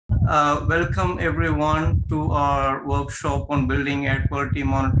Welcome everyone to our workshop on building air quality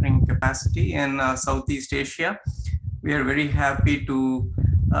monitoring capacity in Southeast Asia. We are very happy to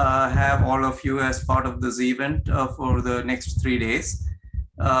have all of you as part of this event for the next 3 days.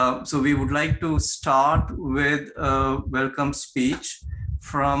 So we would like to start with a welcome speech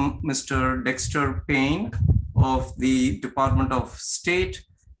from Mr. Dexter Payne of the Department of State.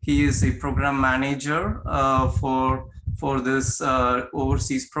 He is a program manager for this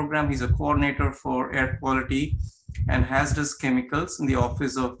overseas program. He's a coordinator for air quality and hazardous chemicals in the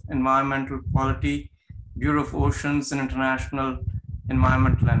Office of Environmental Quality, Bureau of Oceans and International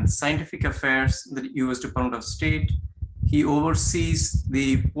Environmental and Scientific Affairs, the U.S. Department of State. He oversees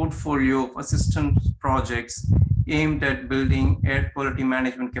the portfolio of assistance projects aimed at building air quality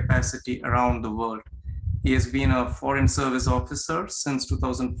management capacity around the world. He has been a Foreign Service Officer since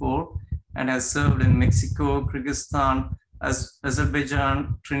 2004 and has served in Mexico, Kyrgyzstan,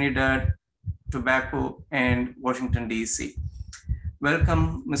 Azerbaijan, Trinidad, Tobago, and Washington, D.C.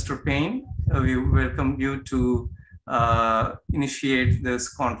 Welcome, Mr. Payne. We welcome you to initiate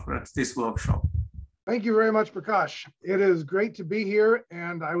this conference, this workshop. Thank you very much, Prakash. It is great to be here,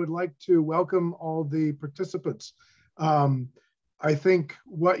 and I would like to welcome all the participants. I think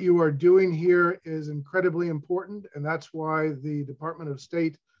what you are doing here is incredibly important, and that's why the Department of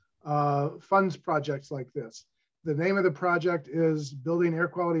State funds projects like this. The name of the project is Building Air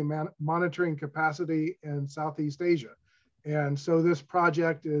Quality Monitoring Capacity in Southeast Asia. And so this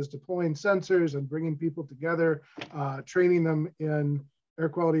project is deploying sensors and bringing people together, training them in air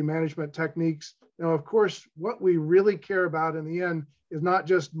quality management techniques. Now, of course, what we really care about in the end is not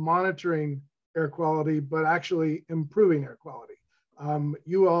just monitoring air quality, but actually improving air quality.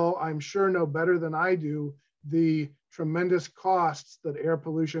 You all, I'm sure, know better than I do the tremendous costs that air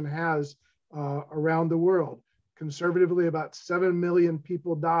pollution has around the world. Conservatively, about 7 million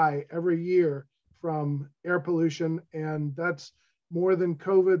people die every year from air pollution, and that's more than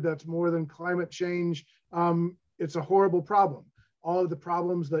COVID, that's more than climate change. It's a horrible problem. All of the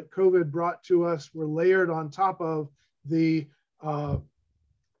problems that COVID brought to us were layered on top of the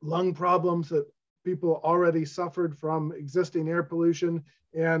lung problems that people already suffered from existing air pollution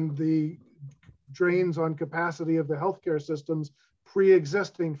and the drains on capacity of the healthcare systems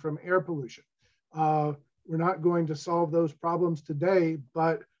pre-existing from air pollution. We're not going to solve those problems today,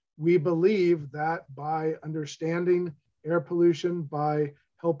 but we believe that by understanding air pollution, by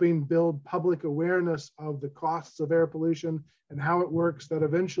helping build public awareness of the costs of air pollution and how it works, that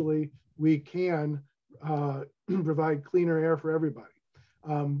eventually we can provide cleaner air for everybody.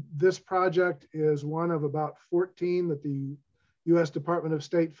 This project is one of about 14 that the U.S. Department of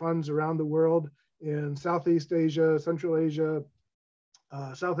State funds around the world in Southeast Asia, Central Asia,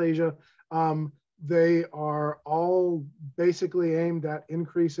 South Asia. They are all basically aimed at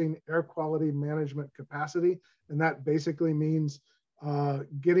increasing air quality management capacity. And that basically means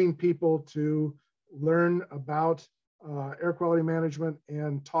getting people to learn about air quality management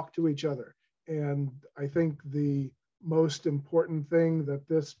and talk to each other. And I think the most important thing that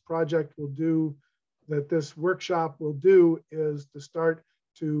this project will do, that this workshop will do, is to start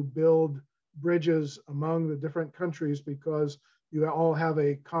to build bridges among the different countries, because you all have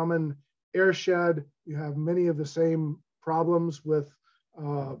a common airshed. You have many of the same problems with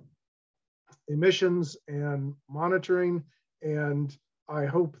emissions and monitoring. And I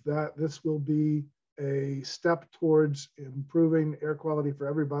hope that this will be a step towards improving air quality for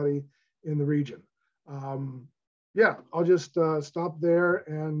everybody in the region. Yeah, I'll just stop there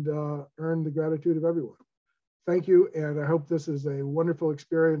and earn the gratitude of everyone. Thank you, and I hope this is a wonderful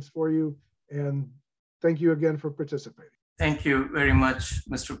experience for you, and thank you again for participating. Thank you very much,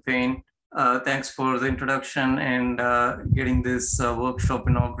 Mr. Payne. Thanks for the introduction and getting this workshop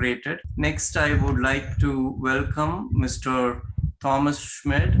inaugurated. Next, I would like to welcome Mr. Thomas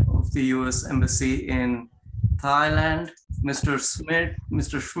Schmidt of the U.S. Embassy in Thailand. Mr.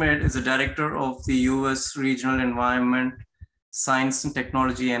 Schmidt is the director of the U.S. Regional Environment, Science and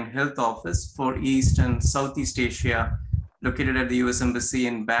Technology and Health Office for East and Southeast Asia, located at the U.S. Embassy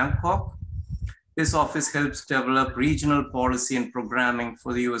in Bangkok. This office helps develop regional policy and programming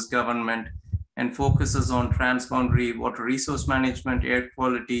for the U.S. government and focuses on transboundary water resource management, air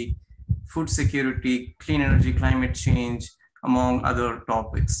quality, food security, clean energy, climate change, among other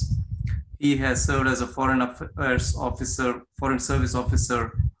topics. He has served as a Foreign Service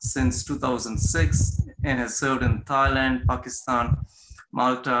Officer since 2006 and has served in Thailand, Pakistan,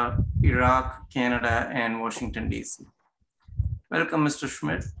 Malta, Iraq, Canada, and Washington, D.C. Welcome, Mr.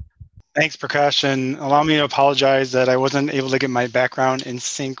 Schmidt. Thanks, Prakash, and allow me to apologize that I wasn't able to get my background in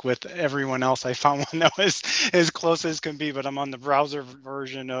sync with everyone else. I found one that was as close as can be, but I'm on the browser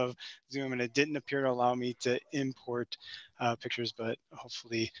version of Zoom, and it didn't appear to allow me to import pictures, but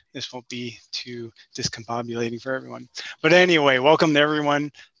hopefully this won't be too discombobulating for everyone. But anyway, welcome to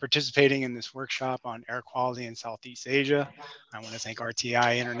everyone participating in this workshop on air quality in Southeast Asia. I want to thank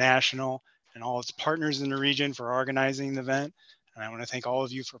RTI International and all its partners in the region for organizing the event. And I want to thank all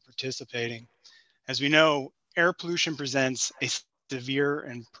of you for participating. As we know, air pollution presents a severe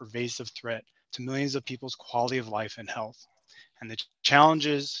and pervasive threat to millions of people's quality of life and health. And the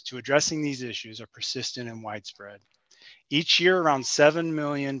challenges to addressing these issues are persistent and widespread. Each year, around 7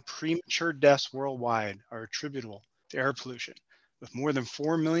 million premature deaths worldwide are attributable to air pollution, with more than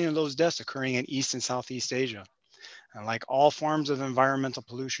 4 million of those deaths occurring in East and Southeast Asia. And like all forms of environmental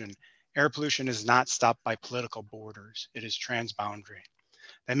pollution, air pollution is not stopped by political borders. It is transboundary.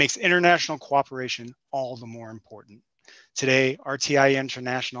 That makes international cooperation all the more important. Today, RTI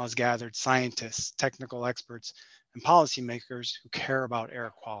International has gathered scientists, technical experts, and policymakers who care about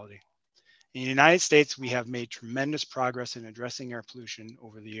air quality. In the United States, we have made tremendous progress in addressing air pollution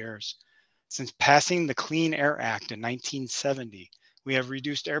over the years. Since passing the Clean Air Act in 1970, we have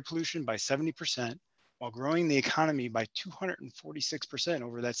reduced air pollution by 70%, while growing the economy by 246%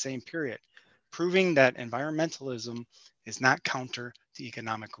 over that same period, proving that environmentalism is not counter to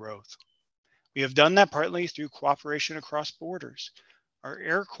economic growth. We have done that partly through cooperation across borders. Our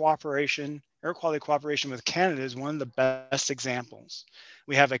air quality cooperation with Canada is one of the best examples.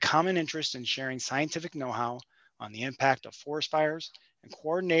 We have a common interest in sharing scientific know-how on the impact of forest fires and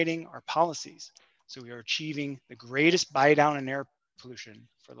coordinating our policies, so we are achieving the greatest buy down in air pollution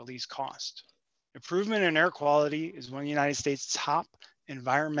for the least cost. Improvement in air quality is one of the United States' top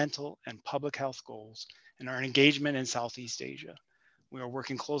environmental and public health goals and our engagement in Southeast Asia. We are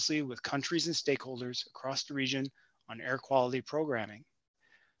working closely with countries and stakeholders across the region on air quality programming.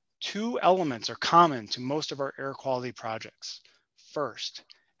 Two elements are common to most of our air quality projects. First,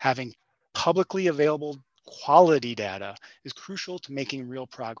 having publicly available quality data is crucial to making real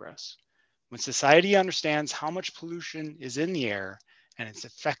progress. When society understands how much pollution is in the air and its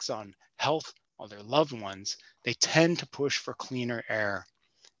effects on health of their loved ones, they tend to push for cleaner air.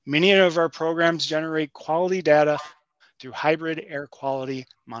 Many of our programs generate quality data through hybrid air quality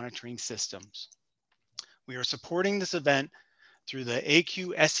monitoring systems. We are supporting this event through the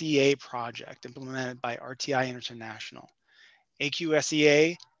AQ project implemented by RTI International.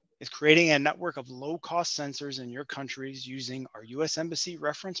 AQ is creating a network of low-cost sensors in your countries using our US Embassy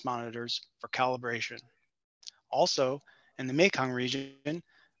reference monitors for calibration. Also, in the Mekong region,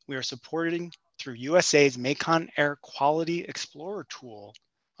 we are supporting through USA's Mekong Air Quality Explorer tool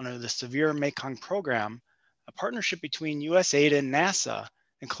under the Severe Mekong Program, a partnership between USAID and NASA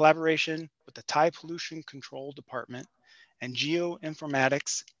in collaboration with the Thai Pollution Control Department and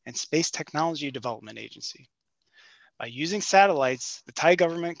Geoinformatics and Space Technology Development Agency. By using satellites, the Thai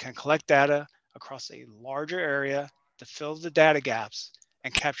government can collect data across a larger area to fill the data gaps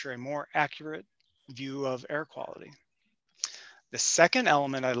and capture a more accurate view of air quality. The second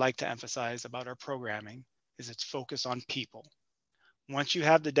element I'd like to emphasize about our programming is its focus on people. Once you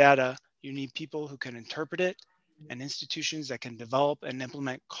have the data, you need people who can interpret it and institutions that can develop and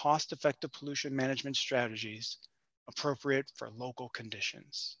implement cost-effective pollution management strategies appropriate for local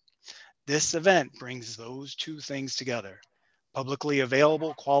conditions. This event brings those two things together: publicly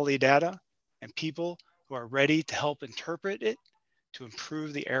available quality data and people who are ready to help interpret it to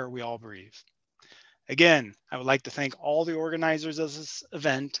improve the air we all breathe. Again, I would like to thank all the organizers of this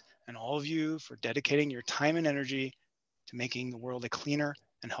event and all of you for dedicating your time and energy to making the world a cleaner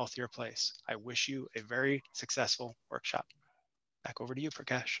and healthier place. I wish you a very successful workshop. Back over to you,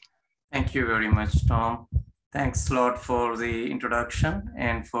 Prakash. Thank you very much, Tom. Thanks a lot for the introduction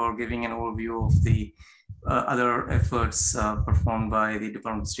and for giving an overview of the other efforts performed by the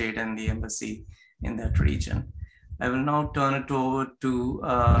Department of State and the embassy in that region. I will now turn it over to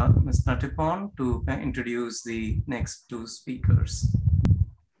Ms. Natipon to introduce the next two speakers.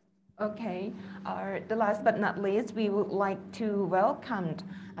 Okay, the last but not least, we would like to welcome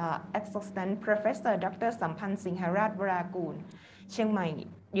Assistant Professor Dr. Sampan Singharat Varagun, Chiang Mai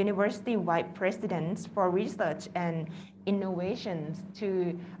University Vice President for Research and Innovations,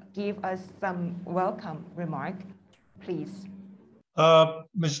 to give us some welcome remark, please.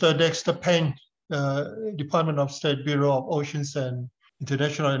 Mr. Dexter Payne, Department of State Bureau of Oceans and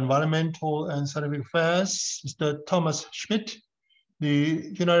International Environmental and Scientific Affairs, Mr. Thomas Schmidt,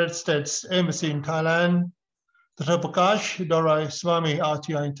 the United States Embassy in Thailand, Dr. Prakash Dorai Swami,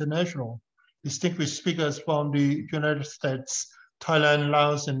 RTI International, distinguished speakers from the United States Thailand,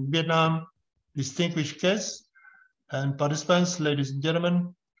 Laos, and Vietnam, distinguished guests and participants, ladies and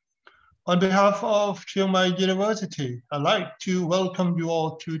gentlemen. On behalf of Chiang Mai University, I'd like to welcome you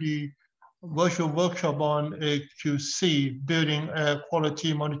all to the virtual workshop on AQC, Building Air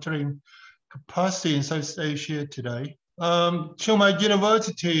Quality Monitoring Capacity in Southeast Asia today. Chiang Mai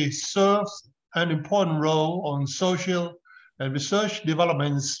University serves an important role on social and research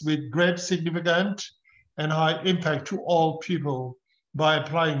developments with great significance and high impact to all people by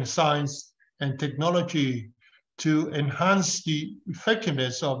applying science and technology to enhance the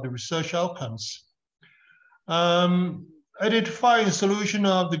effectiveness of the research outcomes. Identifying a solution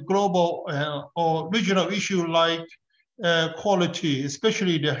of the global or regional issue like quality,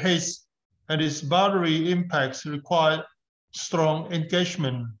 especially the haze and its boundary impacts, require strong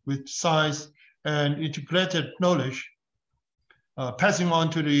engagement with science and integrated knowledge, passing on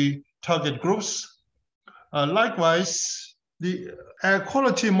to the target groups. Likewise, the air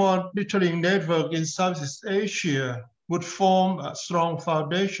quality monitoring network in Southeast Asia would form a strong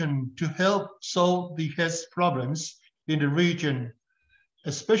foundation to help solve the health problems in the region,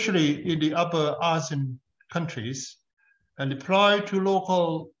 especially in the upper ASEAN countries, and apply to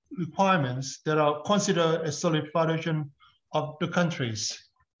local requirements that are considered a solid foundation of the countries.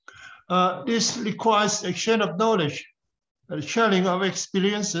 This requires exchange of knowledge, sharing of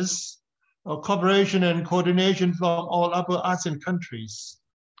experiences, cooperation and coordination from all upper ASEAN countries.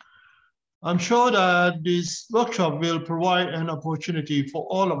 I'm sure that this workshop will provide an opportunity for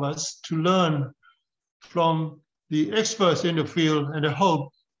all of us to learn from the experts in the field, and I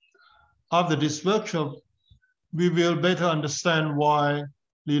hope after this workshop, we will better understand why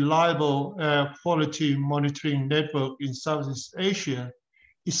reliable air quality monitoring network in Southeast Asia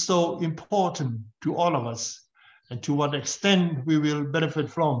is so important to all of us, and to what extent we will benefit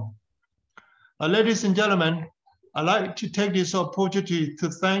from. Ladies and gentlemen, I'd like to take this opportunity to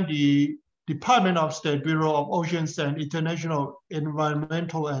thank the Department of State Bureau of Oceans and International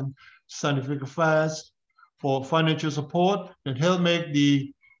Environmental and Scientific Affairs for financial support that helped make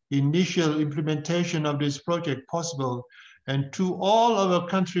the initial implementation of this project possible, and to all our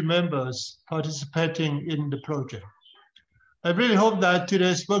country members participating in the project. I really hope that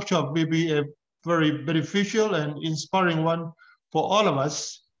today's workshop will be a very beneficial and inspiring one for all of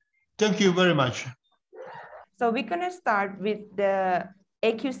us. Thank you very much. So we're going to start with the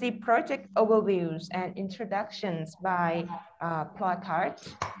AQC project overviews and introductions by Placard,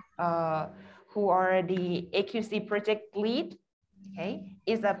 who are the AQC project lead. Okay,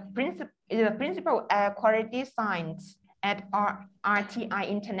 is a principal air quality science at RTI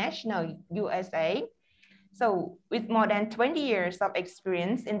International, USA. So with more than 20 years of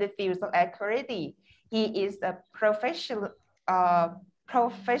experience in the fields of air quality, he is a professionalist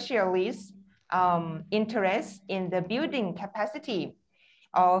interest in the building capacity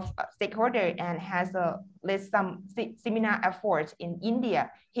of stakeholders and has led some seminar efforts in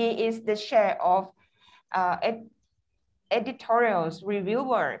India. He is the chair of editorials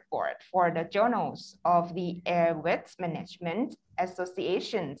reviewer board for the journals of the Air Waste Management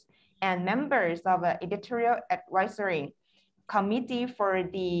Associations and members of the editorial advisory committee for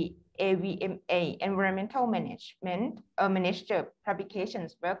the AVMA Environmental Management Manager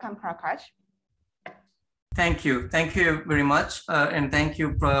Publications. Welcome, Prakash. Thank you very much, and thank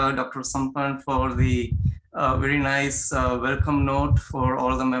you, Dr. Sampan, for the very nice welcome note for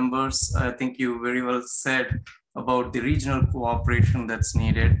all the members. I think you very well said about the regional cooperation that's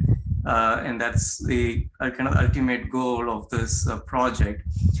needed, and that's the kind of ultimate goal of this project.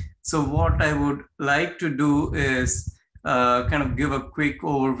 So what I would like to do is kind of give a quick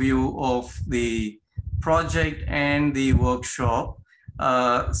overview of the project and the workshop.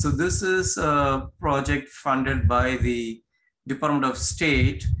 So this is a project funded by the Department of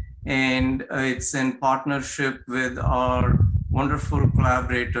State, and it's in partnership with our wonderful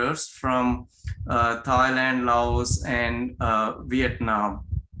collaborators from Thailand, Laos, and Vietnam.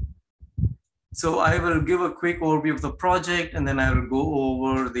 So I will give a quick overview of the project, and then I will go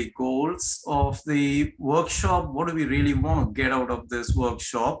over the goals of the workshop. What do we really want to get out of this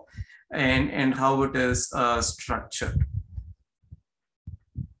workshop, and how it is structured.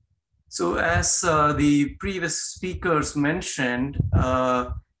 So as the previous speakers mentioned,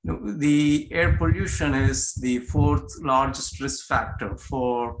 the air pollution is the 4th largest risk factor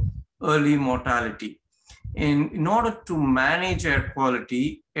for early mortality. In order to manage air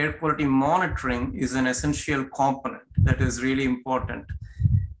quality monitoring is an essential component that is really important.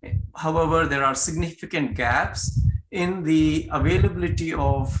 However, there are significant gaps in the availability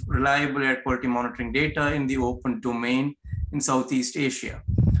of reliable air quality monitoring data in the open domain in Southeast Asia.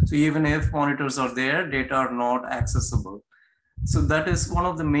 So even if monitors are there, data are not accessible. So that is one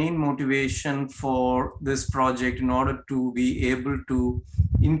of the main motivation for this project, in order to be able to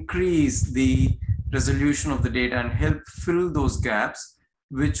increase the resolution of the data and help fill those gaps,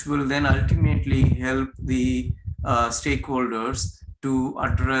 which will then ultimately help the stakeholders to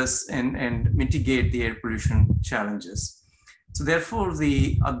address and mitigate the air pollution challenges. So therefore,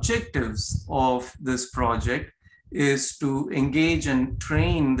 the objectives of this project is to engage and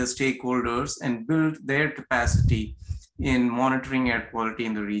train the stakeholders and build their capacity in monitoring air quality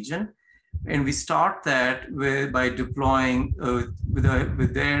in the region. And we start that by deploying,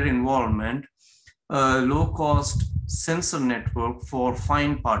 with their involvement, a low-cost sensor network for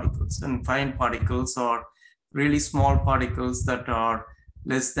fine particles. And fine particles are really small particles that are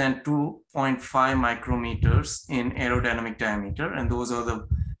less than 2.5 micrometers in aerodynamic diameter. And those are the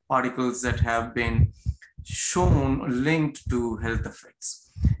particles that have been shown linked to health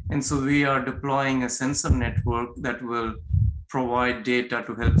effects. And so we are deploying a sensor network that will provide data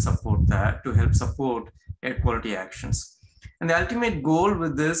to help support that, to help support air quality actions. And the ultimate goal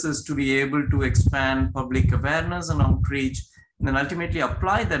with this is to be able to expand public awareness and outreach, and then ultimately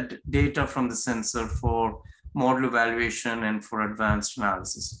apply that data from the sensor for model evaluation and for advanced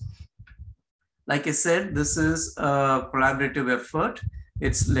analysis. Like I said, this is a collaborative effort.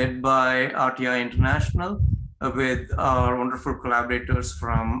 It's led by RTI International with our wonderful collaborators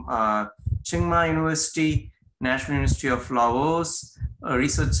from Chiang Mai University, National University of Laos, a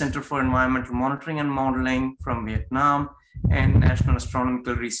Research Center for Environmental Monitoring and Modeling from Vietnam, and National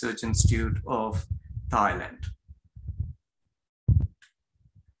Astronomical Research Institute of Thailand.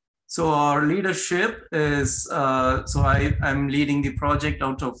 So our leadership is, I'm leading the project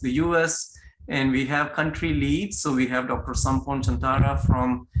out of the US, and we have country leads. So we have Dr. Sampon Chantara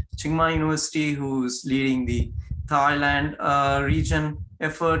from Chiang Mai University, who's leading the Thailand region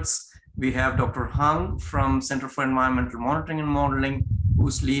efforts. We have Dr. Hung from Center for Environmental Monitoring and Modeling,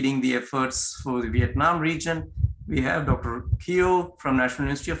 who's leading the efforts for the Vietnam region. We have Dr. Kyo from National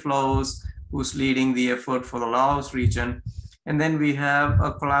University of Laos, who's leading the effort for the Laos region. And then we have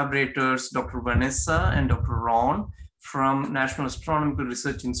collaborators, Dr. Vanessa and Dr. Ron from National Astronomical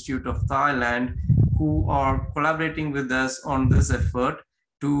Research Institute of Thailand, who are collaborating with us on this effort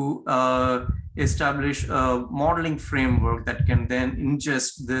to establish a modeling framework that can then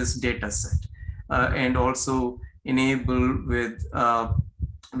ingest this data set and also enable with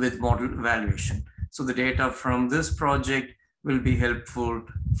model evaluation. So the data from this project will be helpful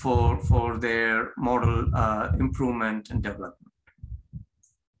for their model improvement and development.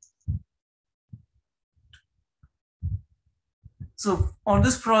 So on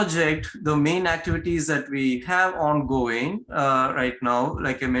this project, the main activities that we have ongoing right now,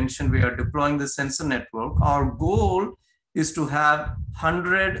 like I mentioned, we are deploying the sensor network. Our goal is to have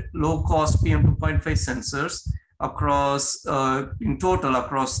 100 low-cost PM2.5 sensors across, in total,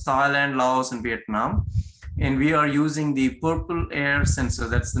 across Thailand, Laos, and Vietnam. And we are using the Purple Air sensor,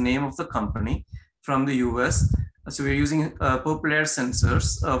 that's the name of the company, from the US. So we're using Purple Air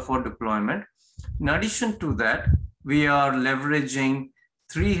sensors for deployment. In addition to that, we are leveraging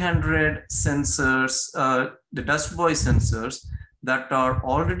 300 sensors, the dust buoy sensors that are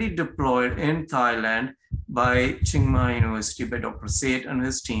already deployed in Thailand by Chiang Mai University, by Dr. Seth and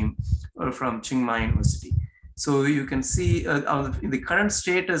his team from Chiang Mai University. So you can see the current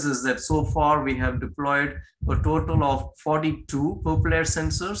status is that so far we have deployed a total of 42 Purple Air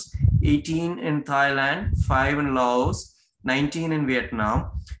sensors, 18 in Thailand, 5 in Laos, 19 in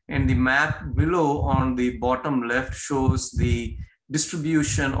Vietnam. And the map below on the bottom left shows the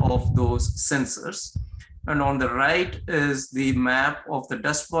distribution of those sensors. And on the right is the map of the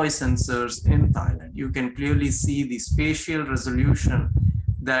dust buoy sensors in Thailand. You can clearly see the spatial resolution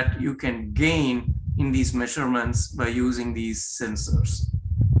that you can gain in these measurements by using these sensors.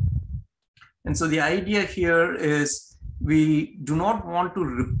 And so the idea here is we do not want to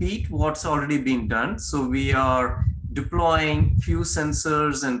repeat what's already been done. So we are deploying few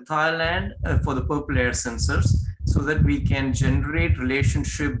sensors in Thailand for the Purple Air sensors so that we can generate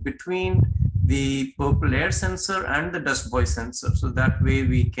relationship between the Purple Air sensor and the dust buoy sensor. So that way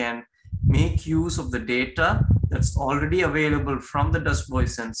we can make use of the data that's already available from the dust buoy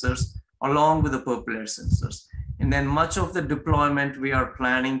sensors along with the Purple Air sensors. And then much of the deployment we are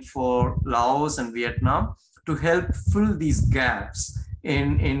planning for Laos and Vietnam to help fill these gaps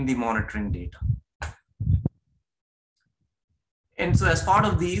in the monitoring data. And so as part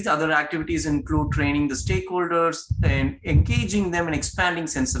of these, other activities include training the stakeholders and engaging them in expanding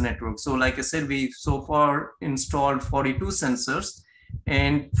sensor networks. So like I said, we so far installed 42 sensors,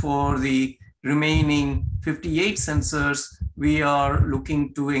 and for the remaining 58 sensors, we are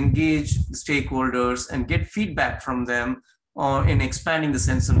looking to engage the stakeholders and get feedback from them in expanding the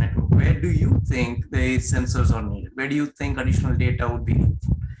sensor network. Where do you think the sensors are needed? Where do you think additional data would be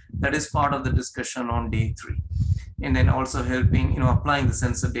helpful? That is part of the discussion on day 3. And then also helping, applying the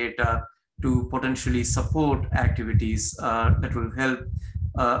sensor data to potentially support activities that will help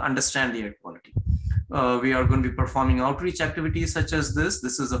understand the air quality. We are going to be performing outreach activities such as this.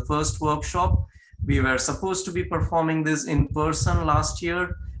 This is the first workshop. We were supposed to be performing this in person last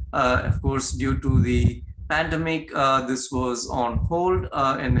year. Of course, due to the pandemic, this was on hold.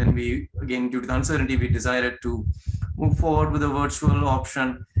 And then we, again, due to the uncertainty, we decided to move forward with a virtual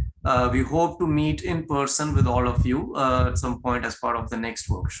option. We hope to meet in person with all of you at some point as part of the next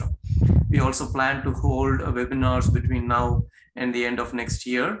workshop. We also plan to hold webinars between now and the end of next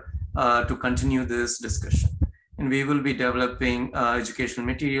year to continue this discussion. And we will be developing educational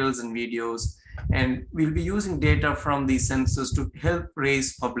materials and videos, and we'll be using data from these sensors to help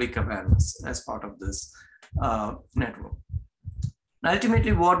raise public awareness as part of this network.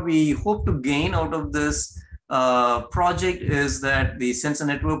 Ultimately, what we hope to gain out of this project is that the sensor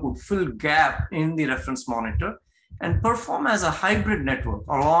network would fill gap in the reference monitor and perform as a hybrid network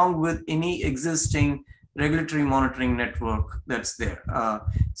along with any existing regulatory monitoring network that's there.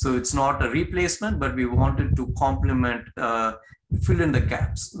 So it's not a replacement, but we wanted to complement, fill in the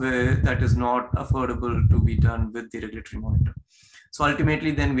gaps where that is not affordable to be done with the regulatory monitor. So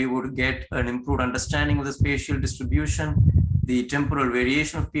ultimately, then we would get an improved understanding of the spatial distribution, the temporal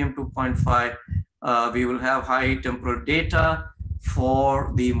variation of PM 2.5. We will have high temporal data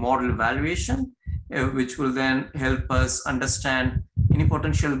for the model evaluation, which will then help us understand any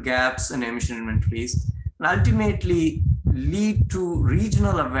potential gaps in emission inventories, and ultimately lead to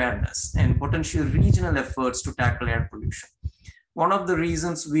regional awareness and potential regional efforts to tackle air pollution. One of the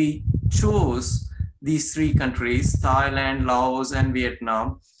reasons we chose these 3 countries, Thailand, Laos, and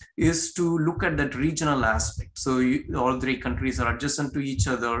Vietnam, is to look at that regional aspect. So all 3 countries are adjacent to each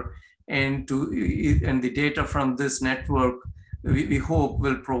other, and the data from this network, we hope,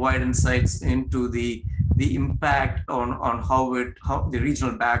 will provide insights into the impact on how the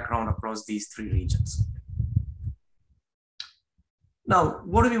regional background across these 3 regions. Now,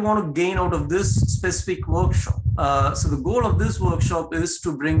 what do we want to gain out of this specific workshop? So the goal of this workshop is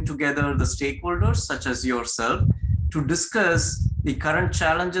to bring together the stakeholders, such as yourself, to discuss the current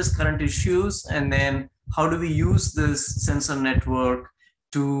challenges, current issues, and then how do we use this sensor network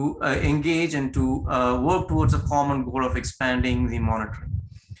to engage and to work towards a common goal of expanding the monitoring.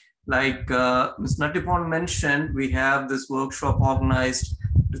 Like Ms. Natipon mentioned, we have this workshop organized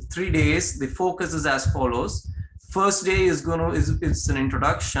 3 days. The focus is as follows. First day is it's an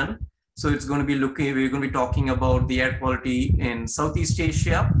introduction. So it's going to be we're going to be talking about the air quality in Southeast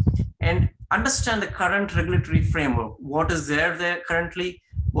Asia and understand the current regulatory framework. What is there currently?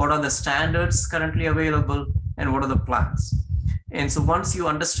 What are the standards currently available? And what are the plans? And so once you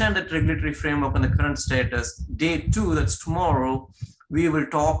understand that regulatory framework and the current status, day 2, that's tomorrow, we will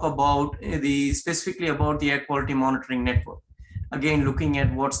talk about specifically about the air quality monitoring network. Again, looking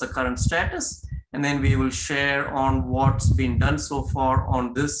at what's the current status, and then we will share on what's been done so far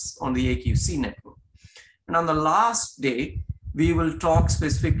on the AQC network. And on the last day, we will talk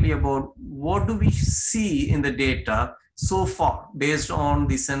specifically about what do we see in the data so far based on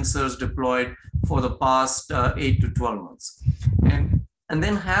the sensors deployed for the past 8 to 12 months. And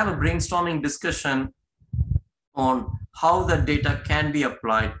then have a brainstorming discussion on how that data can be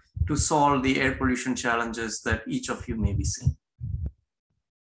applied to solve the air pollution challenges that each of you may be seeing.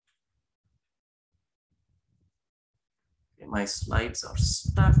 Okay, my slides are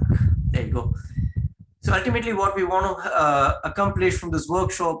stuck. There you go. So ultimately what we want to accomplish from this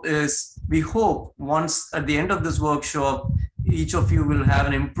workshop is we hope once at the end of this workshop, each of you will have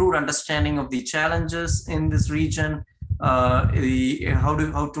an improved understanding of the challenges in this region, how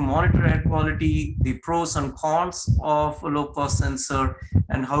to monitor air quality, the pros and cons of a low-cost sensor,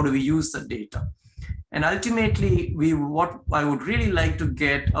 and how do we use the data. And ultimately, what I would really like to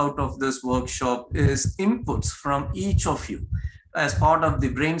get out of this workshop is inputs from each of you as part of the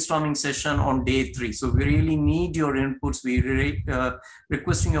brainstorming session on day 3. So we really need your inputs. We really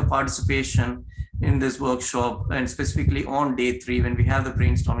requesting your participation in this workshop, and specifically on day 3 when we have the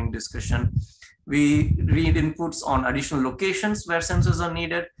brainstorming discussion. We read inputs on additional locations where sensors are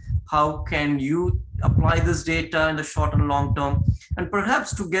needed. How can you apply this data in the short and long term? And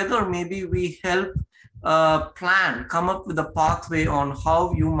perhaps together, maybe we help come up with a pathway on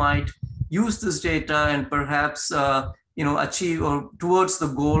how you might use this data and perhaps achieve or towards the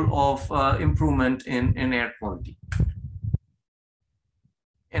goal of improvement in air quality.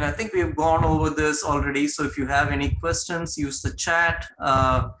 And I think we've gone over this already. So if you have any questions, use the chat.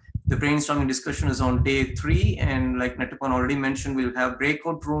 The brainstorming discussion is on day 3, and like Netapan already mentioned, we'll have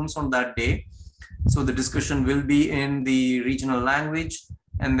breakout rooms on that day. So the discussion will be in the regional language,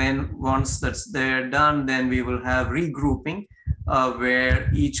 and then once they're done, then we will have regrouping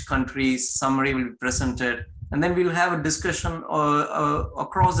where each country's summary will be presented, and then we'll have a discussion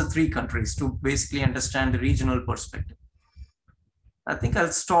across the 3 countries to basically understand the regional perspective. I think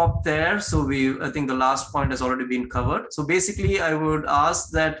I'll stop there. So I think the last point has already been covered. So basically, I would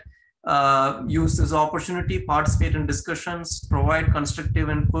ask that use this opportunity, participate in discussions, provide constructive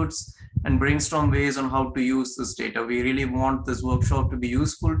inputs, and brainstorm ways on how to use this data. We really want this workshop to be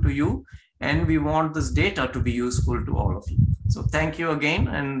useful to you, and we want this data to be useful to all of you. So thank you again,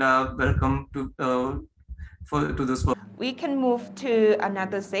 and welcome to this work. We can move to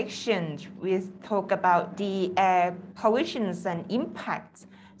another section. We talk about the air pollutions and impacts.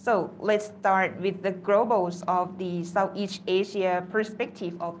 So let's start with the globals of the Southeast Asia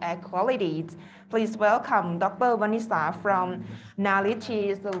perspective of air quality. Please welcome Dr. Vanessa from NALIT. She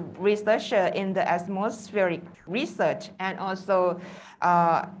is a researcher in the atmospheric research, and also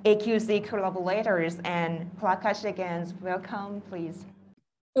AQC collaborators. And Prakash again, welcome, please.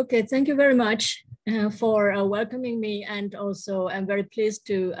 Okay, thank you very much for welcoming me, and also I'm very pleased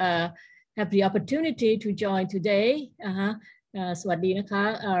to have the opportunity to join today. Swadee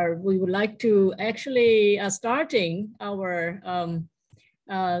Naka. We would like to actually starting our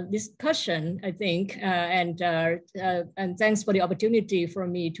discussion, I think, and thanks for the opportunity for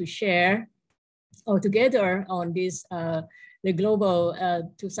me to share all together on this the global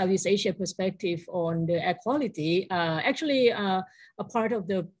to Southeast Asia perspective on the air quality. Actually, a part of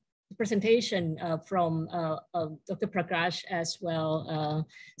the presentation from Dr. Prakash as well.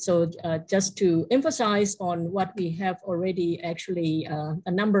 So just to emphasize on what we have already actually, a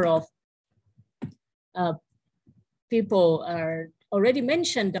number of people are already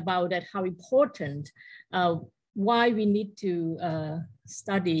mentioned about that, how important, why we need to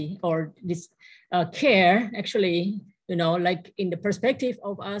study or this care actually, you know, like in the perspective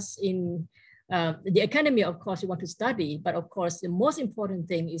of us in the academy, of course, we want to study, but of course, the most important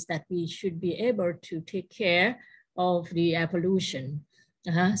thing is that we should be able to take care of the air pollution.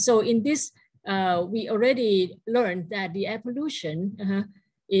 So in this, we already learned that the air pollution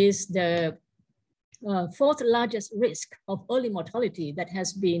is the 4th largest risk of early mortality that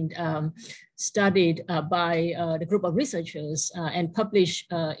has been studied by the group of researchers and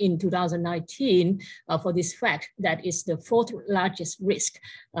published in 2019 for this fact that is the 4th largest risk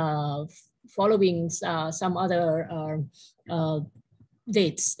following some other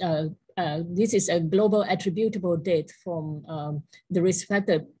dates. This is a global attributable date from the risk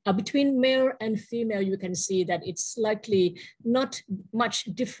factor. Between male and female, you can see that it's likely not much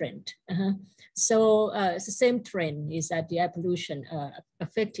different. So it's the same trend, is that the air pollution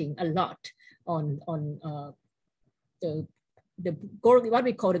affecting a lot on what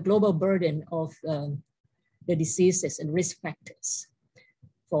we call the global burden of the diseases and risk factors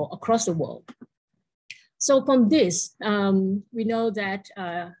for across the world. So from this, we know that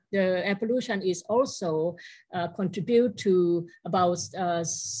the air pollution is also contribute to about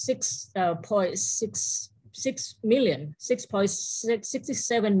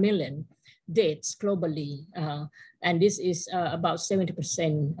 6.67 million deaths globally. And this is about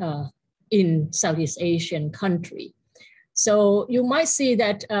 70% in Southeast Asian country. So you might see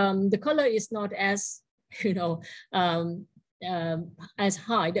that the color is not as, you know, as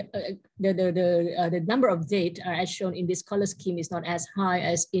high. The number of deaths as shown in this color scheme is not as high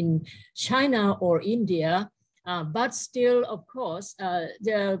as in China or India, but still, of course,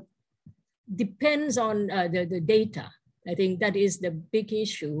 depends on the data. I think that is the big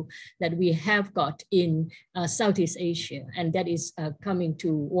issue that we have got in Southeast Asia, and that is coming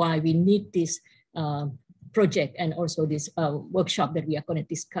to why we need this project and also this workshop that we are going to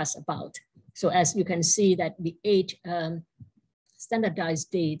discuss about. So as you can see that the 8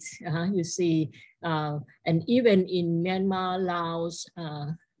 standardized dates, you see, and even in Myanmar, Laos,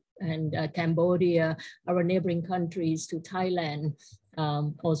 and Cambodia, our neighboring countries to Thailand,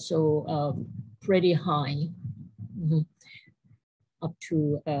 also pretty high, up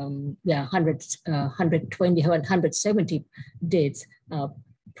to 120, 170 deaths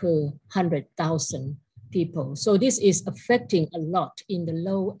per 100,000 people. So this is affecting a lot in the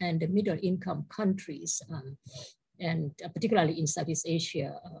low and the middle income countries, and particularly in Southeast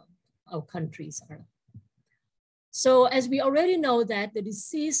Asia, our countries are. So as we already know that the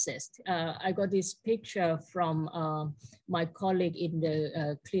diseases, I got this picture from my colleague in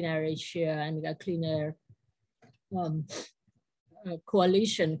the Clean Air Asia and Clean Air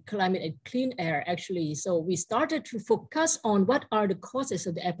coalition, Climate and Clean Air, actually. So we started to focus on what are the causes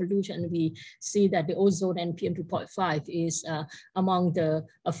of the air pollution. We see that the ozone and PM2.5 is among the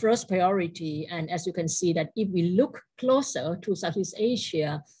first priority. And as you can see that if we look closer to Southeast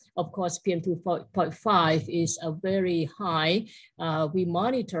Asia, of course, PM2.5 is very high. We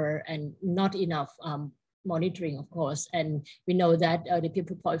monitor and not enough monitoring, of course, and we know that the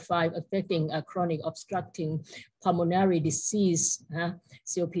PM2.5 affecting chronic obstructing pulmonary disease,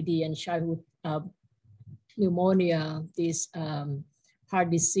 COPD, and childhood pneumonia, this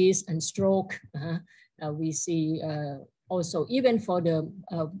heart disease and stroke. We see also even for the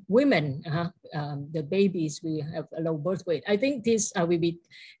women, the babies, we have a low birth weight. I think this will be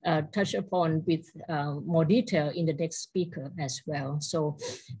touched upon with more detail in the next speaker as well. So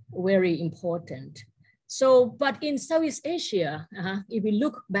very important. So, but in Southeast Asia, if we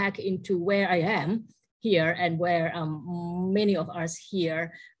look back into where I am here and where many of us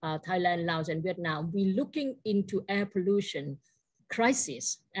here, Thailand, Laos, and Vietnam, we're looking into air pollution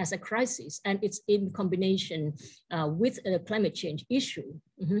crisis as a crisis, and it's in combination with the climate change issue.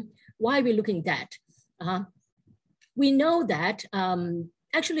 Why are we looking at that? We know that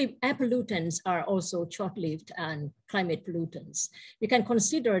actually air pollutants are also short-lived and climate pollutants. We can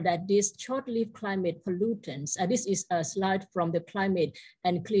consider that these short-lived climate pollutants, this is a slide from the Climate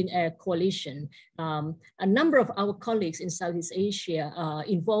and Clean Air Coalition. A number of our colleagues in Southeast Asia are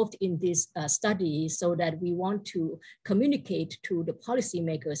involved in this study, so that we want to communicate to the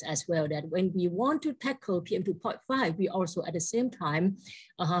policymakers as well that when we want to tackle PM2.5, we also at the same time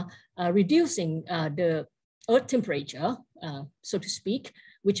reducing the Earth temperature, so to speak,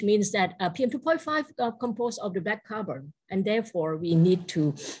 which means that PM2.5 are composed of the black carbon, and therefore we need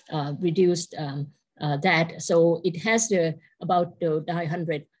to reduce that. So it has about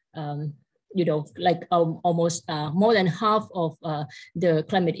 900, like almost more than half of the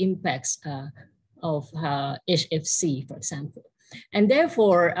climate impacts of HFC, for example. And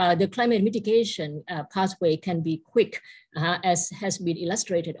therefore, the climate mitigation pathway can be quick, as has been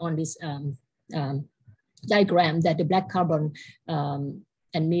illustrated on this diagram, that the black carbon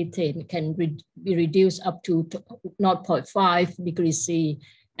and methane can be reduced up to 0.5 degrees C,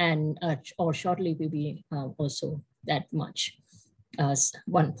 and or shortly will be also that much,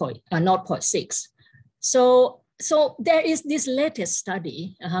 0.6. So there is this latest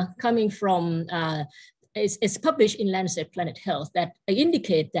study coming from it's published in Lancet Planet Health that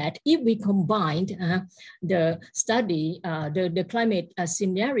indicate that if we combined the study, the climate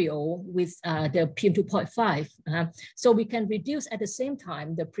scenario with the PM2.5, so we can reduce at the same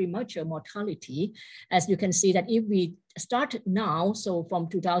time the premature mortality. As you can see that if we start now, so from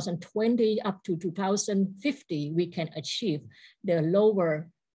 2020 up to 2050, we can achieve the lower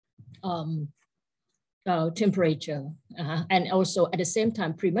temperature, and also at the same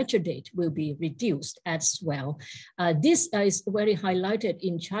time premature death will be reduced as well. This is very highlighted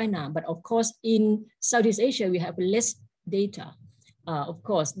in China, but of course in Southeast Asia we have less data. Of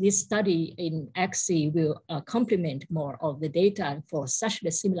course, this study in Aqsea will complement more of the data for such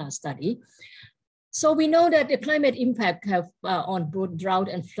a similar study. So we know that the climate impact have on both drought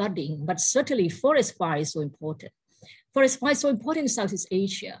and flooding, but certainly forest fire is so important. Forest fire is so important in Southeast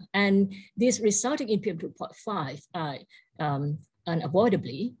Asia, and this resulting in PM2.5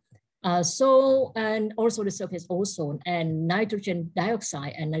 unavoidably. And also the surface ozone and nitrogen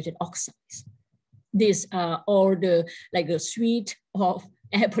dioxide and nitrogen oxides. These are all the suite of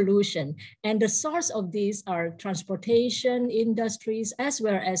air pollution, and the source of these are transportation industries as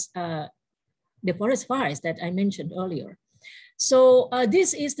well as the forest fires that I mentioned earlier. So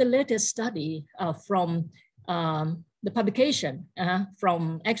this is the latest study from the publication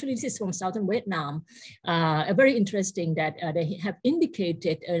actually this is from southern Vietnam, very interesting that they have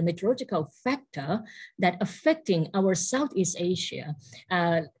indicated a meteorological factor that affecting our Southeast Asia,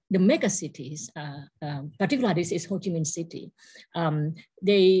 the mega cities, particularly this is Ho Chi Minh City.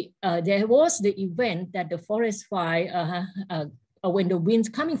 There was the event that the forest fire when the winds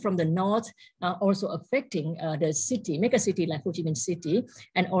coming from the north also affecting the city, mega city like Ho Chi Minh City,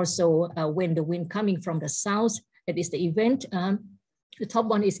 and also when the wind coming from the south. That is the event. The top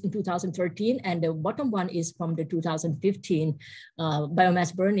one is in 2013, and the bottom one is from the 2015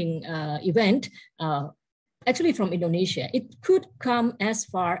 biomass burning event, actually from Indonesia. It could come as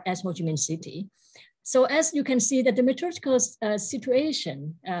far as Ho Chi Minh City. So as you can see that the meteorological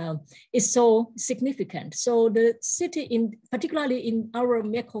situation is so significant. So the city, particularly in our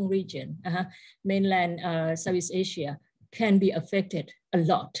Mekong region, mainland Southeast Asia, can be affected a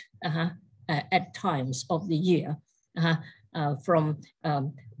lot. At times of the year. from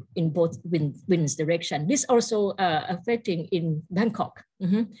in both winds direction. This also affecting in Bangkok.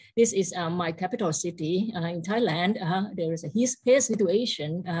 This is my capital city in Thailand. There is a heat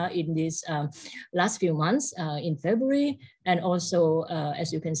situation in this last few months in February. And also,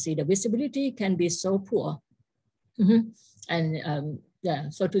 as you can see, the visibility can be so poor. And yeah,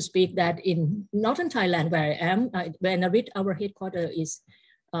 so to speak, that in northern Thailand, where I am, where Narit, our headquarters is,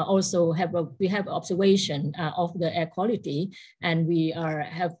 also we have observation of the air quality, and we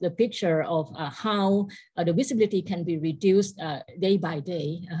have the picture of how the visibility can be reduced day by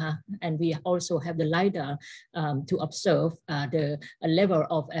day, and we also have the LiDAR to observe the level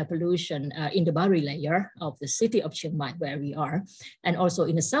of air pollution in the Bari layer of the city of Chiang Mai, where we are, and also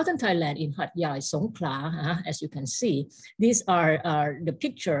in the southern Thailand in Hat Yai, Songkhla, as you can see. These are the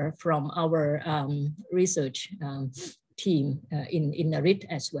picture from our research team in Narit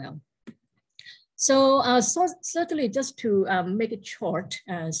as well. So, certainly just to make it short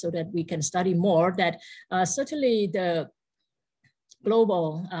so that we can study more, that certainly the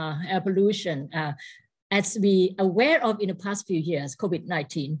global air pollution, as we aware of in the past few years,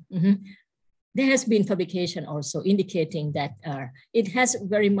 COVID-19, there has been publication also indicating that it has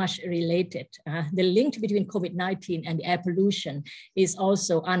very much related. The link between COVID-19 and the air pollution is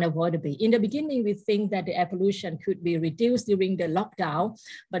also unavoidable. In the beginning, we think that the air pollution could be reduced during the lockdown,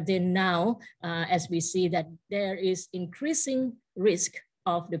 but then now, as we see that there is increasing risk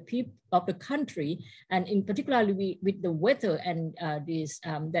of the people of the country, and in particular with the weather and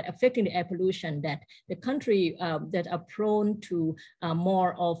that affecting the air pollution, that the country that are prone to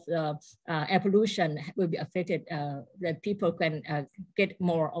more of air pollution will be affected, that people can get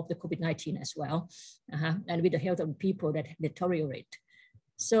more of the COVID-19 as well, and with the health of people that deteriorate.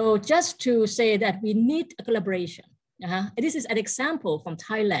 So just to say that we need a collaboration. This is an example from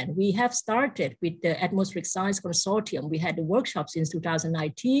Thailand. We have started with the Atmospheric Science Consortium. We had the workshop since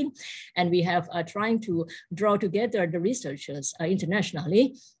 2019, and we have trying to draw together the researchers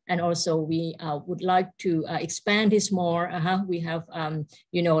internationally. And also we would like to expand this more. We have,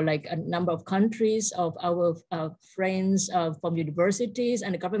 you know, like a number of countries of our friends from universities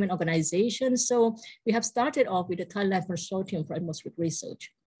and the government organizations. So we have started off with the Thailand Consortium for Atmospheric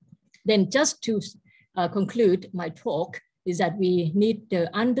Research. Then just to conclude my talk is that we need the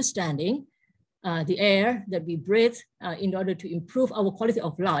understanding the air that we breathe in order to improve our quality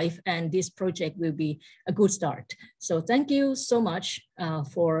of life, and this project will be a good start. So thank you so much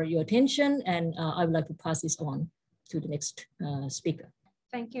for your attention, and I would like to pass this on to the next speaker.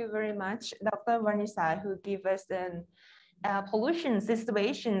 Thank you very much, Dr. Vanessa, who gave us an pollution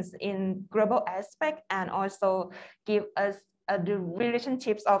situations in global aspect and also give us the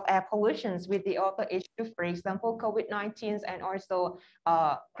relationships of air pollutions with the other issues, for example, COVID-19 and also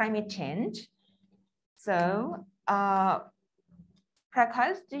climate change. So, Prakash,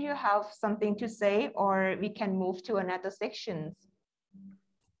 do you have something to say, or we can move to another section?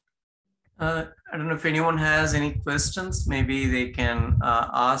 I don't know if anyone has any questions. Maybe they can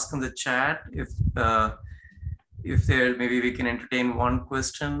ask in the chat. If there, maybe we can entertain one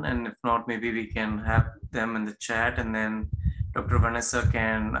question, and if not, maybe we can have them in the chat, and then Dr. Vanessa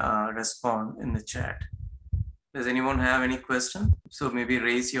can respond in the chat. Does anyone have any question? So maybe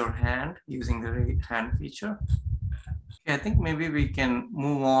raise your hand using the hand feature. Okay, I think maybe we can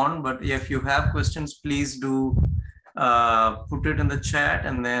move on, but if you have questions, please do put it in the chat,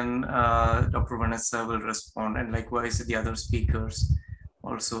 and then Dr. Vanessa will respond, and likewise the other speakers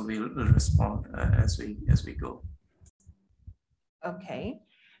also will respond as we go. Okay.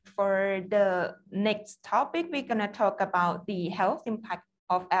 For the next topic, we're going to talk about the health impact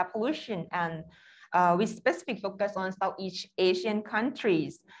of air pollution, and with specific focus on Southeast Asian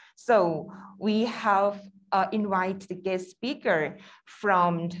countries. So we have invited the guest speaker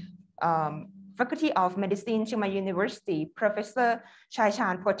from Faculty of Medicine, Chiang Mai University, Professor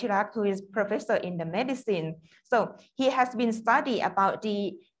Chaichan Pothirak, who is professor in the medicine. So he has been studying about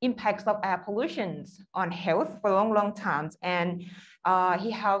the impacts of air pollution on health for a long time, and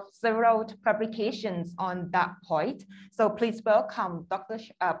he has several publications on that point. So please welcome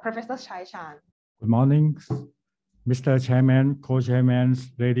Professor Chaichan. Good morning, Mr. Chairman, co-chairmen,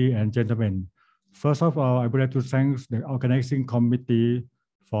 ladies and gentlemen. First of all, I would like to thank the organizing committee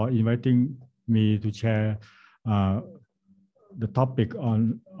for inviting me to share the topic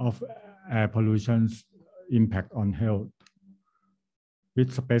of air pollution's impact on health,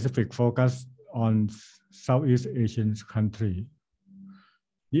 with specific focus on Southeast Asian country.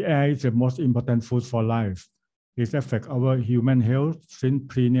 The air is the most important food for life. It affects our human health since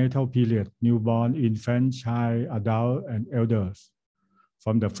prenatal period, newborn, infant, child, adult, and elders,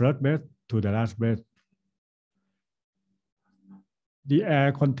 from the first breath to the last breath. The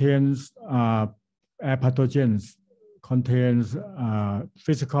air contains air pathogens, contains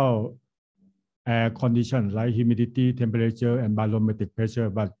physical air conditions like humidity, temperature, and barometric pressure.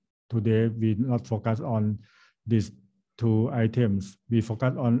 But today we not focus on these two items. We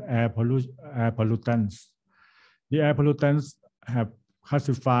focus on air pollutants. The air pollutants have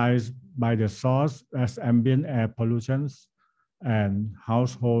classified by the source as ambient air pollutions and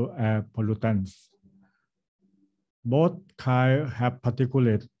household air pollutants. Both kinds have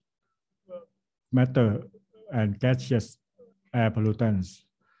particulate matter and gaseous air pollutants.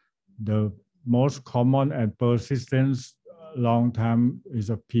 The most common and persistent long term is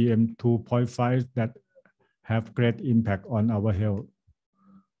a PM2.5 that have great impact on our health.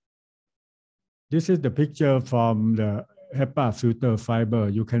 This is the picture from the HEPA filter fiber.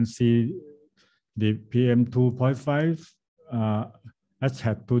 You can see the PM2.5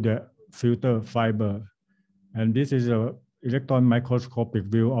 attached to the filter fiber. And this is an electron microscopic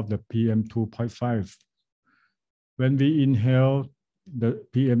view of the PM2.5. When we inhale the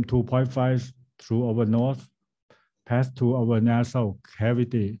PM2.5 through our nose, pass through our nasal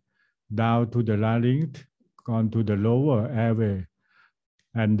cavity, down to the larynx, gone to the lower airway,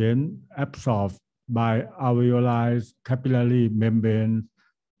 and then absorbed by alveoli capillary membrane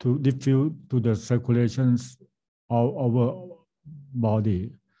to diffuse to the circulations all over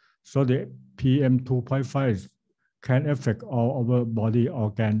body. So the PM2.5 can affect all our body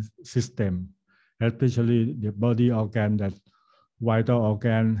organ system, especially the body organ that vital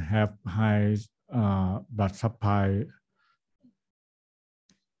organ have high blood supply.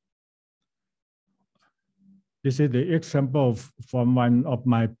 This is the example from one of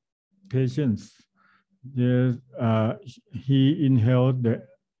my patients. He inhaled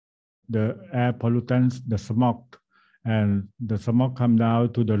the air pollutants, the smoke, and the smoke come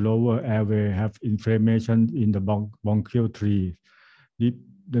down to the lower airway, have inflammation in the bronchial tree.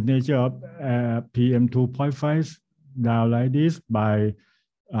 The nature of PM2.5 down like this by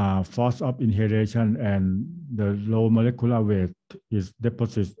force of inhalation, and the low molecular weight is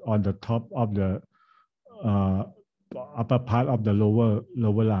deposited on the top of the upper part of the lower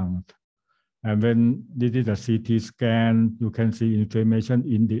lung. And when this is a CT scan, you can see inflammation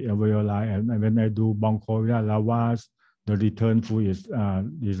in the alveoli. And when I do bronchoalveolar lavage, the return fluid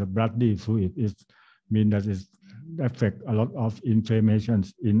is a bloody fluid. It means that it affects a lot of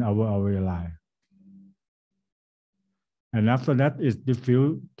inflammations in our alveoli. And after that, it's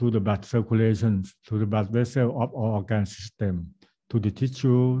diffused to the blood circulation, to the blood vessel of our organ system, to the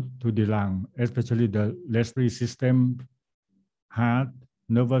tissue, to the lung, especially the respiratory system, heart,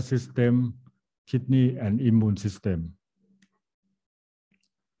 nervous system, kidney, and immune system.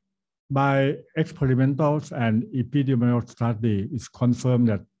 By experimental and epidemiological study, it's confirmed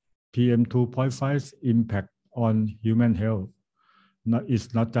that PM2.5's impact on human health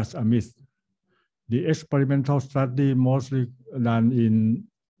is not just a myth. The experimental study mostly done in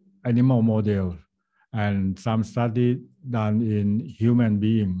animal model, and some study done in human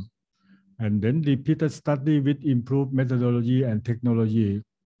being. And then repeated study with improved methodology and technology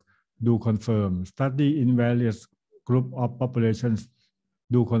do confirm. Study in various group of populations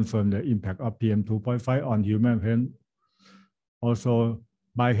do confirm the impact of PM2.5 on human health. Also,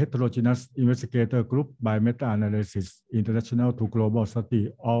 by heterogeneous investigator group, by meta-analysis, international to global study,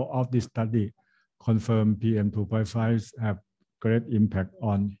 all of this study confirm PM2.5 have great impact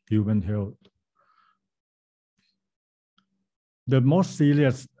on human health. The most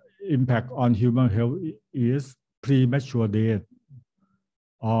serious impact on human health is premature death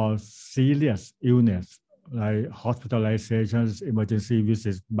or serious illness like hospitalizations, emergency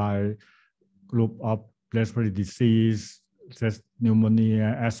visits by group of respiratory disease, such as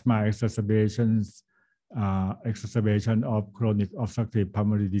pneumonia, asthma exacerbations, exacerbation of chronic obstructive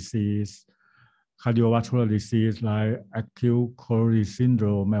pulmonary disease, cardiovascular disease like acute coronary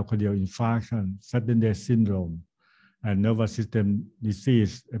syndrome, myocardial infarction, sudden death syndrome, and nervous system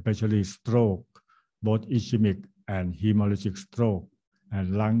disease, especially stroke, both ischemic and hemorrhagic stroke,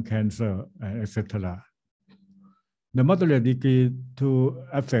 and lung cancer, etc. The moderate degree to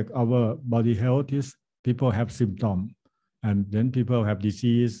affect our body health is people have symptoms, and then people have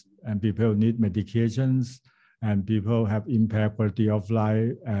disease, and people need medications, and people have impaired quality of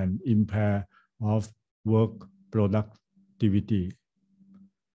life and impair of work productivity.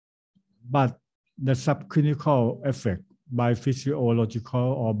 But the subclinical effect by physiological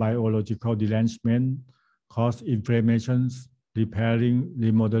or biological derangement cause inflammations, repairing,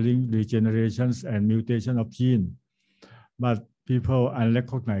 remodeling, regenerations, and mutation of gene. But people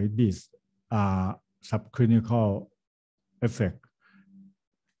unrecognize this subclinical effect.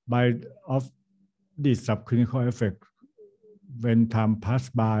 By of this subclinical effect, when time pass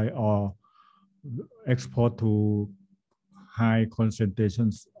by or exposed to high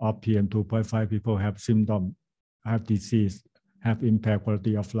concentrations of PM2.5, people have symptoms, have disease, have impaired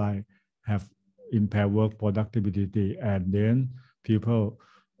quality of life, have impaired work productivity, and then people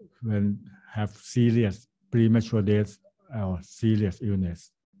when have serious premature death or serious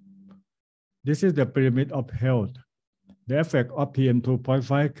illness. This is the pyramid of health. The effect of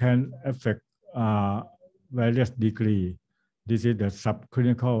PM2.5 can affect various degrees. This is the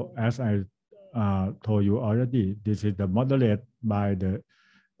subclinical, as I told you already. This is the moderate by the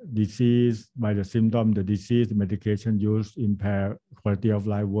disease, by the symptom, the disease, the medication use, impair quality of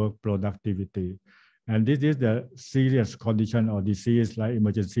life, work productivity. And this is the serious condition or disease like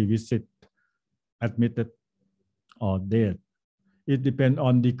emergency visit, admitted, or death. It depends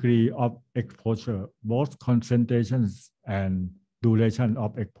on degree of exposure, both concentrations and duration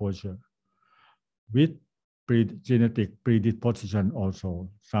of exposure. With genetic predisposition also,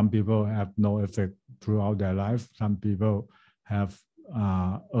 some people have no effect throughout their life. Some people have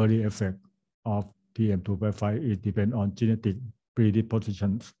early effect of PM2.5. It depends on genetic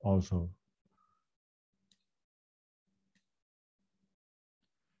predispositions also.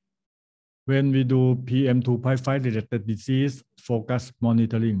 When we do PM2.5 related disease focus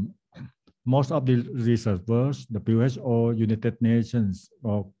monitoring, most of the researchers, the WHO, United Nations,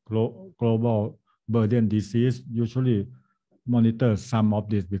 or global burden disease usually monitor some of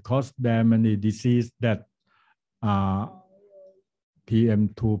this because there are many diseases that are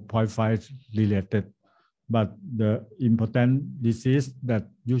PM2.5 related. But the important disease that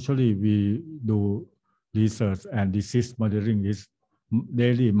usually we do research and disease monitoring is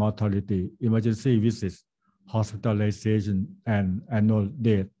daily mortality, emergency visits, hospitalization, and annual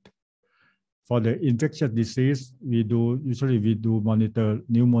death. For the infectious disease, we usually monitor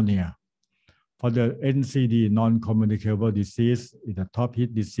pneumonia. For the NCD, non-communicable disease, is a top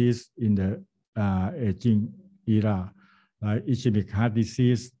hit disease in the aging era, like ischemic heart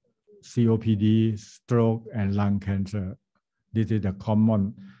disease, COPD, stroke, and lung cancer. This is the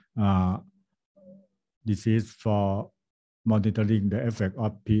common disease for monitoring the effect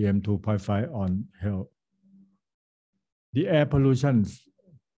of PM2.5 on health. The air pollution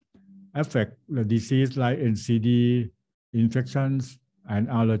affect the disease like NCD, infections, and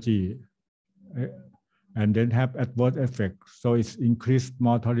allergy, and then have adverse effects. So it's increased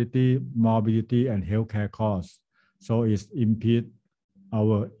mortality, morbidity, and healthcare costs. So it's impede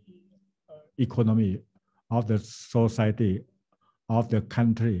our economy of the society, of the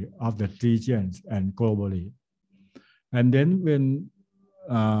country, of the regions, and globally. And then when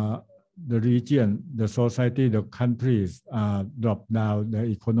the region, the society, the countries drop down the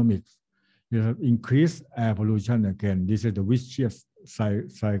economics, you have increased air pollution again. This is the vicious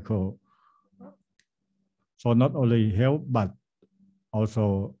cycle. So not only health, but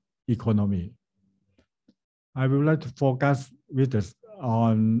also economy. I would like to focus with us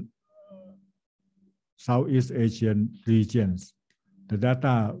on Southeast Asian regions. The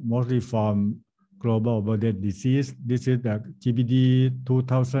data mostly from global burden disease. This is the GBD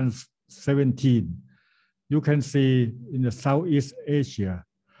 2017. You can see in the Southeast Asia,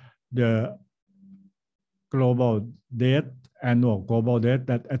 the global death, annual global death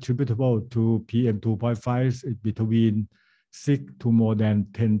that attributable to PM2.5 is between 6 to more than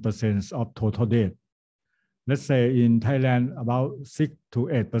 10% of total death. Let's say in Thailand, about 6 to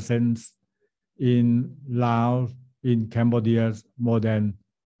 8%. In Laos, in Cambodia, more than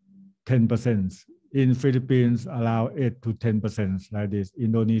 10%. In Philippines, around 8 to 10% like this.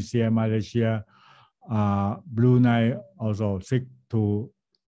 Indonesia, Malaysia, Brunei, also 6 to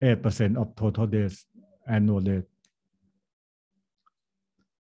 8% of total deaths, annual death.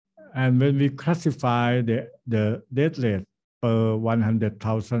 And when we classify the death rate per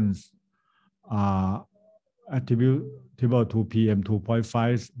 100,000 attributable to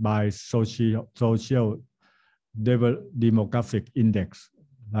PM2.5 by social demographic index,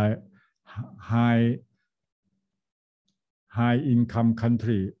 like high income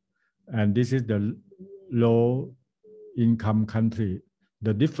country, and this is the low income country.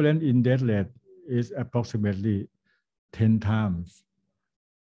 The difference in death rate is approximately 10 times.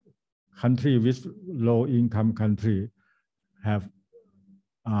 Country with low income country have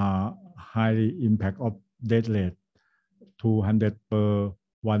high impact of death rate, 200 per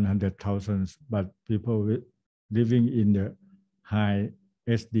 100,000, but people living in the high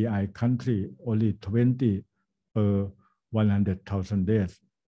SDI country, only 20 per 100,000 deaths.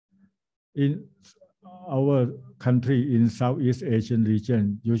 In our country in Southeast Asian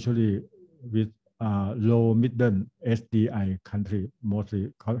region, usually with low middle SDI country,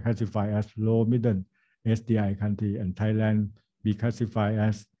 mostly classified as low middle SDI country, and Thailand be classified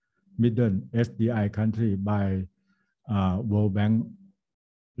as middle SDI country by World Bank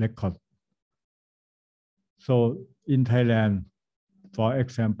record. So in Thailand, for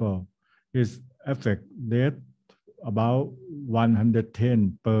example, is affect death about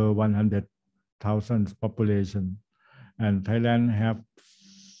 110 per 100,000 population, and Thailand have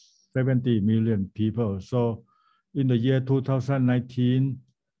 70 million people. So in the year 2019,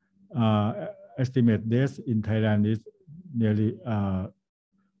 estimate deaths in Thailand is nearly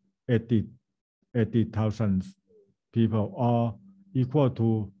 80,000 people, or equal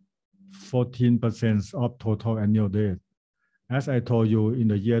to 14% of total annual death. As I told you, in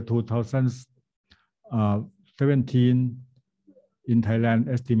the year 2017, in Thailand,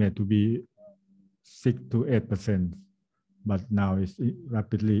 estimate to be 6 to 8%, but now it's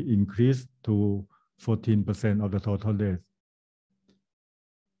rapidly increased to 14% of the total death.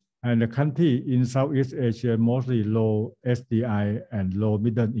 And the country in Southeast Asia, mostly low SDI and low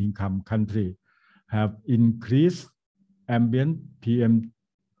middle income country, have increased ambient PM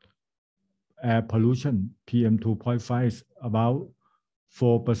air pollution, PM 2.5, about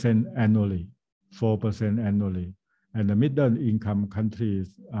 4% annually, 4% annually. And the middle income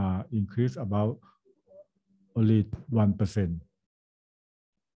countries increase about only 1%.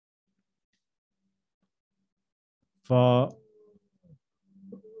 For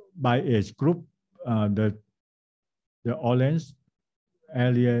by age group, the orange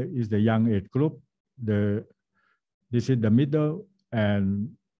area is the young age group. This is the middle,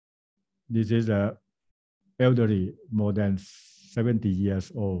 and this is the elderly, more than 70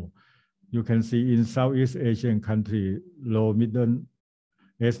 years old. You can see in Southeast Asian country, low middle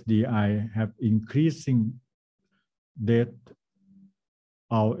SDI have increasing death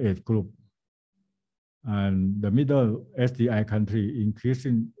our age group, and the middle SDI country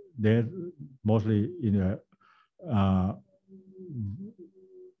increasing death mostly in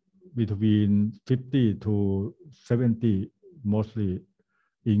between 50 to 70, mostly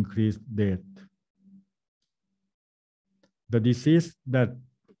increased death. The disease that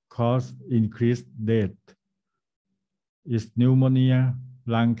cause increased death is pneumonia,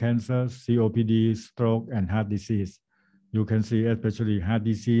 lung cancer, COPD, stroke, and heart disease. You can see especially heart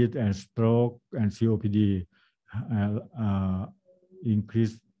disease and stroke and COPD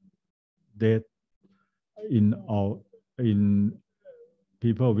increased death in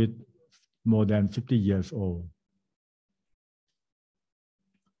people with more than 50 years old.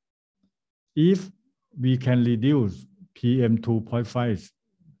 If we can reduce PM 2.5,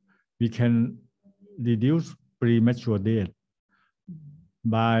 we can reduce premature death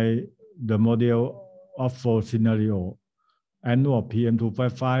by the model of 4 scenario. Annual PM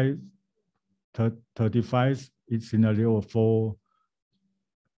 2.5, 35 is scenario 4,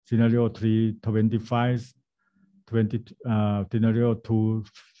 scenario 3, 25, scenario 2,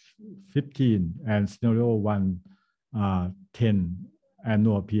 15, and scenario 1, 10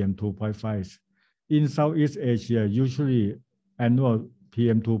 annual PM 2.5. In Southeast Asia, usually annual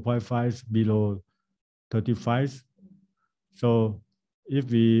PM 2.5 below 35. So if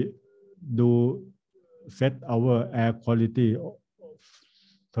we do set our air quality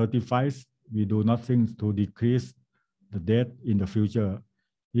 35, we do nothing to decrease the death in the future.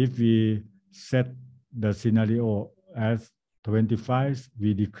 If we set the scenario as 25,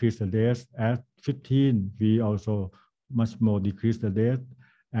 we decrease the death. At 15, we also much more decrease the death.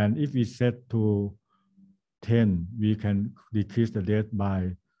 And if we set to 10, we can decrease the death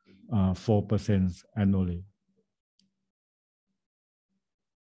by 4% annually.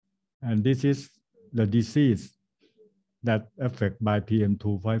 And this is the disease that affect by PM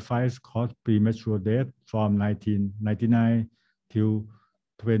 2.5 cause premature death from 1999 to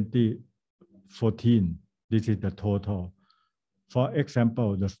 2014. This is the total. For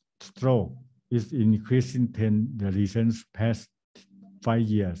example, the stroke is increasing the recent past 5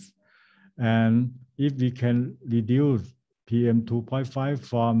 years. And if we can reduce PM 2.5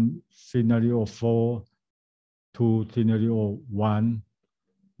 from scenario 4 to scenario 1,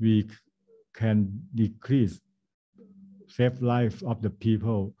 we can decrease, save life of the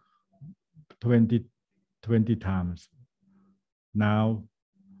people 20 times. Now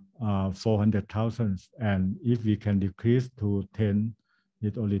 400,000, and if we can decrease to 10,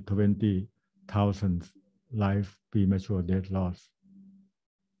 it's only 20,000 life premature death loss.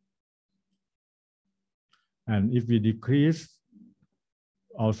 And if we decrease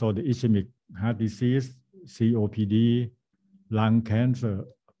also the ischemic heart disease, COPD, lung cancer,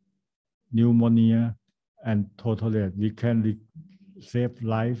 pneumonia, and total death, we can save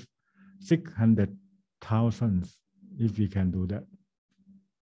life 600,000 if we can do that.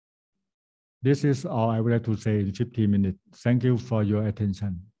 This is all I would like to say in 15 minutes. Thank you for your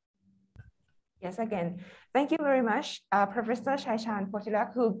attention. Yes, again, thank you very much, Professor Chaichan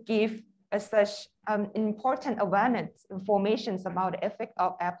Potilak, who gave us such important awareness information about the effect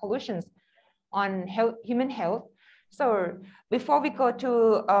of air pollution on human health. So before we go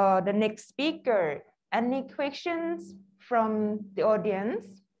to the next speaker, any questions from the audience?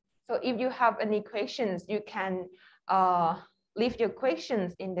 So if you have any questions, you can leave your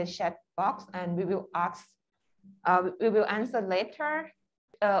questions in the chat box and we will answer later.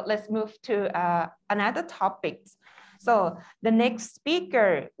 Let's move to another topic. So the next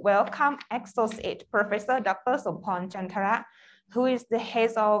speaker, welcome Associate Professor Dr. Somporn Chantara, who is the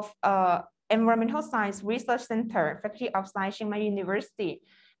head of Environmental Science Research Center, Faculty of Science, Chiang Mai University,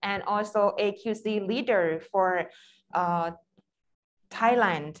 and also AQC leader for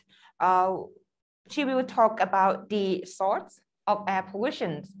Thailand. She will talk about the source of air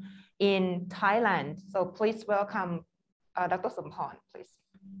pollution in Thailand. So please welcome Dr. Somporn, please.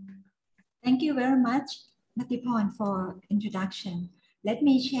 Thank you very much, Natipon, for introduction. Let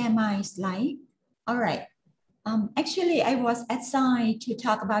me share my slide. All right. Actually, I was assigned to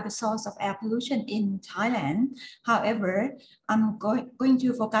talk about the source of air pollution in Thailand. However, I'm going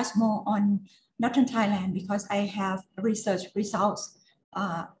to focus more on Northern Thailand because I have research results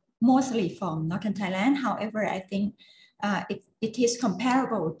mostly from Northern Thailand. However, I think it is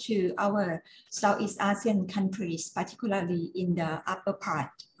comparable to our Southeast Asian countries, particularly in the upper part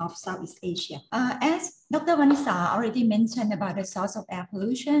of Southeast Asia. As Dr. Vanessa already mentioned about the source of air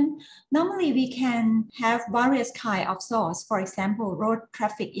pollution, normally we can have various kinds of source, for example, road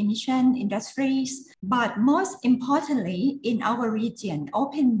traffic emission, industries, but most importantly, in our region,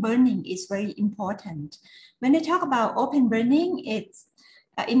 open burning is very important. When I talk about open burning, it's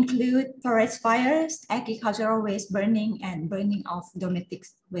include forest fires, agricultural waste burning, and burning of domestic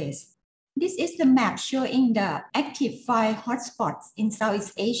waste. This is the map showing the active fire hotspots in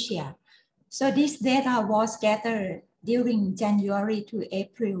Southeast Asia. So this data was gathered during January to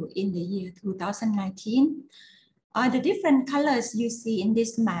April in the year 2019. The different colors you see in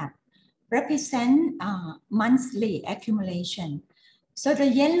this map represent monthly accumulation. So the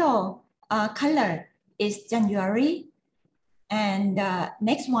yellow color is January, and the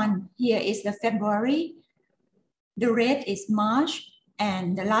next one here is the February. The red is March,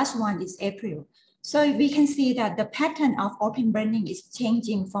 and the last one is April. So we can see that the pattern of open burning is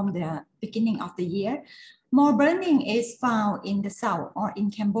changing from the beginning of the year. More burning is found in the south or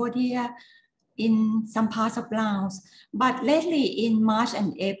in Cambodia, in some parts of Laos. But lately in March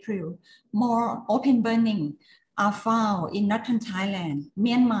and April, more open burning are found in northern Thailand,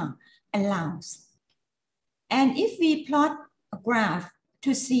 Myanmar, and Laos. And if we plot a graph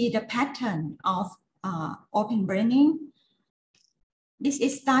to see the pattern of open burning, this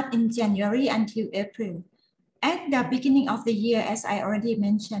is start in January until April. At the beginning of the year, as I already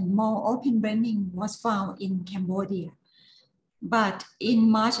mentioned, more open burning was found in Cambodia. But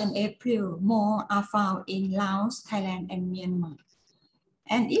in March and April, more are found in Laos, Thailand, and Myanmar.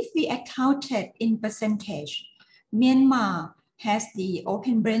 And if we account it in percentage, Myanmar has the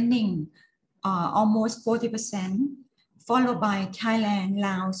open burning almost 40%, followed by Thailand,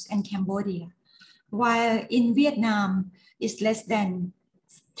 Laos, and Cambodia. While in Vietnam, it's less than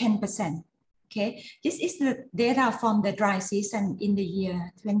 10%. Okay, this is the data from the dry season in the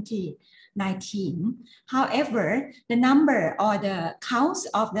year 2019. However, the number or the counts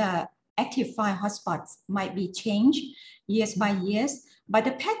of the active fire hotspots might be changed years by years, but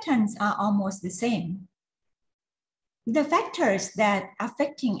the patterns are almost the same. The factors that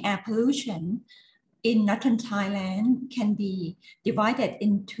affecting air pollution in northern Thailand can be divided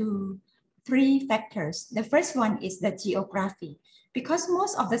into 3 factors. The first one is the geography, because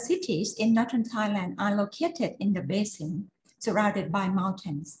most of the cities in northern Thailand are located in the basin surrounded by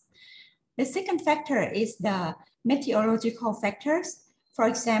mountains. The second factor is the meteorological factors, for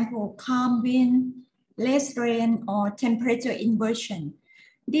example, calm wind, less rain, or temperature inversion.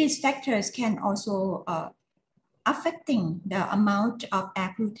 These factors can also affecting the amount of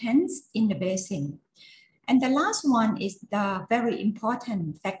air pollutants in the basin. And the last one is the very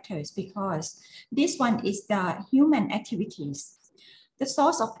important factors, because this one is the human activities. The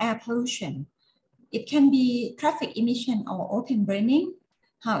source of air pollution, it can be traffic emission or open burning.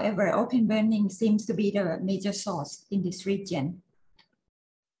 However, open burning seems to be the major source in this region.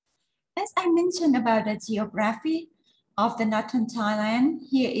 As I mentioned about the geography of the northern Thailand,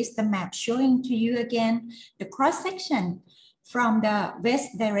 here is the map showing to you again the cross-section from the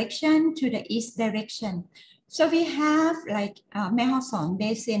west direction to the east direction. So we have like Mae Hot Son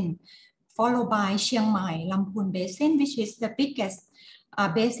Basin, followed by Chiang Mai Lamphun Basin, which is the biggest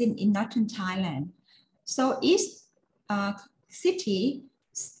basin in northern Thailand. So each city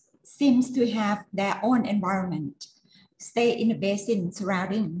seems to have their own environment, stay in a basin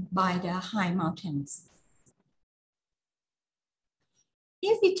surrounding by the high mountains.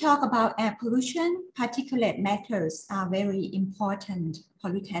 If we talk about air pollution, particulate matters are very important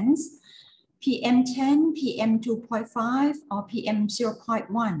pollutants. PM10, PM2.5, or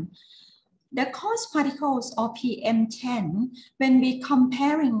PM0.1. The coarse particles of PM10, when we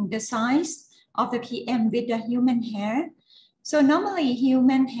comparing the size of the PM with the human hair, so normally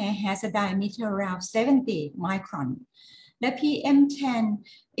human hair has a diameter around 70 micron. The PM10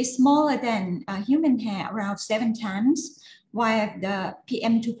 is smaller than human hair, around 7 times, while the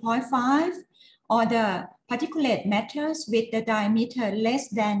PM2.5 or the particulate matters with the diameter less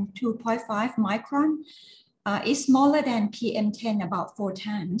than 2.5 micron is smaller than PM10 about 4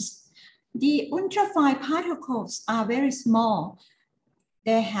 times. The ultrafine particles are very small.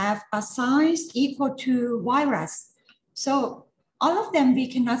 They have a size equal to virus. So all of them, we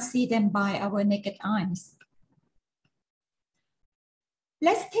cannot see them by our naked eyes.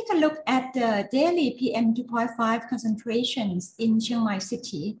 Let's take a look at the daily PM2.5 concentrations in Chiang Mai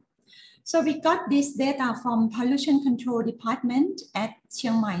City. So we got this data from Pollution Control Department at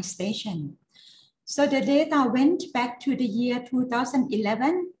Chiang Mai Station. So the data went back to the year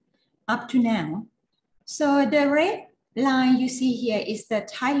 2011 up to now. So the red line you see here is the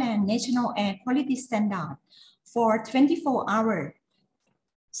Thailand National Air Quality Standard for 24 hours.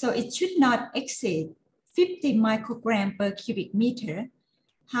 So it should not exceed 50 microgram per cubic meter.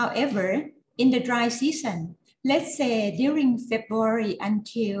 However, in the dry season, let's say during February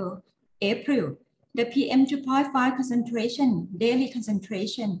until April, the PM2.5 concentration, daily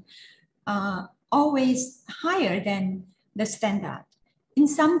concentration, always higher than the standard. In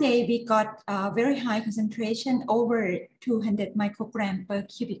some day, we got a very high concentration, over 200 microgram per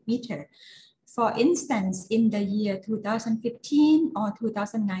cubic meter. For instance, in the year 2015 or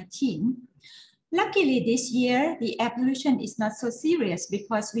 2019, luckily this year, the air pollution is not so serious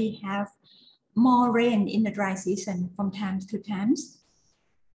because we have more rain in the dry season from time to time.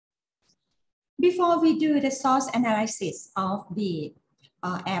 Before we do the source analysis of the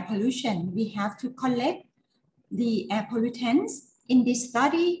air pollution, we have to collect the air pollutants. In this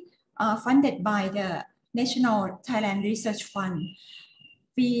study funded by the National Thailand Research Fund,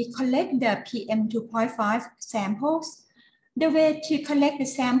 we collect the PM2.5 samples. The way to collect the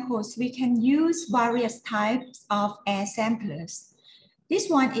samples, we can use various types of air samplers. This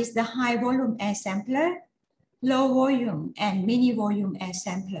one is the high volume air sampler, low volume, and mini volume air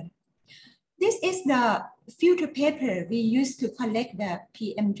sampler. This is the filter paper we use to collect the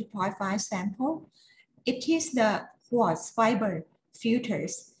PM2.5 sample. It is the quartz fiber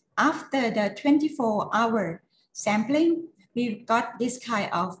filters. After the 24-hour sampling, we got this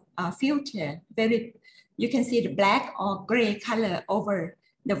kind of filter. You can see the black or gray color over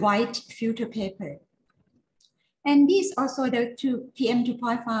the white filter paper. And these also the two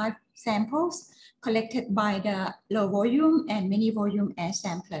PM2.5 samples collected by the low volume and mini volume air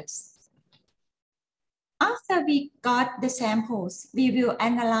samplers. After we got the samples, we will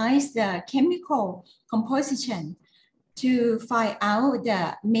analyze the chemical composition to find out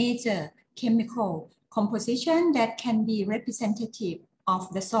the major chemical composition that can be representative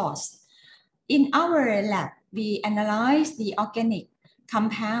of the source. In our lab, we analyze the organic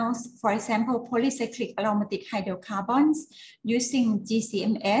compounds, for example, polycyclic aromatic hydrocarbons using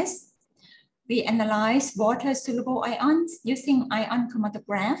GCMS. We analyze water-soluble ions using ion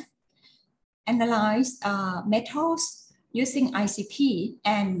chromatograph, analyze metals using ICP,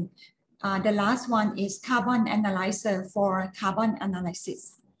 and the last one is carbon analyzer for carbon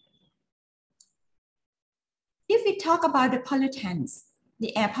analysis. If we talk about the pollutants,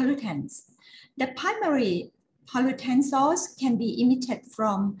 the air pollutants, the primary pollutant source can be emitted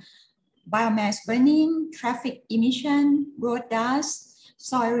from biomass burning, traffic emission, road dust,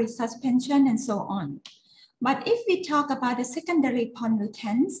 soil resuspension, and so on. But if we talk about the secondary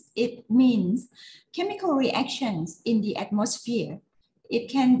pollutants, it means chemical reactions in the atmosphere. It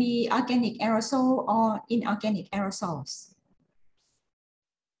can be organic aerosol or inorganic aerosols.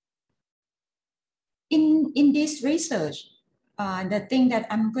 In this research, the thing that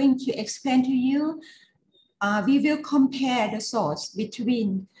I'm going to explain to you, we will compare the source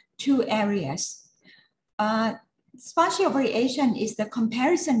between two areas. Spatial variation is the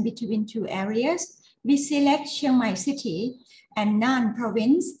comparison between two areas. We select Chiang Mai City and Nan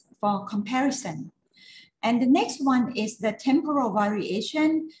province for comparison. And the next one is the temporal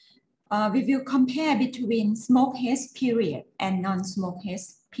variation. We will compare between smoke haze period and non-smoke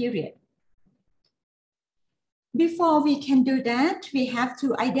haze period. Before we can do that, we have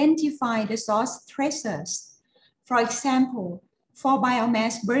to identify the source tracers. For example, for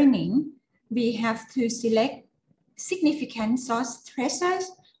biomass burning, we have to select significant source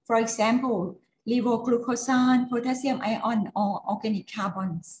tracers, for example, levoglucosan, potassium ion, or organic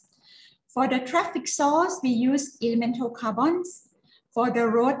carbons. For the traffic source, we use elemental carbons. For the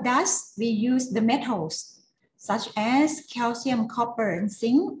road dust, we use the metals, such as calcium, copper, and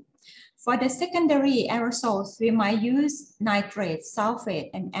zinc. For the secondary aerosols, we might use nitrate, sulfate,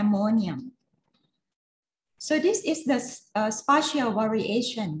 and ammonium. So this is the spatial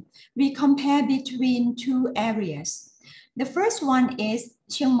variation. We compare between two areas. The first one is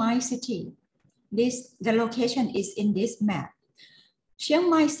Chiang Mai City. The location is in this map. Chiang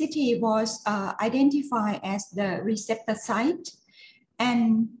Mai City was identified as the receptor site,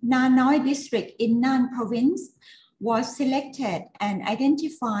 and Nan Noi district in Nan province was selected and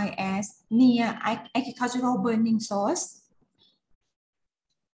identified as near agricultural burning source.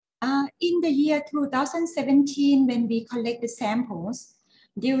 In the year 2017, when we collected samples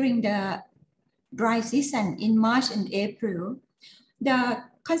during the dry season in March and April, the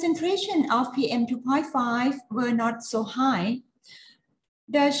concentration of PM 2.5 were not so high.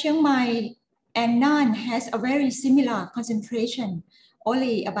 The Chiang Mai and Nan has a very similar concentration,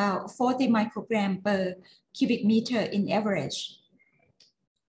 only about 40 microgram per cubic meter in average.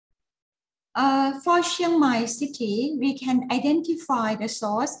 For Chiang Mai City, we can identify the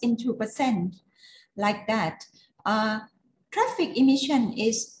source in 2%, like that. Traffic emission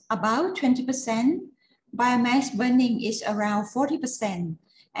is about 20%, biomass burning is around 40%,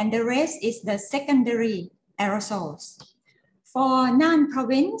 and the rest is the secondary aerosols. For Nan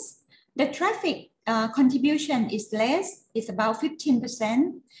province, the traffic contribution is less, it's about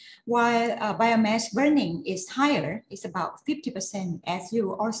 15%, while biomass burning is higher, it's about 50%, as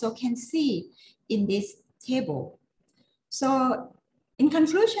you also can see in this table. So in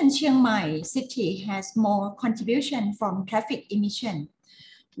conclusion, Chiang Mai City has more contribution from traffic emission,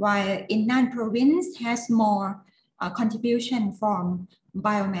 while in Nan province has more contribution from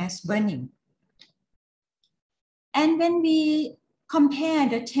biomass burning. And when we compare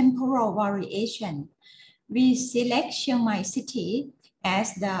the temporal variation, we select Chiang Mai City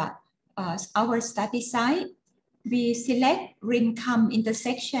as our study site. We select Rim Kham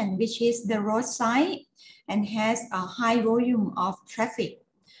intersection, which is the road site and has a high volume of traffic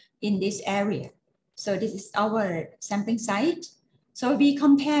in this area. So this is our sampling site. So we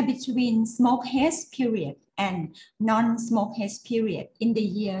compare between smoke haze period and non-smoke haze period in the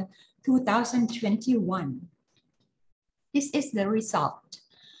year 2021. This is the result.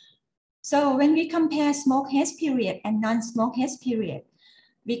 So when we compare smoke haze period and non-smoke haze period,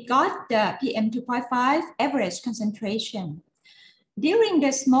 we got the PM 2.5 average concentration. During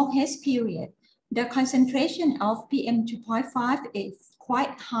the smoke haze period, the concentration of PM 2.5 is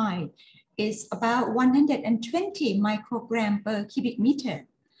quite high. It's about 120 microgram per cubic meter.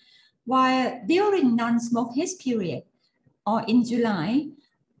 While during non-smoke haze period, or in July,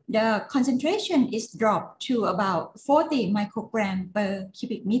 the concentration is dropped to about 40 microgram per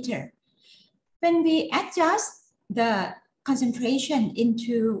cubic meter. When we adjust the concentration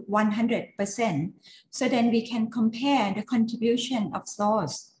into 100%, so then we can compare the contribution of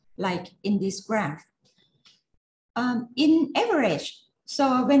source, like in this graph. In average,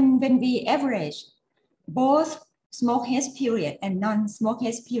 so when we average both smoke haze period and non-smoke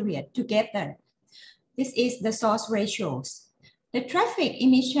haze period together, this is the source ratios. The traffic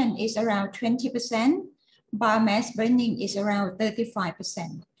emission is around 20%, biomass burning is around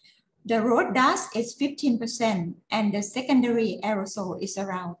 35%. The road dust is 15%, and the secondary aerosol is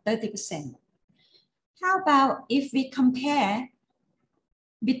around 30%. How about if we compare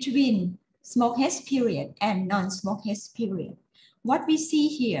between smoke haze period and non-smoke haze period? What we see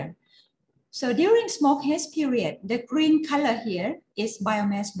here, so during smoke haze period, the green color here is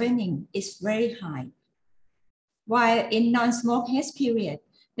biomass burning is very high. While in non-smoke haze period,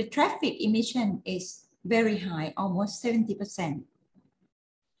 the traffic emission is very high, almost 70%.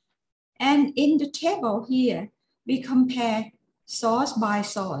 And in the table here, we compare source by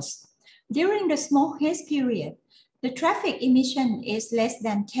source. During the smoke haze period, the traffic emission is less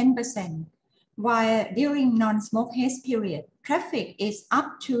than 10%, while during non-smoke haze period, traffic is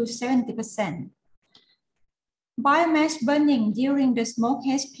up to 70%. Biomass burning during the smoke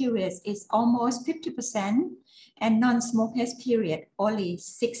haze period is almost 50%, and non-smoke haze period only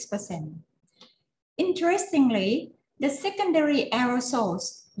 6%. Interestingly, the secondary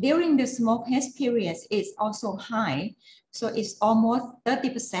aerosols during the smoke haze period is also high, so it's almost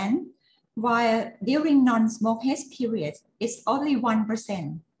 30%, while during non-smoke haze period, it's only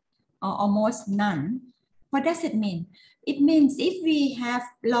 1%, or almost none. What does it mean? It means if we have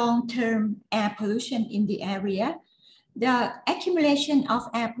long-term air pollution in the area, the accumulation of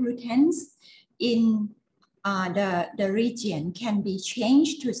air pollutants in the region can be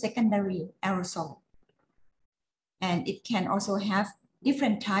changed to secondary aerosol. And it can also have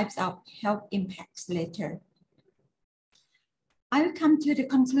different types of health impacts later. I will come to the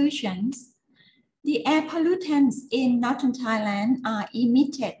conclusions. The air pollutants in northern Thailand are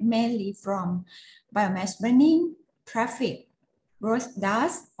emitted mainly from biomass burning, traffic, road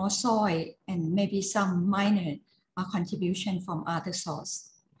dust or soil, and maybe some minor contribution from other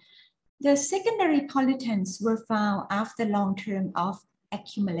sources. The secondary pollutants were found after long term of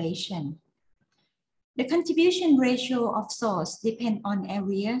accumulation. The contribution ratio of source depends on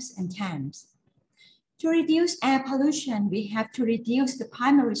areas and times. To reduce air pollution, we have to reduce the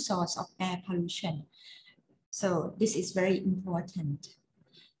primary source of air pollution. So this is very important.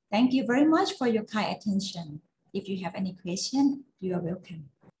 Thank you very much for your kind attention. If you have any question, you are welcome.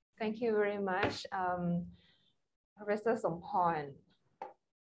 Thank you very much, Professor Somporn.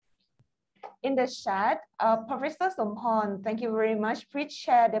 In the chat, Professor Somporn, thank you very much. Please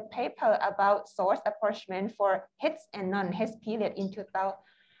share the paper about source apportionment for HES and non-HES period in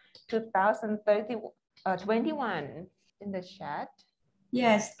 2021 in the chat.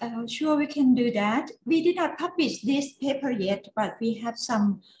 Yes, sure, we can do that. We did not publish this paper yet, but we have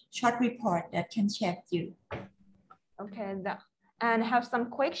some short report that can share with you. Okay, and have some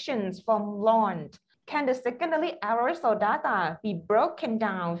questions from Lon. Can the secondary aerosol data be broken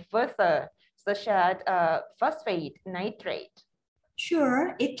down further, such as phosphate, nitrate?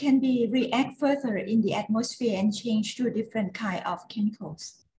 Sure, it can be react further in the atmosphere and change to different kind of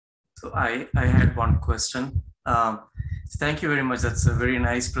chemicals. So I had one question. Thank you very much. That's a very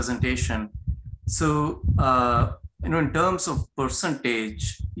nice presentation. So, in terms of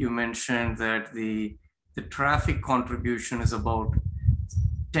percentage, you mentioned that the traffic contribution is about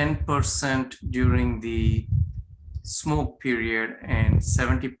 10% during the smoke period and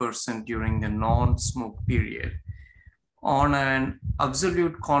 70% during the non-smoke period. On an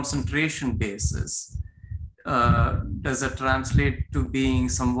absolute concentration basis, does it translate to being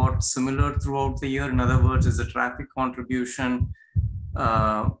somewhat similar throughout the year? In other words, is the traffic contribution,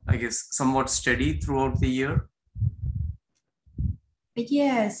 I guess, somewhat steady throughout the year?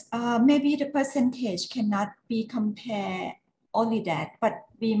 Yes, maybe the percentage cannot be compared only that, but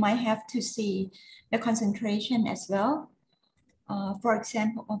we might have to see the concentration as well. For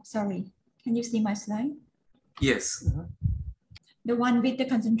example, oh, sorry, can you see my slide? Yes. The one with the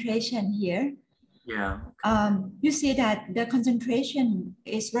concentration here. Yeah. You see that the concentration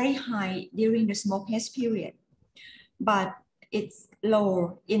is very high during the smoke HES period, but it's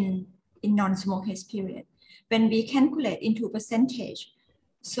low in non-smoke HES period. When we calculate into percentage,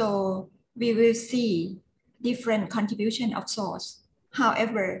 so we will see different contribution of source.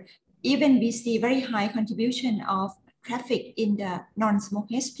 However, even we see very high contribution of traffic in the non-smoke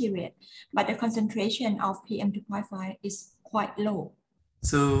HES period, but the concentration of PM2.5 is quite low.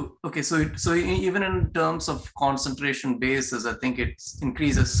 So, okay, so even in terms of concentration basis, I think it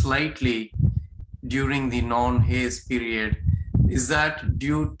increases slightly during the non-HES period. Is that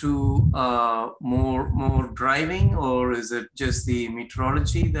due to more driving, or is it just the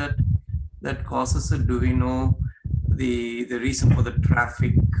meteorology that causes it? Do we know the reason for the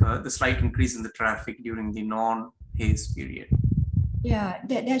traffic, the slight increase in the traffic during the non-HES period? Yeah,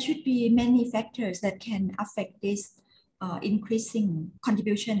 there should be many factors that can affect this increasing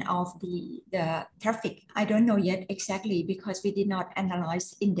contribution of the traffic. I don't know yet exactly because we did not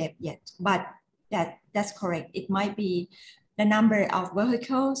analyze in depth yet, but that's correct. It might be the number of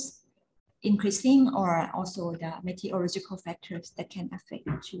vehicles increasing, or also the meteorological factors that can affect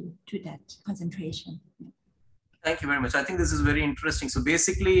to that concentration. Thank you very much. I think this is very interesting. So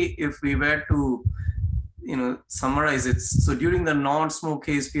basically, if we were to summarize it, so during the non-smoke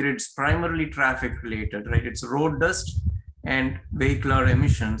HES period, it's primarily traffic related, right? It's road dust and vehicular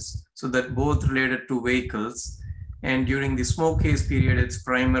emissions, so that both related to vehicles. And during the smoke HES period, it's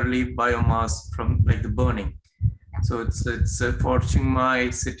primarily biomass from like the burning. So it's for Chiang Mai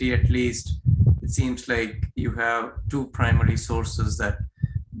city, at least, it seems like you have two primary sources that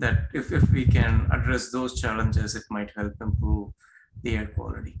if we can address those challenges, it might help improve the air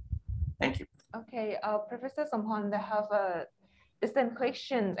quality. Thank you. Okay, Professor Somporn, I have different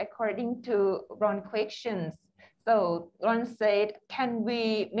questions according to Ron's questions. So Ron said, can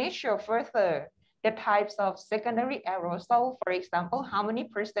we measure further the types of secondary aerosol? For example, how many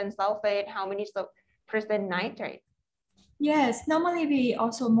percent sulfate, how many percent nitrate? Yes, normally we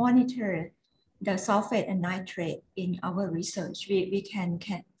also monitor the sulfate and nitrate in our research. We can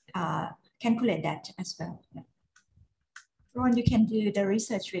calculate that as well. Yeah. Ron, you can do the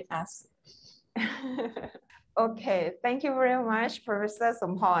research with us. Okay, thank you very much, Professor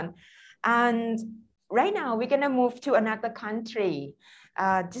Somporn. And right now we're gonna move to another country.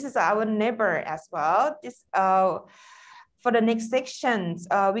 This is our neighbor as well. For the next sections,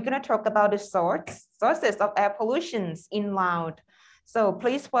 we're gonna talk about the sources of air pollution in Laos. So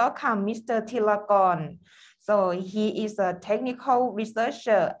please welcome Mr. Thilakon. So he is a technical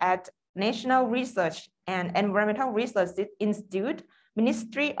researcher at National Research and Environmental Research Institute,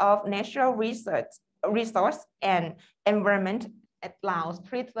 Ministry of Natural Resource and Environment at Laos.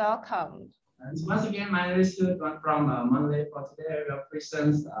 Please welcome. And once again, my name is Thilakon from Manila. For today, we are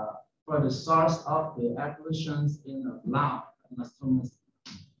present for the source of the air pollution in Laos.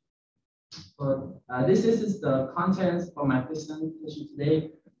 So this is the content for my presentation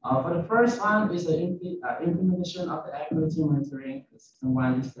today. For the first one is the implementation of the air quality monitoring. The second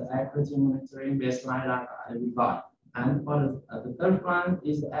one is the air quality monitoring baseline data that we got. And for the third one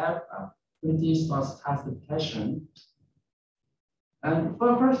is the air quality source classification. And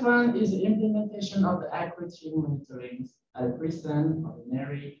for the first one is the implementation of the air quality monitoring. At present,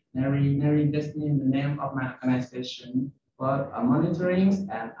 NERI, that's the name of my organization, for monitoring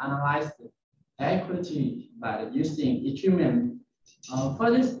and analyze the air quality by using equipment. For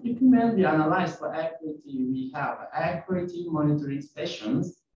this equipment we analyze for air quality, we have air quality monitoring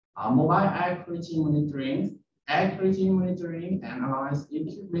stations, mobile air quality monitoring and analyze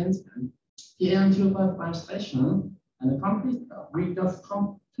equipment, and PM2.5 station, and we just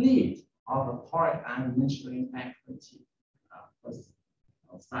complete all the part and measuring air quality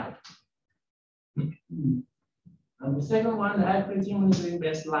outside. And the second one, the air quality monitoring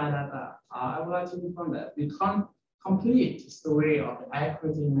baseline data. I would like to inform that we can't complete survey of the air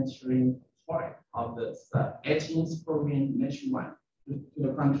quality measuring part of the 18th province nationwide to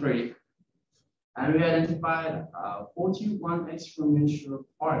the country. And we identified 41 experimental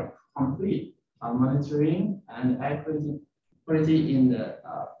part complete monitoring and air quality in the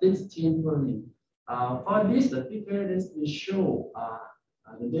 15th province. For this, the figure is to show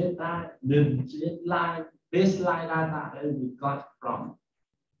the data, the baseline data that we got from.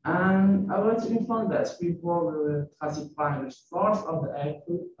 And I want to inform that before we will classify the source of the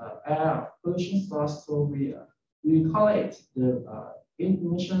air pollution source, so we collect the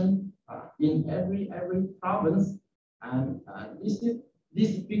information in every province, and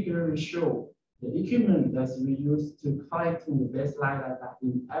this figure will show the equipment that we use to collect the baseline data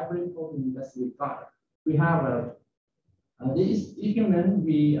in every province that we got. We have this equipment,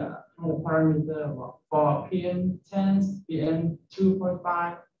 we have a parameter for PM10,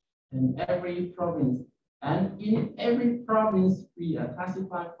 PM2.5 in every province. And in every province, we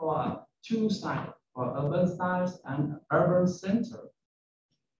classify for two sites, for urban sites and urban center.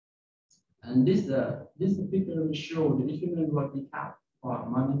 And this figure will show the equipment what we have for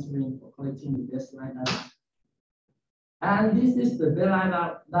monitoring, for collecting the baseline data. And this is the baseline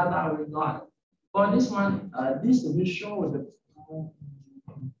data we got. For this one, this will show the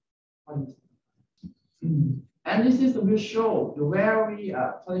and this is will show the where we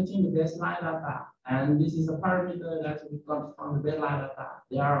are collecting the baseline data. And this is a parameter that we got from the baseline data.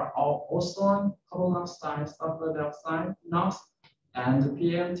 They are all ozone, carbon monoxide, sulfur dioxide, NOx, and the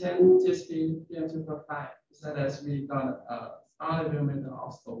PM10, TSP, PM2.5. So that we got a element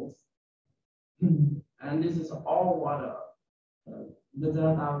of those. And this is all what the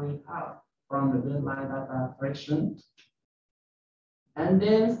data we have from the baseline data collection. And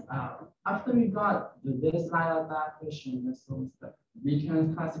then after we got the baseline data collection, we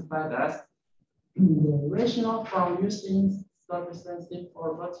can classify that the rationale from using surface sensitive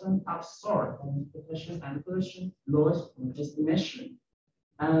or bottom up sort and protection and pollution loss estimation.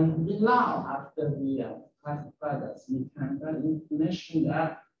 And below, after we classify that, we can get information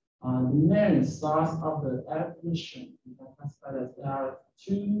that the main source of the air pollution. We can classify that there are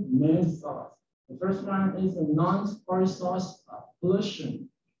two main sources. The first one is a non-forest source pollution.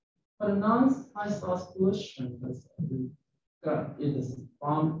 For the non-forest source pollution, it is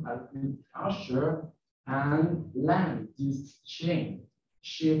from agriculture and land use change,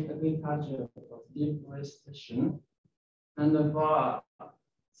 shift agriculture for deforestation. And the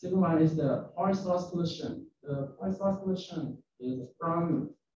second one is the forest source pollution. The forest source pollution is from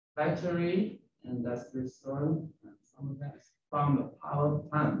factory, industrial zone, and some of that from the power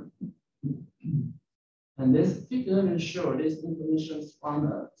plant. And this figure will show this information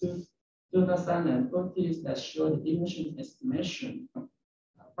from 2040 that show the emission estimation.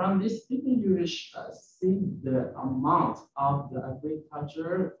 From this figure, you will see the amount of the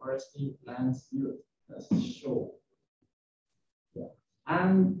agriculture forestry lands used as shown. Yeah.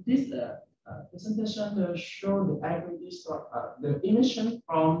 And this presentation show the aggregate the emission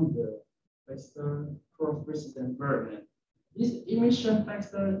from the factor for president burden. This emission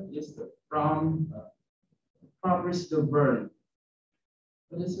factor is from residual burden.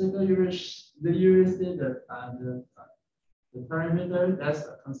 For this figure, you see the parameter that's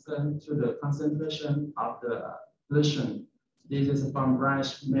concerned to the concentration of the pollution. This is from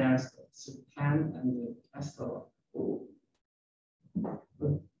rice, maize, sucan, and the castor.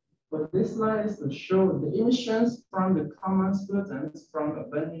 But this slide is to show the emissions from the common pollutants from the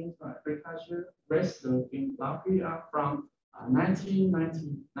burning from agriculture residue in Laos from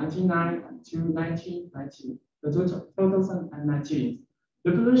 1999 to 2019.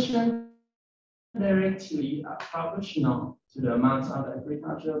 The pollution directly proportional to the amount of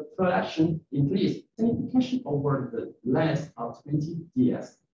agricultural production increased significantly over the last of 20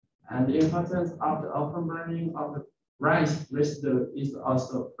 years. And the importance of the open burning of the rice residue is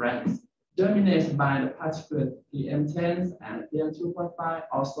also present, dominated by the particulate PM10 and PM2.5,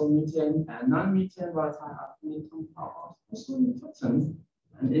 also methane and non-methane volatile organic compounds, also important,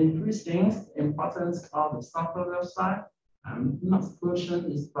 and increasing the importance of the sulfur dioxide and NOx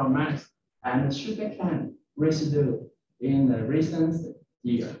pollution is prominent, and the sugarcane residue in the recent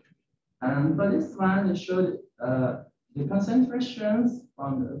year. And for this one, it showed the concentrations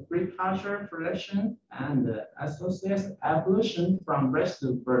from the agriculture production and the associated pollution from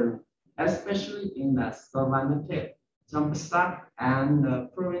residue burn, especially in the Savannah Cape, Champasak, and the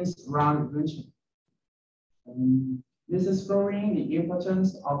province around region. This is showing the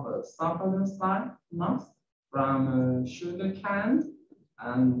importance of sulfur dioxide NOx from sugarcane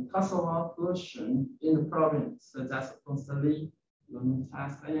and cassava pollution in the province, such as Ponsali,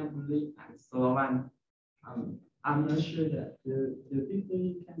 Luntas, Ayambuli, and Sulawan. I'm not sure that the people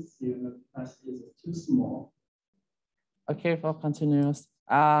you can see in the class is too small. Okay, for continuous.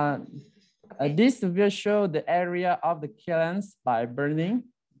 This will show the area of the kilns by burning.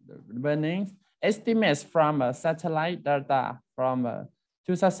 Estimates from satellite data from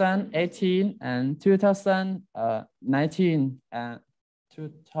 2018 and 2019 and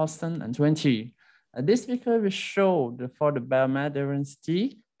 2020. This figure will show for the biomass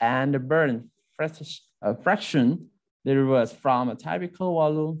density and the burn fraction derives from a typical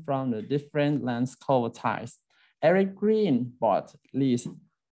volume from the different lands cover types. Eric Green bought list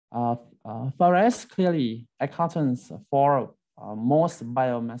forest clearly accounts for most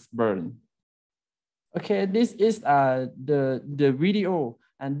biomass burn. Okay, this is the video,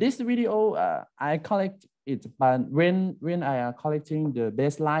 and this video I collect it, but when I am collecting the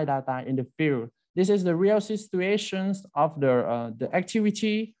baseline data in the field, this is the real situations of the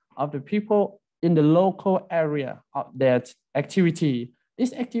activity of the people in the local area of that activity.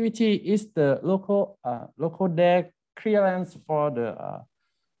 This activity is the local deck clearance for the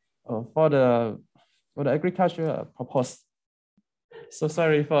agricultural purpose. So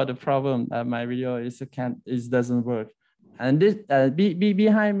sorry for the problem. My video doesn't work. And this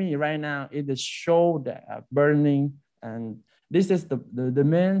behind me right now is the show the burning, and this is the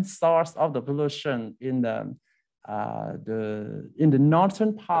main source of the pollution in the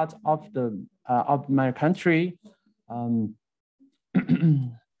northern part of my country. When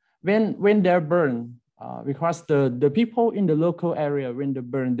they're burned, because the people in the local area, when they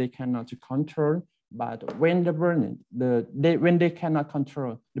burn, they cannot control. But when the burning, when they cannot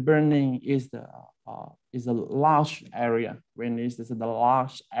control, the burning is a large area. When it's the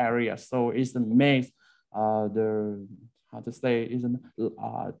large area, so it's makes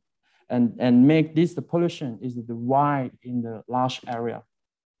and make this the pollution is the wide in the large area.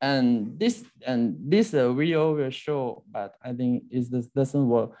 And this video will show, but I think this doesn't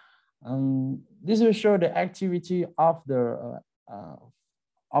work. This will show the activity of the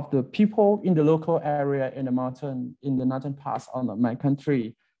people in the local area in the mountain, in the northern parts of my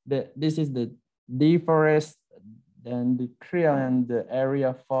country. This is the deforest and the clear and the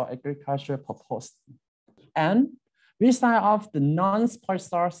area for agriculture purpose. And beside of the non-point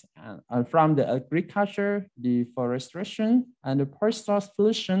source from the agriculture, deforestation, and the point source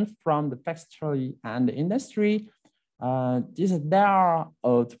pollution from the factory and the industry, there are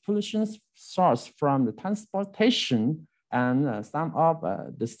pollution source from the transportation, and some of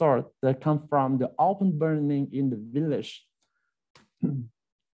the source that come from the open burning in the village.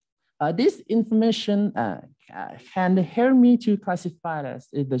 This information can help me to classify this.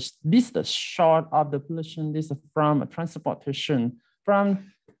 This is the short of the pollution. This is from transportation. From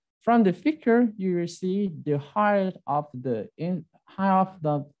the figure, you will see the height of the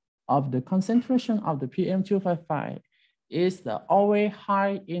concentration of the PM2.5 is always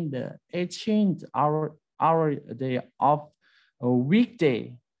high in the 18th hour day of a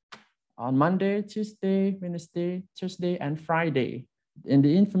weekday. on Monday, Tuesday, Wednesday, Thursday, and Friday. And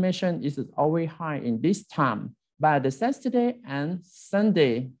the information is always high in this time. But the Saturday and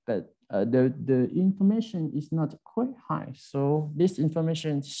Sunday, but the information is not quite high. So this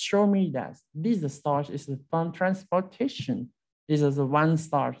information show me that this source is from transportation. This is the one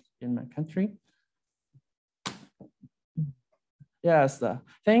source in my country. Yes,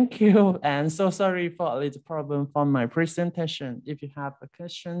 thank you. And so sorry for a little problem from my presentation. If you have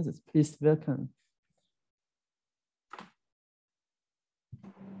questions, please welcome.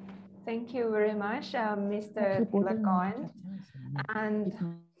 Thank you very much, Mr. Thilakon. And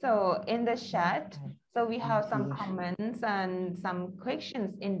so in the chat, so we have some comments and some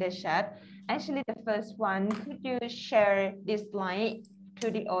questions in the chat. Actually, the first one, could you share this slide to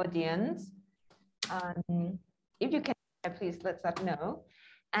the audience? If you can, please let us know.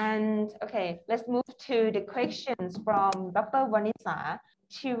 And okay, let's move to the questions from Dr. Vanessa.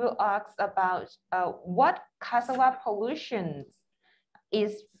 She will ask about what cassava pollution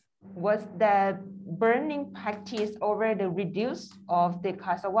was the burning practice over the reduce of the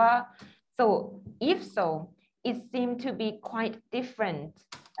cassava? So if so, it seemed to be quite different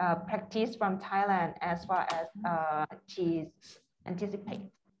practice from Thailand as far as she anticipates.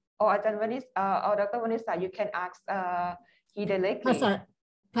 Or Dr. Vanessa, you can ask he directly.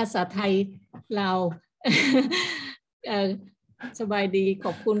 ภาษาไทยลาว สบายดีข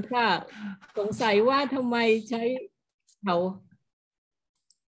อบคุณค่ะสงสัยว่าทำไมใช้เขา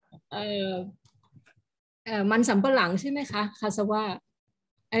มันสำปะหลังใช่ไหมคะคาสวา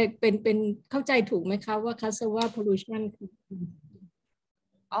เป็นเข้าใจถูกไหมคะว่าคาสวา pollution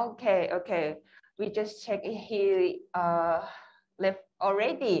Okay, we just check he left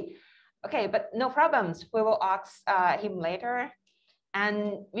already. Okay, but no problems, we will ask him later. And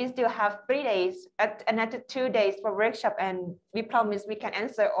we still have 3 days, another 2 days for workshop, and we promise we can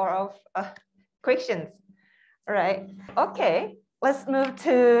answer all of questions. All right, okay. Let's move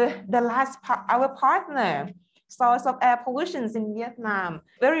to the last part, our partner, source of air pollution in Vietnam.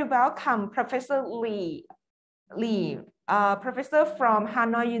 Very welcome, Professor Lee, professor from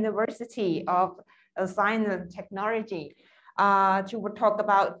Hanoi University of Science and Technology. She will talk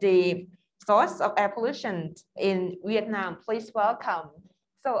about the source of air pollution in Vietnam. Please welcome.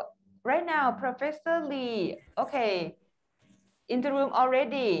 So right now, Professor Lee, okay, in the room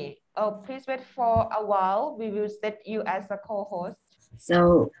already. Oh, please wait for a while. We will set you as a co-host.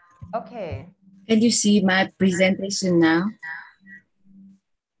 So, okay. Can you see my presentation now?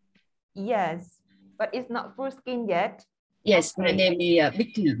 Yes, but it's not full screen yet. Yes, my name is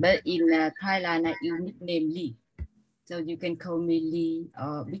Vicky, but in Thailand, I use nickname Lee. So you can call me Lee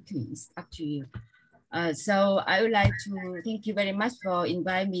or Vicky, it's up to you. So I would like to thank you very much for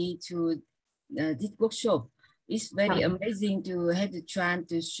inviting me to this workshop. It's very amazing to have the chance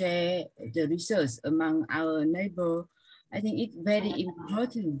to share the research among our neighbors. I think it's very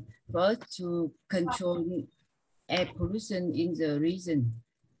important for us to control air pollution in the region.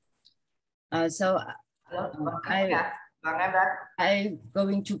 I'm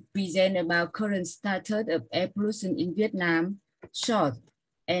going to present about current status of air pollution in Vietnam, short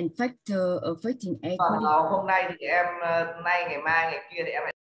and factor affecting air quality.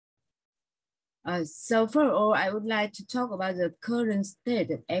 So for all, I would like to talk about the current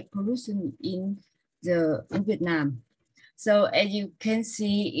state of air pollution in Vietnam. So as you can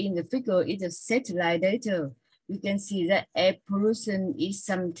see in the figure, it's a satellite data. You can see that air pollution is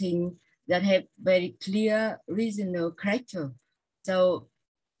something that have very clear regional character. So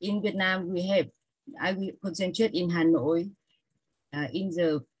in Vietnam, I will concentrate in Hanoi, in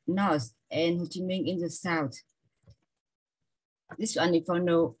the north, and Ho Chi Minh in the south. This one is for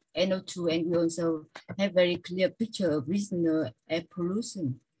NO2, and we also have very clear picture of regional air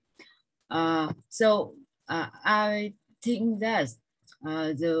pollution. I think that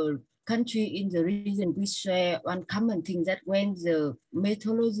the country in the region, we share one common thing, that when the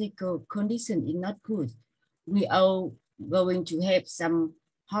meteorological condition is not good, we are going to have some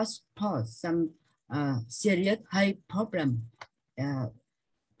hotspots, some serious high problem.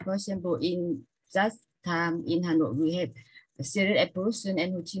 For example, in that time in Hanoi, we have a serious air pollution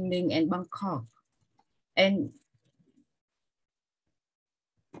in Ho Chi Minh and Bangkok. And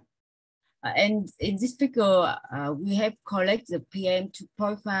in this figure, we have collected the PM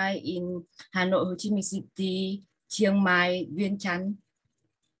 2.5 in Hanoi, Ho Chi Minh City, Chiang Mai, Vientiane,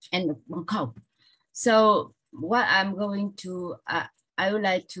 and Bangkok. So what I'm going to, I would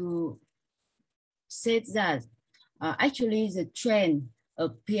like to say that actually the trend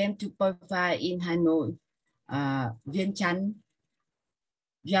of PM 2.5 in Hanoi, Vientiane,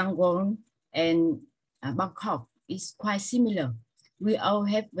 Yangon, and Bangkok is quite similar. we all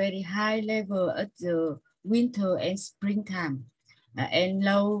have very high level at the winter and springtime, and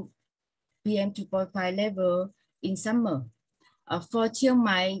low PM2.5 level in summer. For Chiang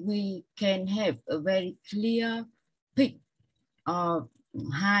Mai, we can have a very clear peak of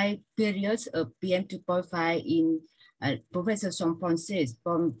high periods of PM2.5 in Professor Sompon says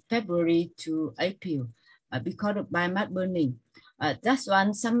from February to April because of biomass burning. That's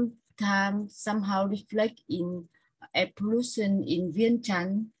one sometimes somehow reflect in air pollution in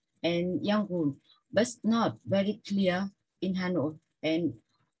Vientiane and Yangon, but not very clear in Hanoi and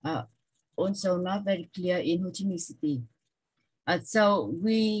also not very clear in Ho Chi Minh City. So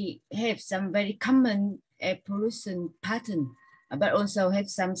we have some very common air pollution pattern, but also have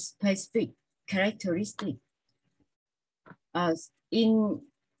some specific characteristic. In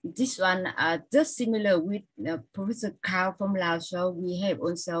this one, just similar with Professor Cao from Laos, so we have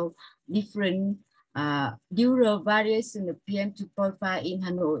also different dural variation of PM2.5 in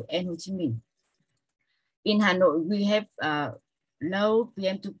Hanoi and Ho Chi Minh. In Hanoi, we have low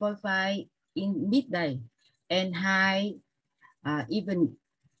PM2.5 in midday and high even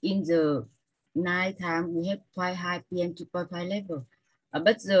in the night time, we have quite high PM2.5 level.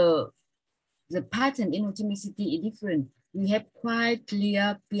 But the pattern in Ho Chi Minh City is different. We have quite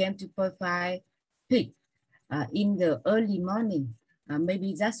clear PM2.5 peak in the early morning.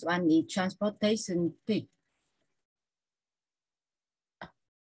 Maybe that's one is transportation peak.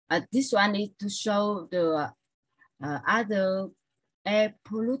 This one is to show the other air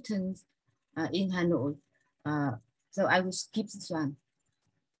pollutants in Hanoi. So I will skip this one.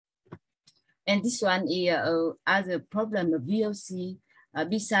 And this one is other problem of VOC.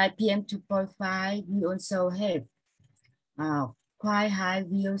 Besides PM2.5, we also have quite high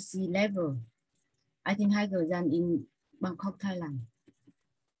VOC level. I think higher than in Bangkok, Thailand.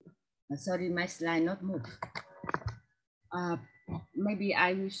 Sorry, my slide not moved. Maybe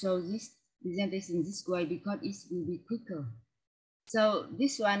I will show this presentation this way because it will be quicker. So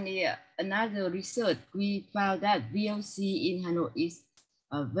this one is another research. We found that VOC in Hanoi is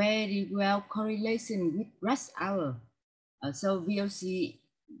a very well correlation with rush hour. So VOC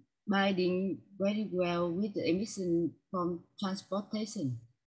binding very well with the emission from transportation.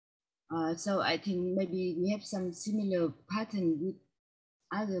 So I think maybe we have some similar pattern with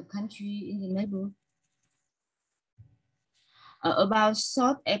other country in the neighborhood. About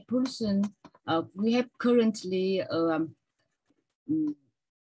salt air pollution, we have currently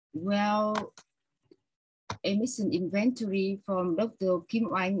well emission inventory from Dr. Kim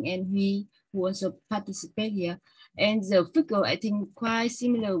Oanh and Huy, who also participate here. And the figure, I think, quite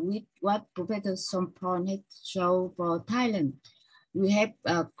similar with what Professor Sompon had shown for Thailand. We have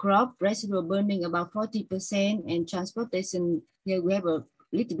crop residual burning about 40% and transportation, here we have a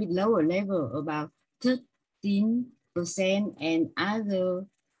little bit lower level, about 13%, and other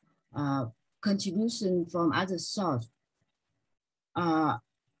contribution from other sources.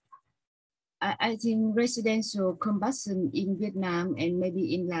 I think residential combustion in Vietnam and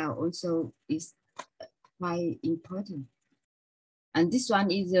maybe in Laos also is quite important. And this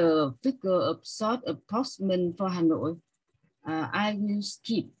one is a figure of sort approximate for Hanoi. I will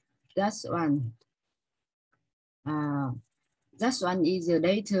skip that one. That one is the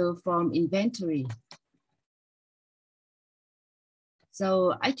data from inventory.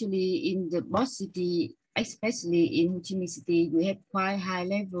 So actually in the both city, especially in Ho Chi Minh City, we have quite high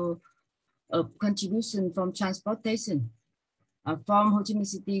level of contribution from transportation. From Ho Chi Minh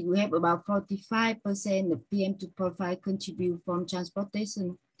City, we have about 45% of PM2.5 contribute from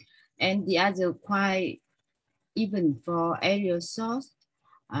transportation, and the other quite even for area source,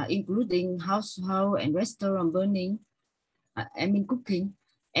 including household and restaurant burning, cooking,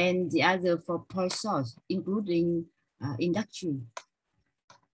 and the other for point source, including industry.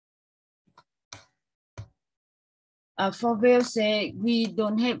 For VOC, we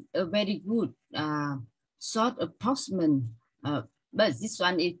don't have a very good sort approximate, but this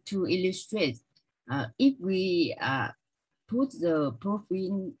one is to illustrate. If we put the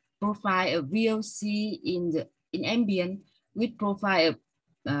profile of VOC in ambient with profile of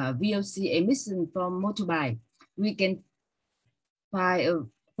VOC emission from motorbike, we can find a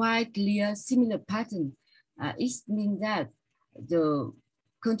quite clear similar pattern. It means that the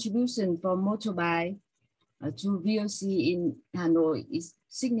contribution from motorbike to VOC in Hanoi is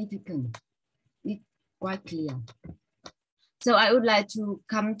significant. It's quite clear. So I would like to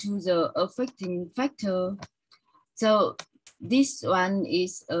come to the affecting factor. So this one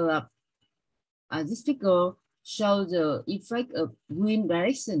is this figure shows the effect of wind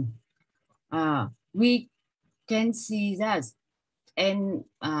direction. We can see that and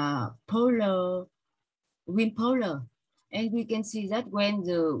wind polar And we can see that when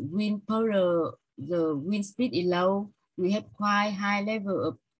the wind power, the wind speed is low, we have quite high level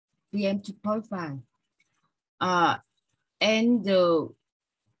of PM 2.5. And the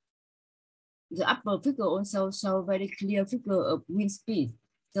upper figure also show very clear figure of wind speed.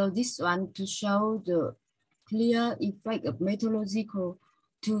 So this one to show the clear effect of meteorological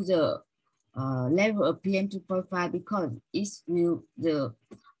to the level of PM 2.5 because it will the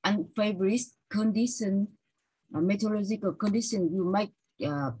unfavorable condition, meteorological condition will make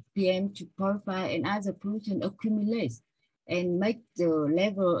PM 2.5 and other pollution accumulate and make the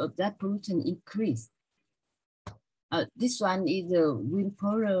level of that pollution increase. This one is the wind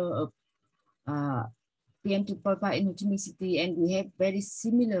polar of PM 2.5 in Ho Chi Minh City, and we have very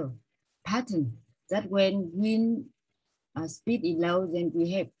similar pattern that when wind speed is low, then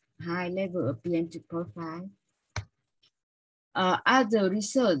we have high level of PM 2.5. Other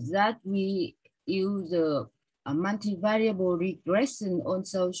research that we use the multivariable regression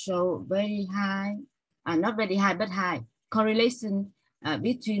also show very high, not very high, but high correlation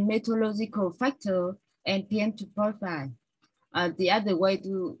between meteorological factor and PM 2.5. The other way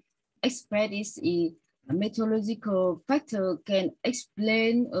to express this is a meteorological factor can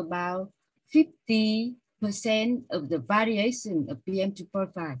explain about 50% of the variation of PM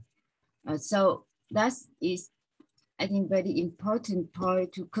 2.5. So that is, I think, very important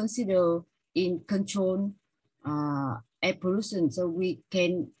point to consider in control air pollution. So we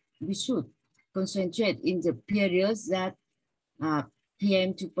should concentrate in the periods that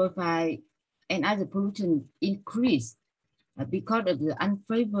PM 2.5 and other pollution increase because of the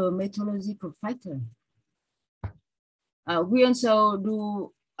unfavorable meteorological factor. We also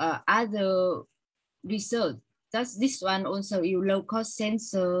do other research. That's this one also use low-cost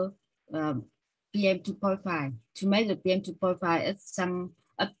sensor PM 2.5 to measure PM 2.5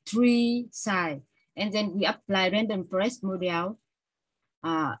 at 3 sites, and then we apply random forest model,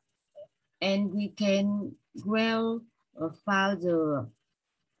 and we can well find the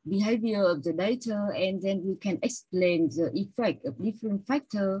behavior of the data, and then we can explain the effect of different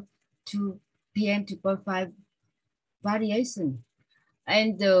factors to PM 2.5 variation.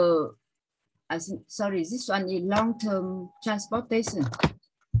 And sorry, this one is long-term transportation.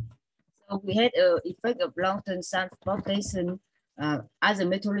 So we had an effect of long-term transportation as a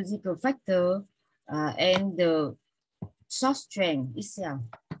meteorological factor and the source strength itself.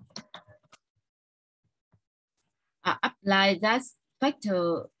 Apply that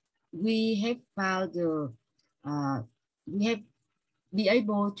factor, we have found we have been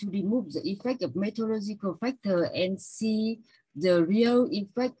able to remove the effect of meteorological factor and see the real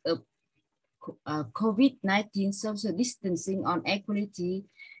effect of COVID-19 social distancing on air quality,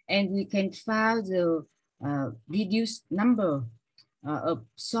 and we can find the reduced number of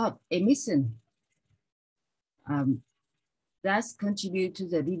SOx emission. That's contribute to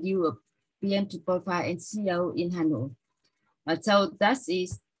the reduce of PM 2.5 and CO in Hanoi. So that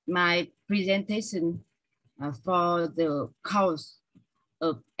is my presentation for the cause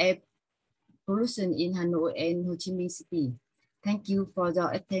of air pollution in Hanoi and Ho Chi Minh City. Thank you for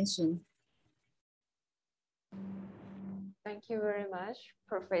your attention. Thank you very much,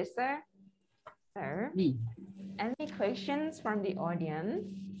 Professor. Sir, any questions from the audience?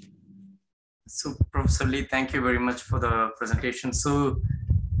 So, Professor Lee, thank you very much for the presentation. So,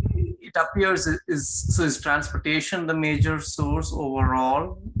 it appears is transportation the major source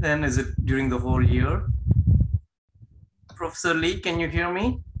overall? Then is it during the whole year? Professor Lee, can you hear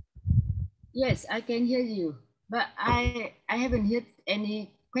me? Yes, I can hear you, but I haven't heard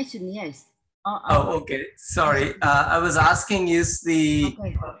any question yet. Oh, okay. Sorry. I was asking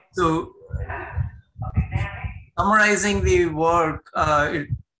so summarizing the work,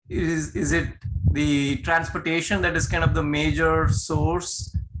 is it the transportation that is kind of the major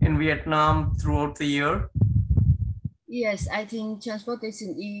source in Vietnam throughout the year? Yes, I think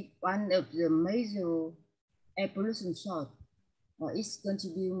transportation is one of the major air pollution source. It's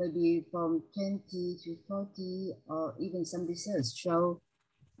contribute maybe from 20 to 40, or even some research show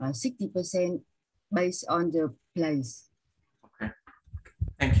 60% based on the place. Okay,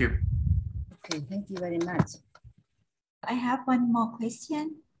 thank you. Okay, thank you very much. I have one more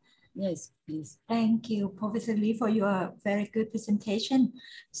question. Yes, please. Thank you, Professor Lee, for your very good presentation.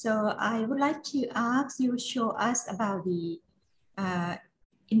 So I would like to ask you, show us about the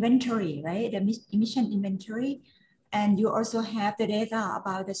inventory, right? The emission inventory. And you also have the data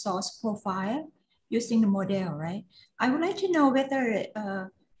about the source profile using the model, right? I would like to know whether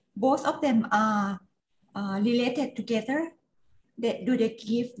both of them are related together. Do they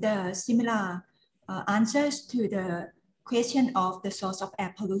give the similar answers to the question of the source of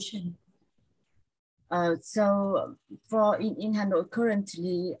air pollution? So for in Hanoi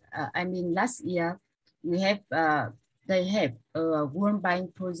currently, I mean last year, we have they have a World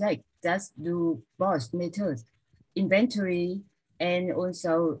Bank project that do both methods, inventory and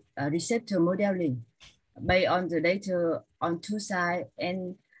also receptor modeling based on the data on two sides,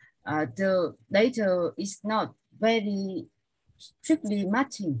 and the data is not very strictly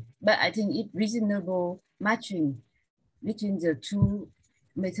matching, but I think it's reasonable matching between the two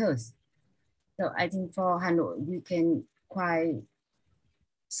methods. So I think for Hanoi, we can quite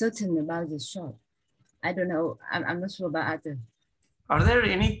certain about the shot. I don't know, I'm not sure about others. Are there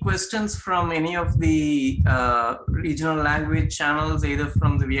any questions from any of the regional language channels, either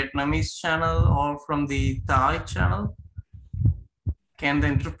from the Vietnamese channel or from the Thai channel? Can the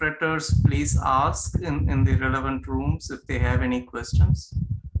interpreters please ask in the relevant rooms if they have any questions?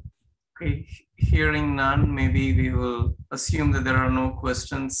 Okay, hearing none, maybe we will assume that there are no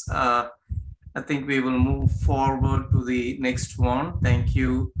questions. I think we will move forward to the next one. Thank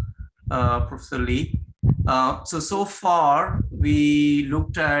you, Professor Lee. So far, we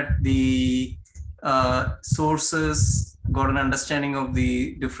looked at the sources, got an understanding of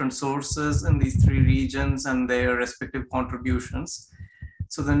the different sources in these three regions and their respective contributions.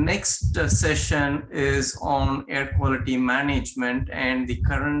 So the next session is on air quality management and the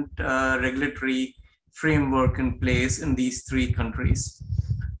current regulatory framework in place in these three countries.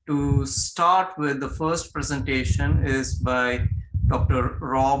 To start with, the first presentation is by Dr.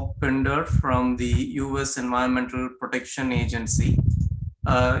 Rob Pinder from the US Environmental Protection Agency.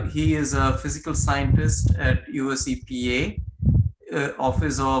 He is a physical scientist at US EPA,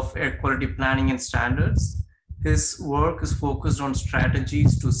 Office of Air Quality Planning and Standards. His work is focused on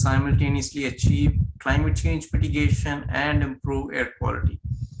strategies to simultaneously achieve climate change mitigation and improve air quality.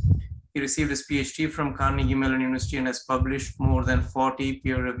 He received his PhD from Carnegie Mellon University and has published more than 40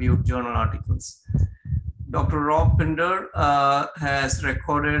 peer-reviewed journal articles. Dr. Rob Pinder has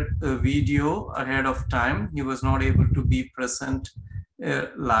recorded a video ahead of time. He was not able to be present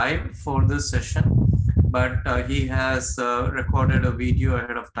live for this session, but he has recorded a video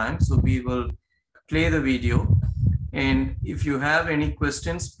ahead of time. So we will play the video. And if you have any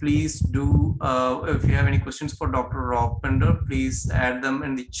questions, please do, if you have any questions for Dr. Rob Pinder, please add them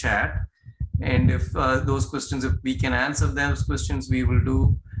in the chat. And if those questions, if we can answer those questions, we will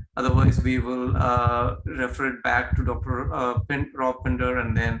do. Otherwise, we will refer it back to Dr. Rob Pinder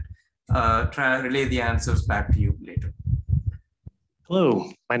and then try to relay the answers back to you later.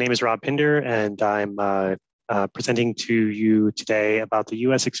 Hello, my name is Rob Pinder, and I'm presenting to you today about the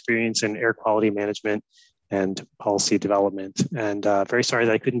U.S. experience in air quality management and policy development. And very sorry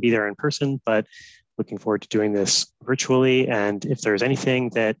that I couldn't be there in person, but looking forward to doing this virtually. And if there's anything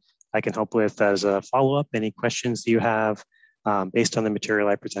that I can help with as a follow-up, any questions that you have based on the material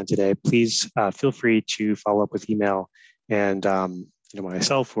I present today, please feel free to follow up with email and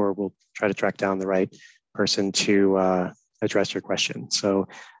myself, or we'll try to track down the right person to address your question. So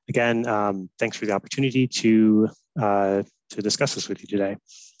again, thanks for the opportunity to discuss this with you today.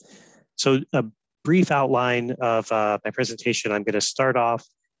 So a brief outline of my presentation. I'm going to start off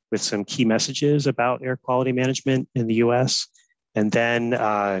with some key messages about air quality management in the US, and then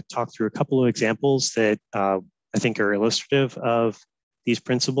talk through a couple of examples that I think are illustrative of these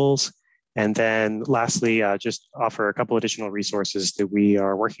principles. And then lastly, just offer a couple additional resources that we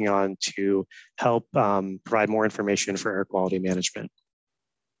are working on to help provide more information for air quality management.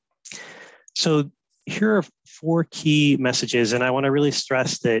 So here are 4 key messages, and I want to really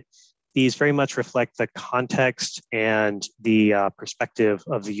stress that these very much reflect the context and the perspective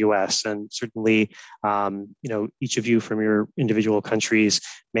of the US. And certainly, each of you from your individual countries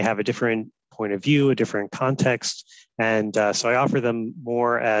may have a different point of view, a different context. And so I offer them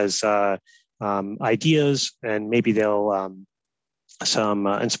more as ideas, and maybe they'll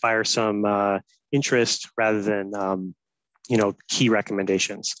inspire some interest rather than key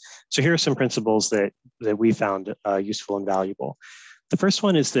recommendations. So here are some principles that we found useful and valuable. The first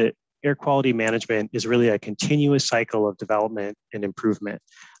one is that air quality management is really a continuous cycle of development and improvement,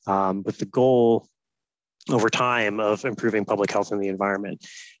 with the goal over time of improving public health and the environment.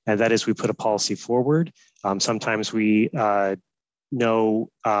 And that is, we put a policy forward. Sometimes we know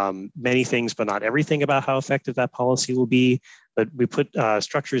many things, but not everything about how effective that policy will be. But we put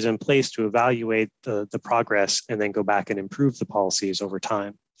structures in place to evaluate the progress and then go back and improve the policies over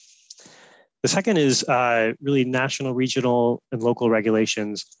time. The second is really national, regional, and local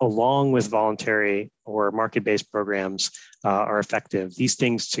regulations, along with voluntary or market-based programs, are effective. These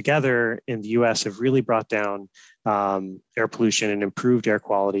things together in the US have really brought down air pollution and improved air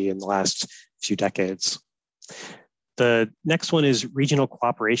quality in the last few decades. The next one is regional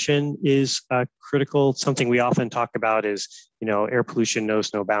cooperation is critical. Something we often talk about is, air pollution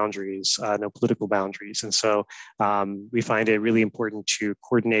knows no boundaries, no political boundaries. And so we find it really important to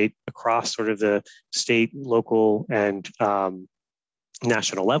coordinate across sort of the state, local, and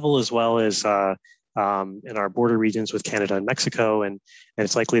national level, as well as in our border regions with Canada and Mexico. And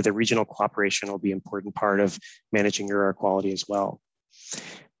it's likely that regional cooperation will be an important part of managing air quality as well.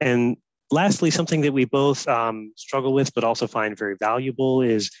 And lastly, something that we both struggle with, but also find very valuable,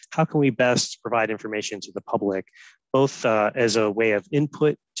 is how can we best provide information to the public, both as a way of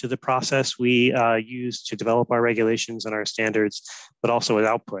input to the process we use to develop our regulations and our standards, but also as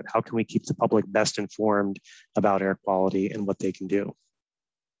output. How can we keep the public best informed about air quality and what they can do?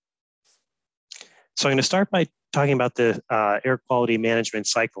 So I'm going to start by talking about the air quality management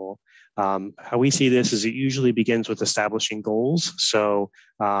cycle. How we see this is it usually begins with establishing goals. So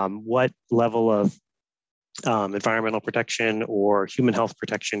what level of environmental protection or human health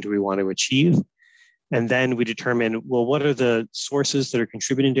protection do we want to achieve? And then we determine, well, what are the sources that are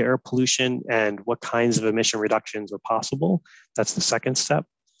contributing to air pollution and what kinds of emission reductions are possible? That's the second step.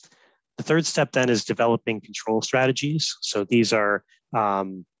 The third step then is developing control strategies. So these are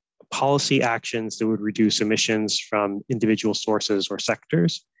policy actions that would reduce emissions from individual sources or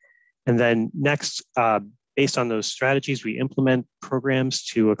sectors. And then next, based on those strategies, we implement programs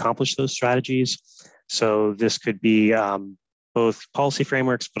to accomplish those strategies. So this could be both policy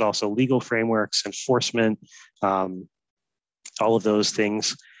frameworks, but also legal frameworks, enforcement, all of those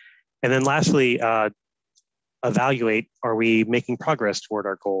things. And then lastly, evaluate, are we making progress toward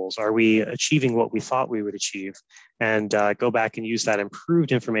our goals? Are we achieving what we thought we would achieve? And go back and use that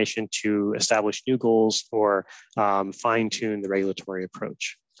improved information to establish new goals or fine-tune the regulatory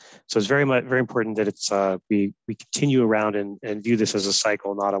approach. So it's very important that it's we continue around and view this as a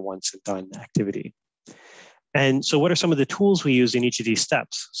cycle, not a once and done activity. And so what are some of the tools we use in each of these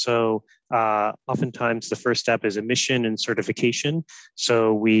steps? So oftentimes the first step is emission and certification.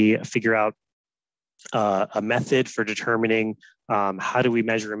 So we figure out a method for determining how do we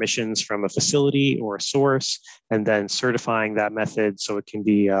measure emissions from a facility or a source, and then certifying that method so it can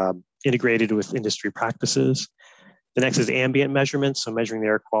be integrated with industry practices. The next is ambient measurements, so measuring the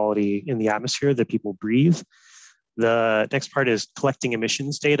air quality in the atmosphere that people breathe. The next part is collecting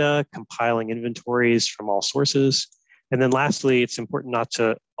emissions data, compiling inventories from all sources. And then lastly, it's important not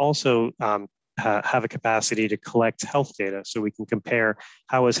to also have a capacity to collect health data so we can compare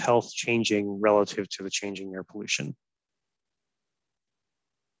how is health changing relative to the changing air pollution.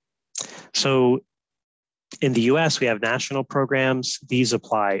 So in the US, we have national programs. These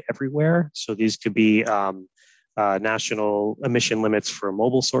apply everywhere. So these could be national emission limits for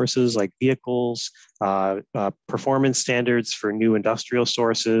mobile sources like vehicles, performance standards for new industrial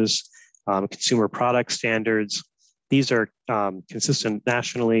sources, consumer product standards. These are consistent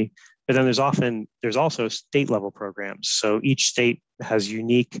nationally, but then there's also state level programs. So each state has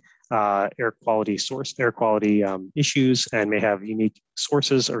unique air quality issues and may have unique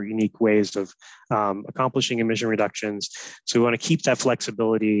sources or unique ways of accomplishing emission reductions. So we want to keep that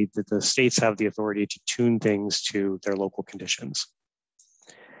flexibility that the states have the authority to tune things to their local conditions.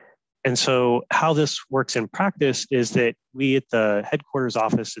 And so how this works in practice is that we at the headquarters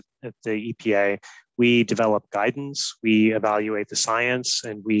office at the EPA, we develop guidance, we evaluate the science,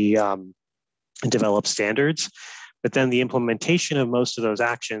 and we develop standards. But then the implementation of most of those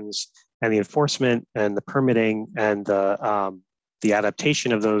actions and the enforcement and the permitting and the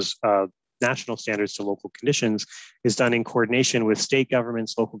adaptation of those national standards to local conditions is done in coordination with state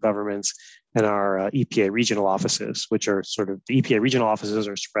governments, local governments, and our EPA regional offices, which are sort of, the EPA regional offices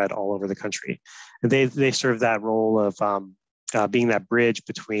are spread all over the country. And they serve that role of being that bridge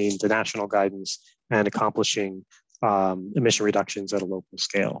between the national guidance and accomplishing emission reductions at a local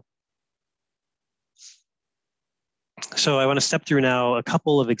scale. So I want to step through now a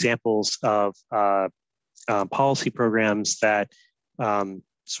couple of examples of policy programs that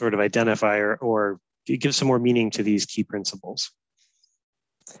sort of identify or give some more meaning to these key principles.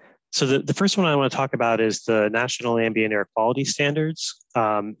 So the first one I want to talk about is the National Ambient Air Quality Standards,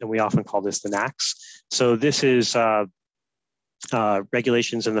 and we often call this the NAQS. So this is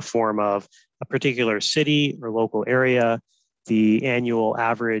regulations in the form of a particular city or local area. The annual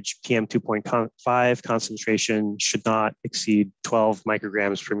average PM 2.5 concentration should not exceed 12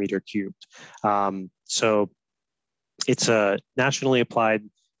 micrograms per meter cubed. So it's a nationally applied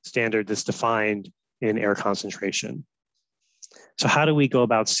standard that's defined in air concentration. So how do we go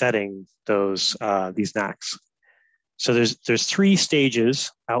about setting those these NAQS? So there's three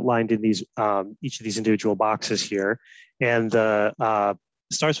stages outlined in these each of these individual boxes here, and the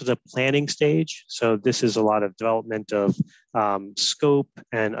starts with a planning stage. So this is a lot of development of scope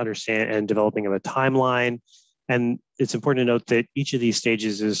and developing of a timeline. And it's important to note that each of these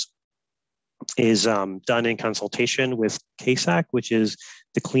stages is done in consultation with CASAC, which is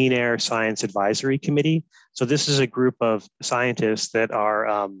the Clean Air Science Advisory Committee. So this is a group of scientists that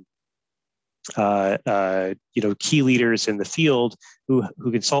are key leaders in the field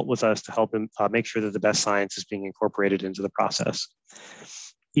who consult with us to help them make sure that the best science is being incorporated into the process.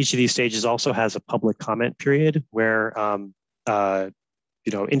 Each of these stages also has a public comment period where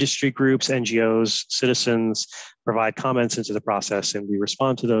industry groups, NGOs, citizens provide comments into the process, and we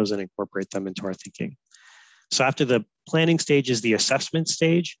respond to those and incorporate them into our thinking. So after the planning stage is the assessment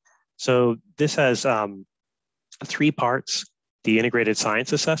stage. So this has 3 parts. The integrated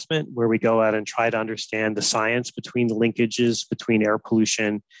science assessment, where we go out and try to understand the science between the linkages between air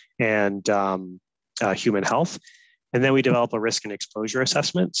pollution and human health. And then we develop a risk and exposure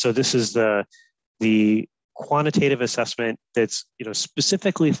assessment. So this is the quantitative assessment that's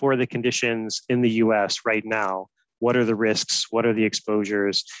specifically for the conditions in the US right now. What are the risks? What are the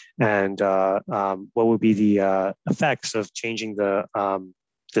exposures? And what would be the effects of changing the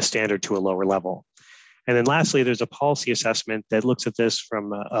standard to a lower level? And then lastly, there's a policy assessment that looks at this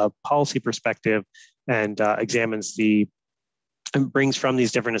from a policy perspective and examines and brings from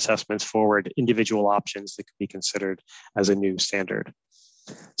these different assessments forward individual options that could be considered as a new standard.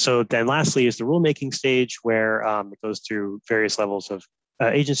 So then lastly is the rulemaking stage, where it goes through various levels of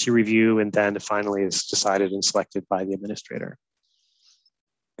agency review, and then finally is decided and selected by the administrator.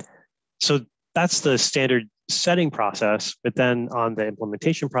 So that's the standard setting process, but then on the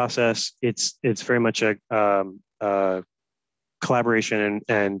implementation process, it's very much a collaboration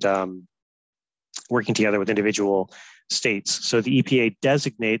and working together with individual states. So the EPA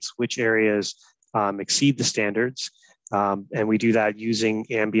designates which areas exceed the standards, and we do that using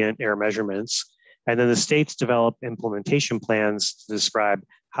ambient air measurements. And then the states develop implementation plans to describe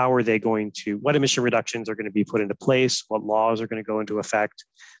what emission reductions are going to be put into place, what laws are going to go into effect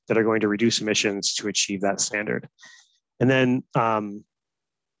that are going to reduce emissions to achieve that standard. And then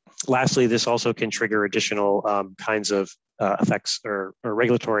lastly, this also can trigger additional kinds of effects or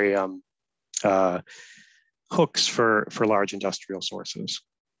regulatory hooks for large industrial sources.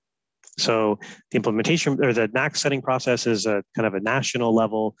 So the implementation or the NAC setting process is a kind of a national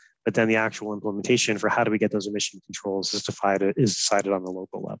level, but then the actual implementation for how do we get those emission controls is decided on the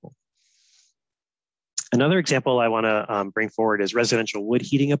local level. Another example I want to bring forward is residential wood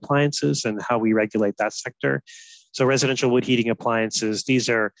heating appliances and how we regulate that sector. So residential wood heating appliances, these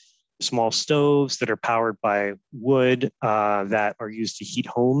are small stoves that are powered by wood that are used to heat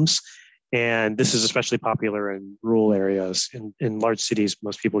homes. And this is especially popular in rural areas. In large cities,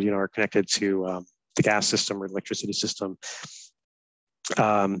 most people are connected to the gas system or electricity system.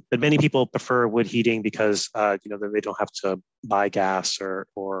 But many people prefer wood heating because then they don't have to buy gas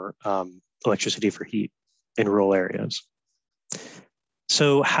or electricity for heat in rural areas.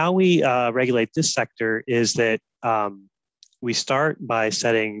 So how we regulate this sector is that we start by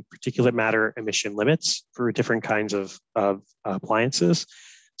setting particulate matter emission limits for different kinds of appliances.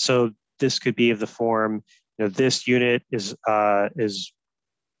 So this could be of the form, this unit is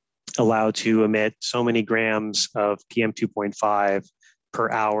allowed to emit so many grams of PM 2.5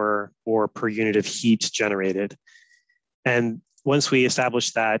 per hour or per unit of heat generated. And once we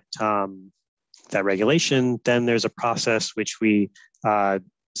establish that regulation, then there's a process which we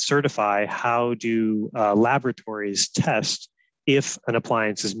certify how do laboratories test if an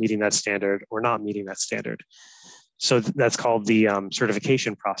appliance is meeting that standard or not meeting that standard. So that's called the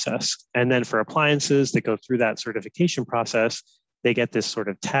certification process. And then for appliances that go through that certification process, they get this sort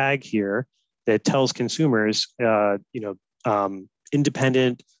of tag here that tells consumers,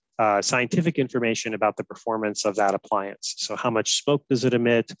 independent scientific information about the performance of that appliance. So how much smoke does it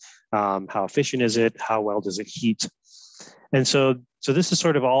emit? How efficient is it? How well does it heat? And so this is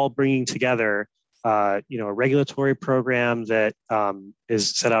sort of all bringing together, a regulatory program that is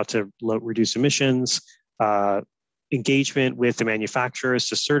set out to reduce emissions, engagement with the manufacturers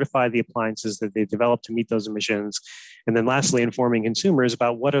to certify the appliances that they develop to meet those emissions. And then lastly, informing consumers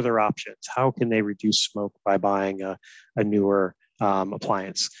about what are their options. How can they reduce smoke by buying a newer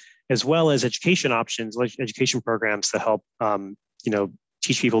appliance, as well as education options, like education programs that help,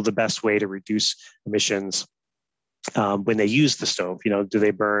 teach people the best way to reduce emissions when they use the stove. Do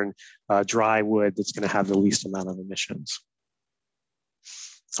they burn dry wood that's going to have the least amount of emissions?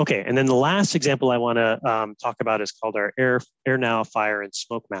 Okay, and then the last example I want to talk about is called our Air Now Fire and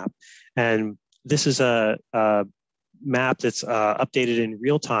Smoke Map. And this is a map that's updated in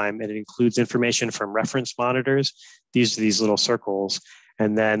real time, and it includes information from reference monitors. These are these little circles.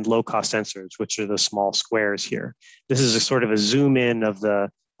 and then low-cost sensors, which are the small squares here. This is a sort of a zoom in of the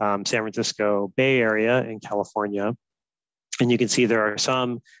San Francisco Bay Area in California. And you can see there are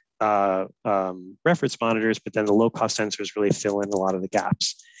some reference monitors, but then the low-cost sensors really fill in a lot of the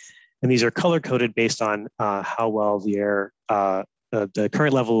gaps. And these are color-coded based on how well the air, the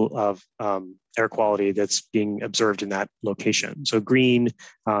current level of air quality that's being observed in that location. So green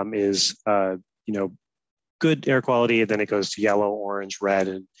is good air quality, and then it goes to yellow, orange,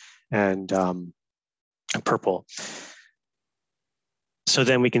 red, and purple. So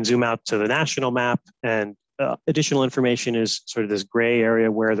then we can zoom out to the national map, and additional information is sort of this gray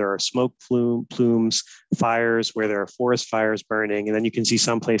area where there are smoke plumes, fires, where there are forest fires burning, and then you can see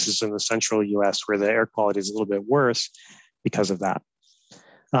some places in the central US where the air quality is a little bit worse because of that.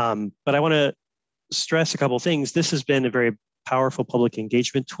 But I want to stress a couple of things. This has been a very powerful public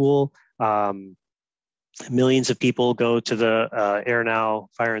engagement tool. Millions of people go to the AirNow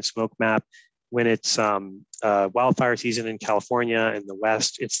Fire and Smoke Map. When it's wildfire season in California in the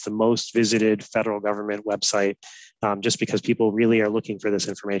West, it's the most visited federal government website just because people really are looking for this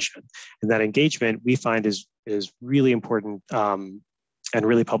information. And that engagement we find is really important and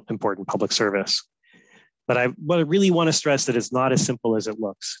really important public service. But I really want to stress that it's not as simple as it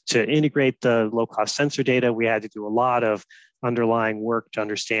looks. To integrate the low-cost sensor data, we had to do a lot of underlying work to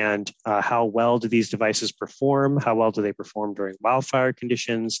understand how well do these devices perform, how well do they perform during wildfire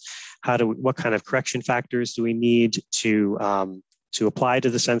conditions, what kind of correction factors do we need to apply to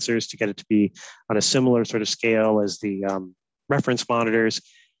the sensors to get it to be on a similar sort of scale as the reference monitors.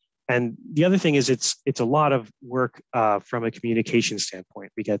 And the other thing is it's a lot of work from a communication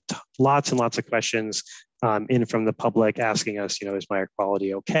standpoint. We get lots and lots of questions in from the public asking us, is my air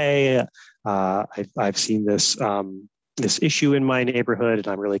quality okay? I've seen this issue in my neighborhood and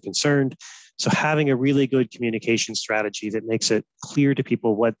I'm really concerned. So having a really good communication strategy that makes it clear to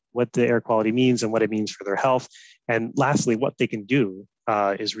people what the air quality means and what it means for their health. And lastly, what they can do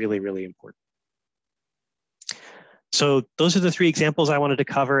is really, really important. So those are the three examples I wanted to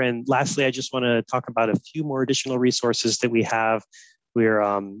cover. And lastly, I just want to talk about a few more additional resources that we have.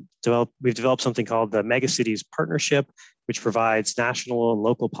 We've developed something called the Megacities Partnership, which provides national and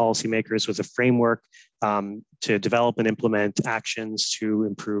local policymakers with a framework to develop and implement actions to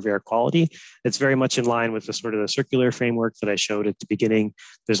improve air quality. It's very much in line with the sort of the circular framework that I showed at the beginning.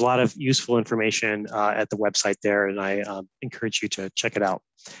 There's a lot of useful information at the website there, and I encourage you to check it out.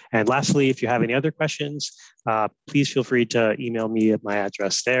 And lastly, if you have any other questions, please feel free to email me at my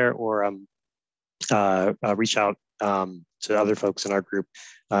address there or reach out to other folks in our group.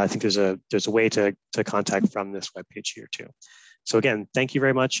 I think there's a way to contact from this webpage here too. So again, thank you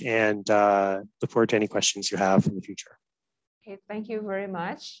very much, and look forward to any questions you have in the future. Okay, thank you very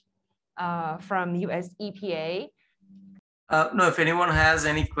much. From US EPA. No, if anyone has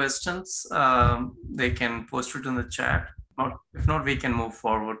any questions, they can post it in the chat. If not, we can move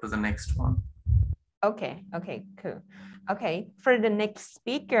forward to the next one. Okay, cool. Okay, for the next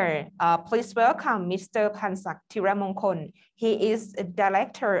speaker, please welcome Mr. Pansak Tiramongkol. He is a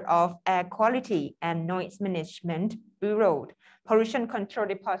Director of Air Quality and Noise Management Bureau, Pollution Control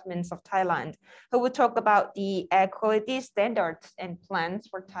Departments of Thailand, who will talk about the air quality standards and plans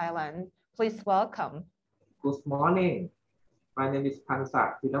for Thailand. Please welcome. Good morning. My name is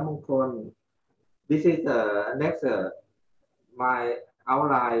Pansak Tiramongkol. This is next my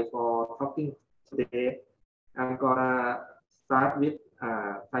outline for talking today. I'm gonna start with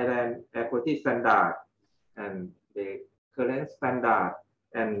Thailand Air Quality Standard and the current standard,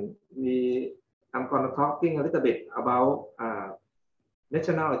 and I'm gonna talking a little bit about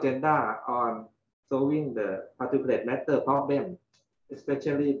national agenda on solving the particulate matter problem,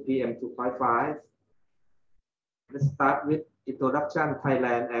 especially PM2.5. Let's start with introduction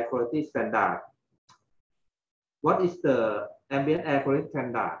Thailand Air Quality Standard. What is the ambient air quality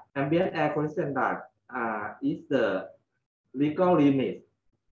standard? Ambient air quality standard is the legal limit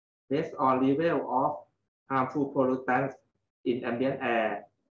based on level of harmful pollutants in ambient air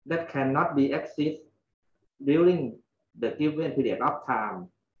that cannot be exceeded during the given period of time.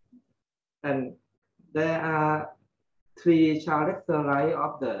 And there are three characteristics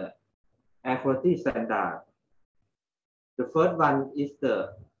of the air quality standard. The first one is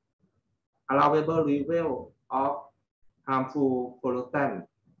the allowable level of harmful pollutant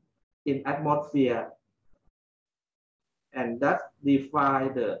in atmosphere, and that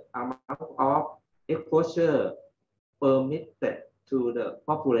define the amount of exposure permitted to the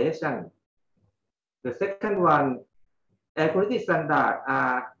population. The second one, air quality standards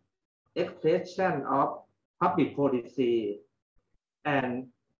are expression of public policy and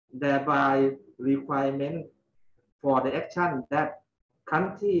thereby requirement for the action that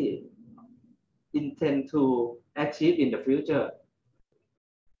country intend to achieve in the future.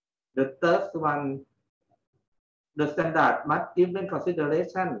 The third one, the standard must give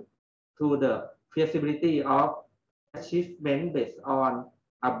consideration to the feasibility of achievement based on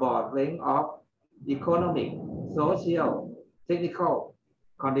a broad range of economic, social, technical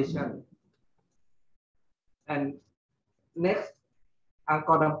conditions. And next, I'm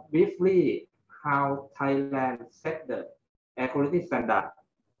gonna briefly how Thailand set the equality standard.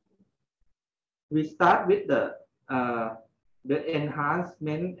 We start with the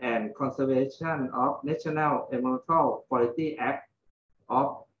Enhancement and Conservation of National Environmental Quality Act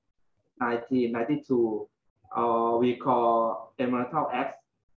of 1992, or we call Environmental Act.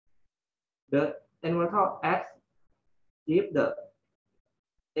 The Environmental Act give the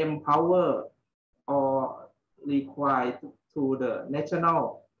empower or require to the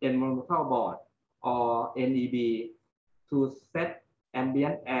National Environmental Board or NEB to set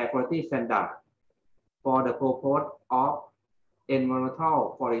ambient air quality standard for the purpose of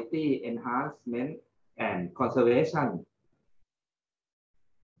environmental quality enhancement and conservation.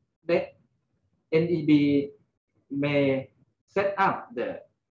 The NEB may set up the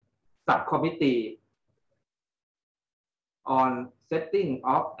subcommittee on setting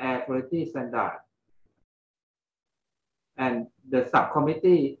of air quality standard, and the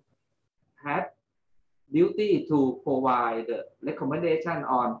subcommittee has duty to provide the recommendation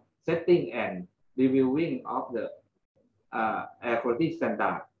on setting and reviewing of the air quality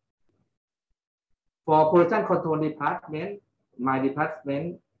standard. For pollution control department, my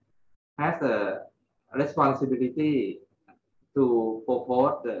department has a responsibility to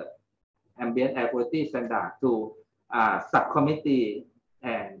propose the ambient air quality standard to subcommittee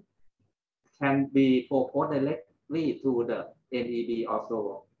and can be proposed directly to the NEB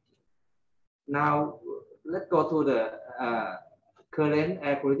also. Now let's go to the current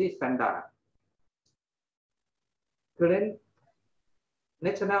air quality standard. Current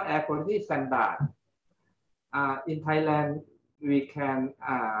national air quality standard in Thailand, we can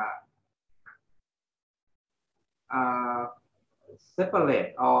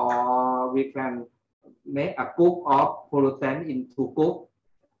separate, or we can make a group of pollutant into group.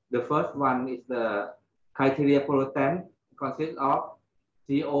 The first one is the criteria pollutant, consists of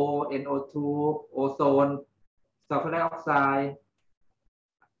CO, NO2, ozone, sulfur dioxide,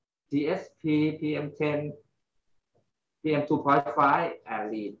 GSP, PM10, PM2.5,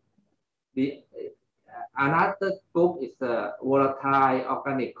 and lead. The another group is the volatile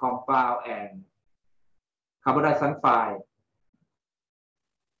organic compound and carbon dioxide.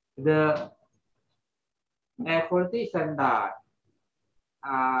 The air quality standard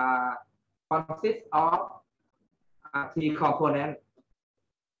consists of three components.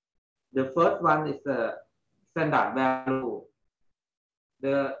 The first one is the standard value.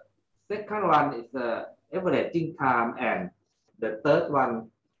 The second one is the averaging time, and the third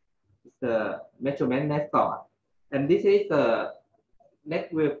one is the measurement method. And this is the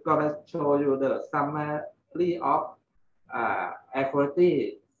next we're gonna show you the summary of air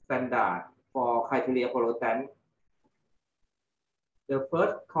quality standard for criteria pollutant. The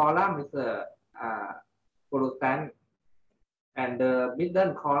first column is the pollutant, and the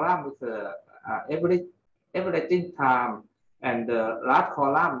middle column is the averaging time, and the last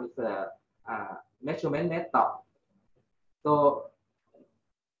column is the measurement method. So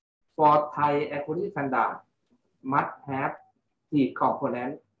for Thai air quality standard, must have three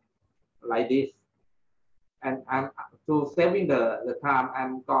components like this. And to saving the time,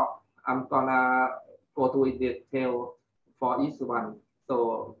 I'm gonna go to in detail for each one.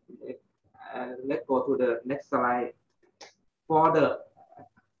 So let's go to the next slide. For the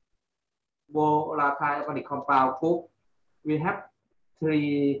volatile organic compound group, we have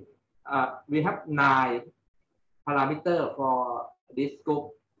 9 parameters for this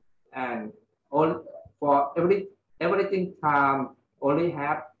group, and all for everything time only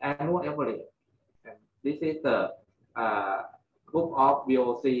have annual average. And this is the group of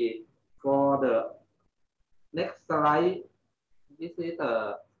VOC. For the next slide, this is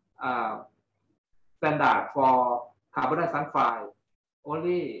the standard for carbon dioxide,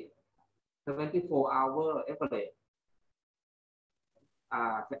 only 24-hour average,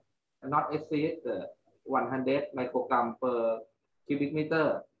 not exceed 100 microgram per cubic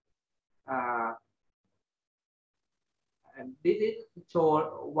meter. And this is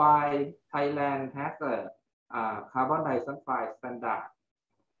show why Thailand has a carbon dioxide standard,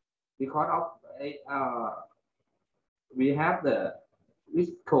 because of we have the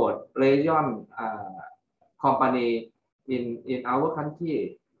risk code region company in our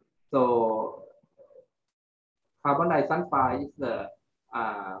country. So carbon dioxide is the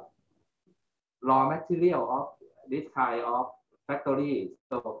raw material of this kind of factory.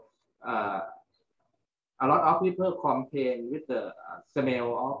 So a lot of people complain with the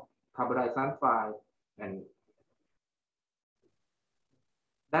smell of carbon dioxide, and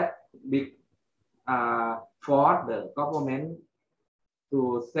that big forced the government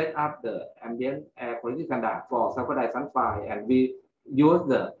to set up the ambient air quality standard for sulfur dioxide, and we use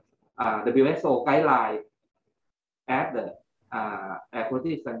the WHO guideline as the air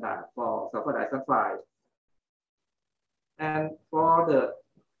quality standard for sulfur dioxide. And for the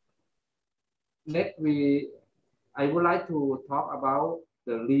next, I would like to talk about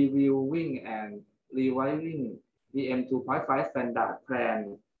the reviewing and revising PM 2.5 standard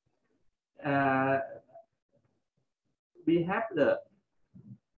plan. We have the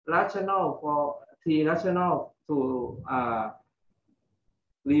rationale for three rationale to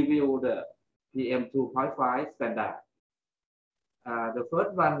review the PM 2.5 standard. The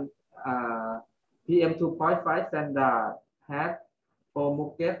first one, PM 2.5 standard has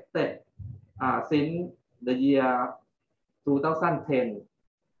promulgated since the year 2010.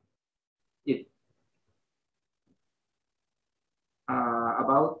 It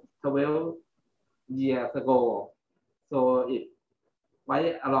about 12 years ago, so it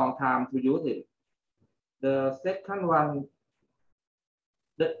quite a long time to use it. The second one,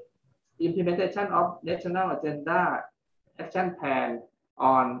 the implementation of National Agenda Action Plan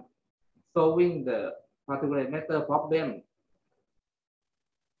on solving the particulate matter problem,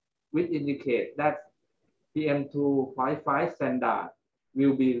 which indicate that PM 2.5 standard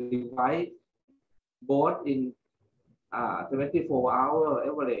will be revised both in 24-hour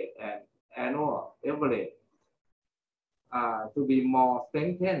average and annual average to be more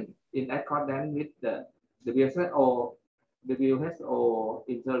strengthened in accordance with the WHO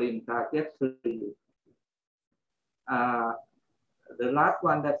interim trajectory. The last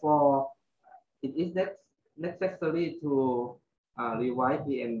one, therefore, it is necessary to revise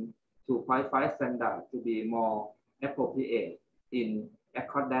PM 2.5 standard to be more appropriate in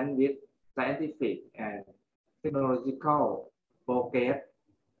accordance with scientific and technological progress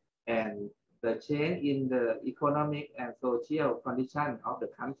and the change in the economic and social condition of the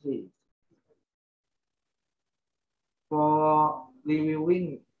country. For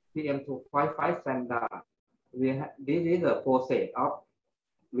reviewing PM 2.5 standard, this is the process of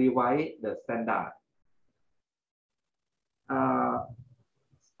revise the standard.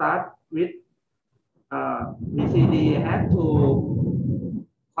 Start with BCD has to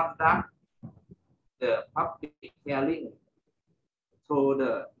conduct the public hearing through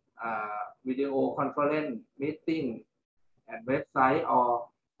the video conference meeting and website, or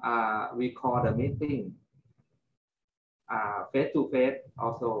we call the meeting face-to-face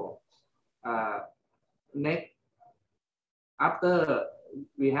also. Next, after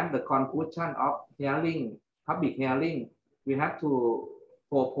we have the conclusion of hearing, public hearing, we have to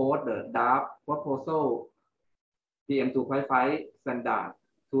propose the draft proposal PM 2.5 standard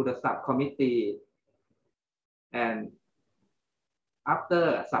to the subcommittee, and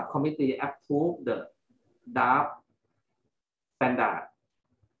after subcommittee approve the draft standard,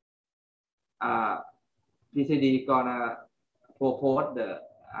 PCD gonna propose the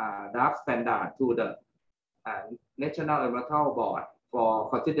draft standard to the National Environmental Board for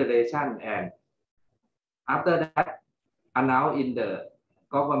consideration, and after that announced in the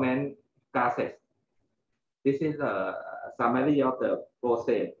government gazette. This is a summary of the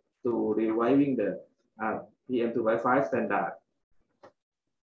process to revising the PM 2.5 standard.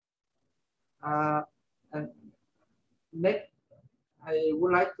 And next, I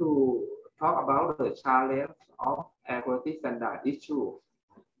would like to talk about the challenge of air quality standard issue.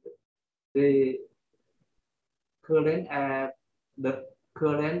 The current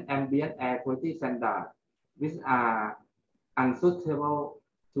ambient air quality standard, which are unsuitable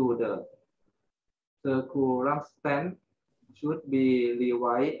to the circumstance, should be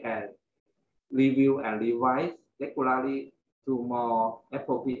revised and reviewed and revised regularly to more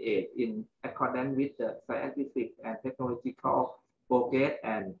appropriate in accordance with the scientific and technological progress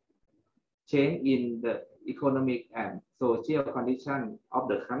and change in the economic and social condition of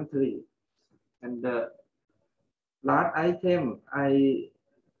the country. And the last item, I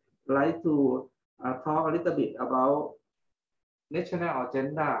like to talk a little bit about national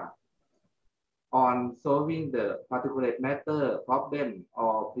agenda on solving the particulate matter problem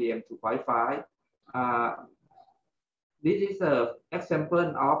or PM 2.5. This is an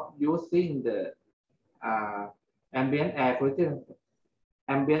example of using the ambient air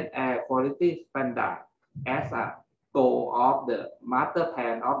quality standard as a goal of the master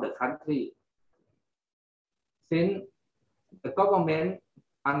plan of the country. Since the government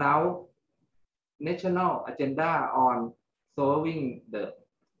announced national agenda on solving the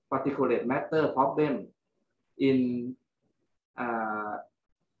particulate matter problem in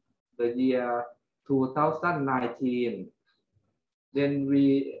the year 2019. Then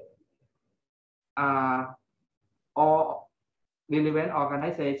we all relevant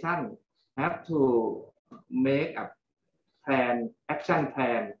organizations have to make a plan, action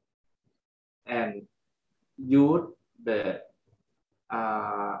plan, and use the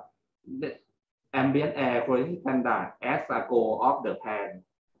ambient air quality standard as a goal of the plan.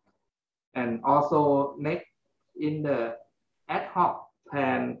 And also next in the ad hoc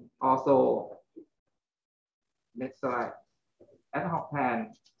plan, also next slide, ad hoc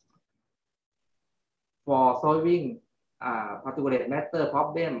plan for solving particulate matter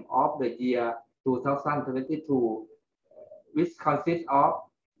problem of the year 2022, which consists of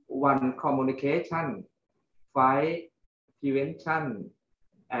 1 communication, 5 prevention,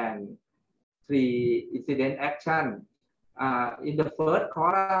 and 3 incident action. In the first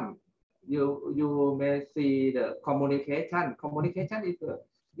column, you may see the communication. Communication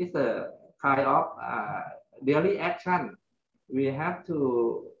is a kind of daily action. We have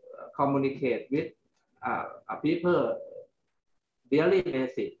to communicate with people daily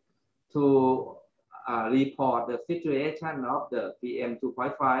basis to report the situation of the PM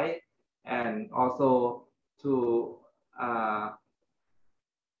 2.5 and also to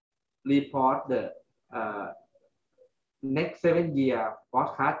report the next 7 year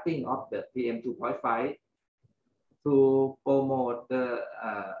forecasting of the PM 2.5 to promote the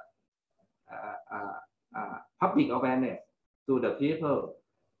public awareness to the people.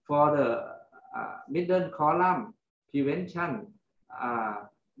 For the middle column, prevention,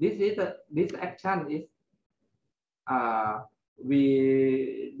 this action is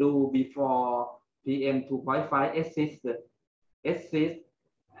we do before PM 2.5 exists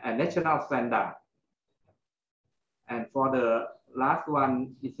a national standard. And for the last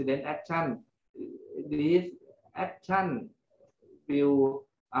one, incident action, this action will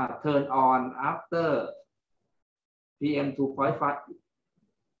turn on after PM 2.5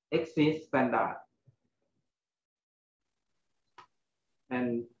 exists standard.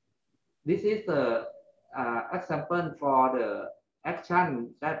 And this is the example for the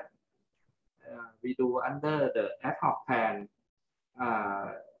action that we do under the ad hoc plan.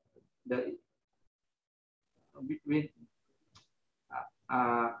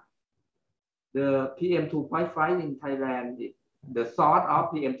 The PM 2.5 in Thailand, the source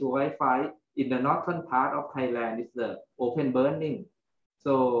of PM 2.5 in the northern part of Thailand is the open burning.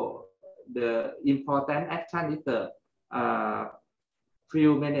 So the important action is the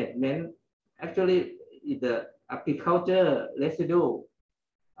fuel management. Actually, it's the agriculture residue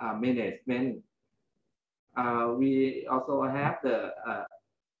management. We also have the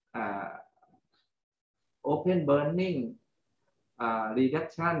open burning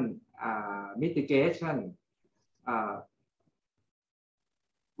reduction mitigation.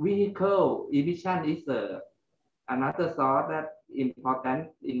 Vehicle emission is another source that important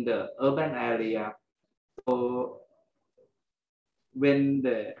in the urban area. So when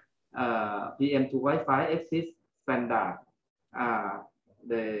the PM 2.5 exists standard,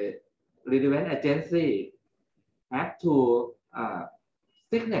 the relevant agency have to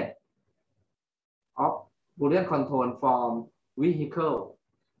signal of pollution control from vehicle.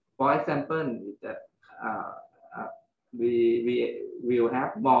 For example, we will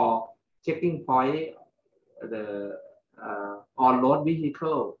have more checking point the on-road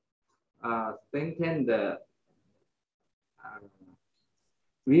vehicle, strengthen the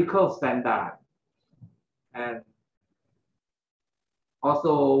vehicle standard, and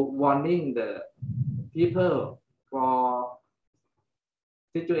also warning the people for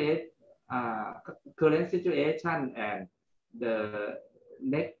current situation and the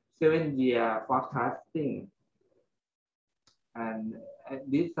next 7 year forecasting. And at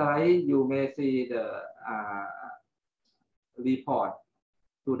this slide, you may see the report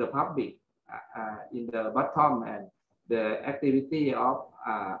to the public in the bottom, and the activity of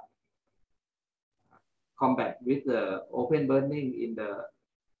combat with the open burning in the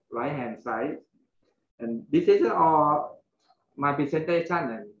right hand side. And this is all my presentation,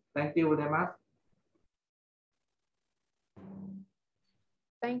 and thank you very much.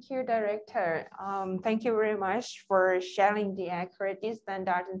 Thank you, Director. Thank you very much for sharing the air quality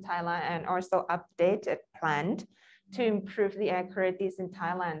standard in Thailand and also updated plan to improve the air quality in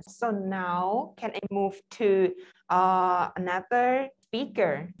Thailand. So now can I move to another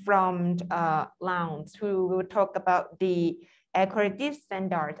speaker from Laos who will talk about the air quality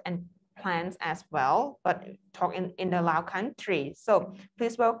standard and plants as well, but talk in the Lao country. So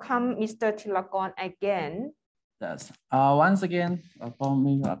please welcome Mr. Thilakon again. Yes. Once again, for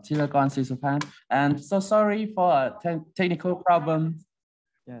me, Thilakon Sisupan, and so sorry for a technical problem.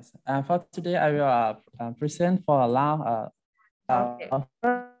 Yes, and for today I will present for Lao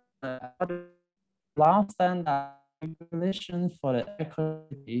Lao standard regulation for the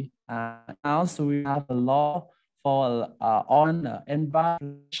equity. Also, we have a law for on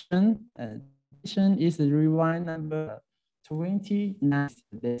environment. Is the rewind number 29,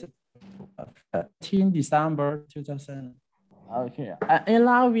 13 December 2000. Okay. In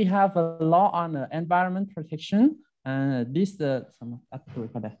Laos, we have a law on environment protection, and this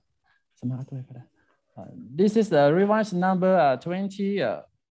this is the revised number 29,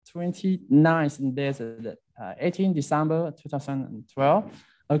 and there's 18 December 2012.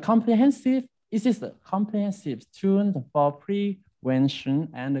 It is a comprehensive tool for prevention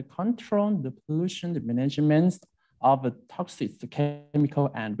and control the pollution management of toxic chemical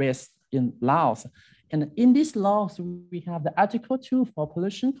and waste in Laos. And in these laws, we have the Article 2 for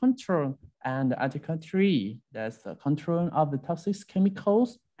pollution control and Article 3, that's the control of the toxic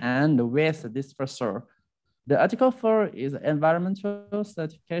chemicals and the waste dispersal. The Article 4 is environmental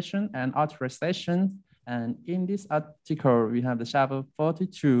certification and authorization. And in this article, we have the Chapter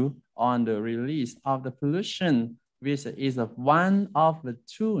 42 on the release of the pollution, which is one of the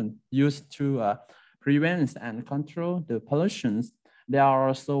tools used to prevent and control the pollutions. There are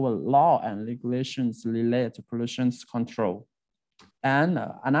also law and regulations related to pollution control. And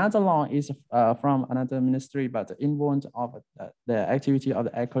another law is from another ministry, but involved of the activity of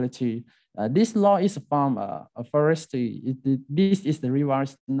the air quality. This law is from forestry. This is the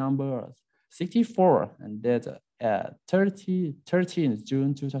revised number 64, and that's 13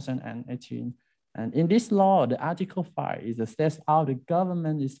 June 2018. And in this law, the Article 5 is sets out the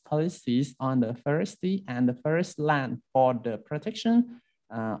government's policies on the forestry and the forest land for the protection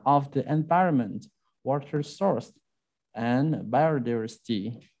of the environment, water source, and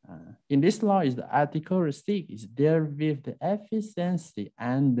biodiversity. In this law, is the Article 6 is there with the efficiency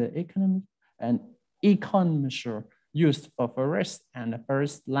and the economic measure used for forest and the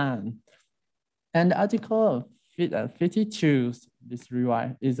forest land. And Article 52, this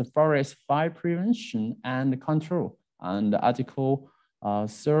rewrite is the forest fire prevention and control. And Article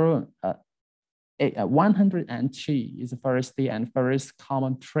 103 is the forestry and forest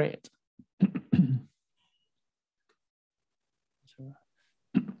common trade.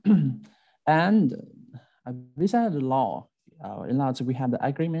 And beside the law, in Laos we have the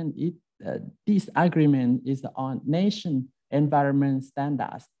agreement. This agreement is on nation environment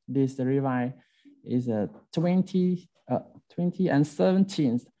standards. This revise is 20 and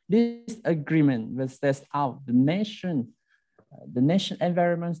 17. This agreement will set out the nation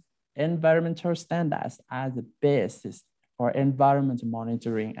environmental standards as the basis for environment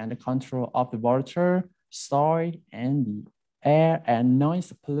monitoring and the control of the water, soil, and the air and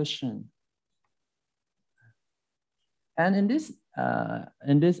noise pollution. And in this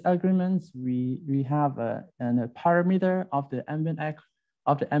agreements, we have a parameter of the ambient air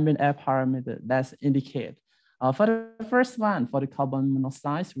parameter that's indicated. For the first one, for the carbon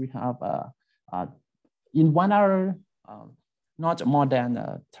monoxide, we have in 1 hour not more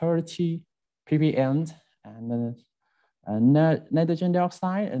than 30 ppm, and nitrogen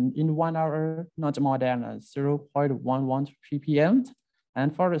dioxide, and in 1 hour not more than 0.11 ppm.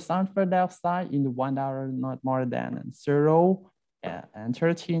 And for the sulfur dioxide, in 1 hour not more than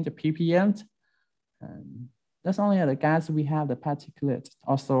 0.13 ppm. And that's only the gas we have the particulate.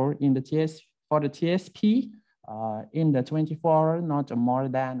 Also in the for the TSP, in the 24 hours, not more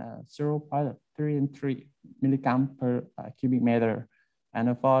than 0.33 milligram per cubic meter.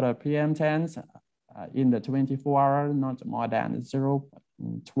 And for the PM10s, in the 24 hours, not more than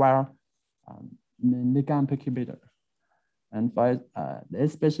 0.12 milligram per cubic meter. And for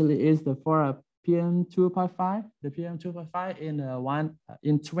especially is the for PM2.5, the PM2.5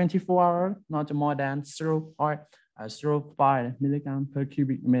 in 24 hours, not more than 0.05 milligram per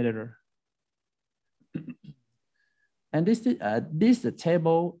cubic meter. And this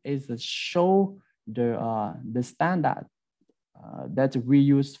table is show the standard that we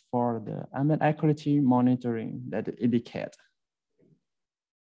use for the ambient air quality monitoring that indicate.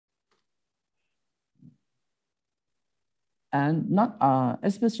 And not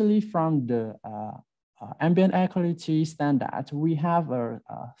especially from the ambient air quality standard, we have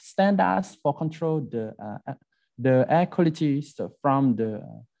standards for control the air quality from the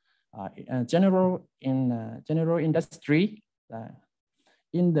general industry.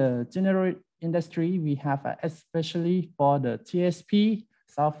 In the general industry, we have especially for the TSP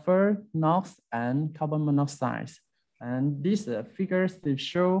sulfur, NOx, and carbon monoxide. And these figures they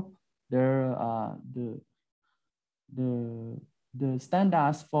show the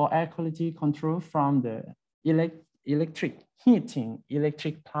standards for air quality control from the electric heating,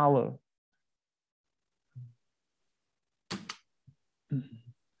 electric power.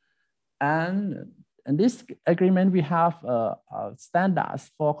 And in this agreement, we have standards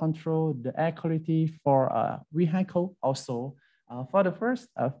for control the air quality for vehicle also. For the first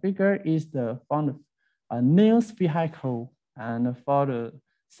figure is for the new vehicle, and for the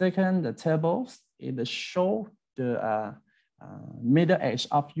second, the tables, it shows the middle age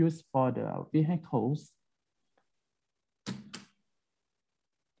of use for the vehicles.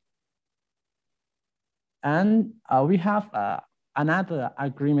 And we have another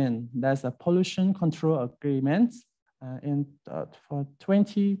agreement, that's a pollution control agreement for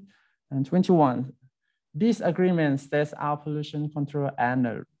 2021. This agreement sets out pollution control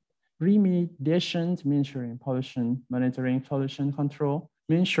and remediation, measuring pollution, monitoring pollution control,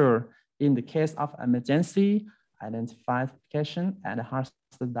 measure in the case of emergency, identification and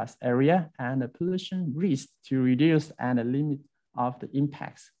hazardous area, and the pollution risk to reduce and the limit of the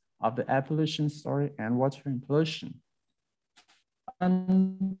impacts of the air pollution, soil and water pollution.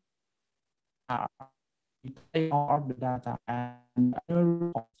 And we take all the data and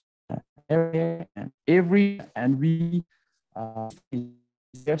area and every, and we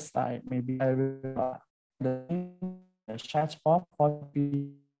website maybe the chat box for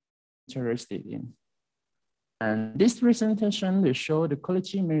be interested in. And this presentation will show the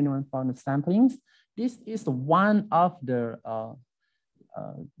quality minimum from the samplings. This is one of the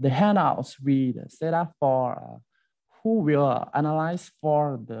handouts we set up for who will analyze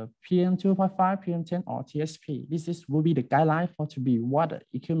for the PM2.5, PM10, or TSP. This will be the guideline for to be what the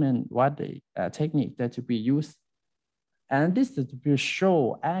equipment, what the technique that to be used. And this is to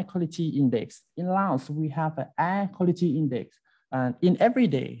show air quality index. In Laos, we have an air quality index. And in every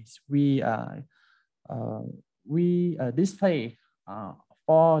day, we display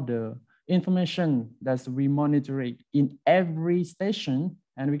for the information that we monitor in every station.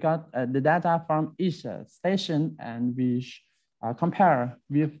 And we got the data from each station, and we compare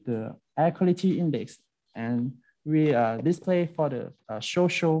with the air quality index. And we display for the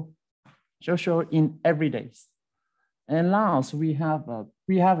social in every day. In Laos, we have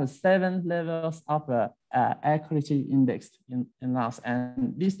 7 levels of air quality index in Laos,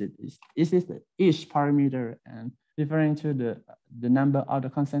 and this is each parameter and referring to the number of the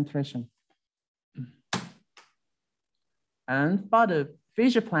concentration. And for the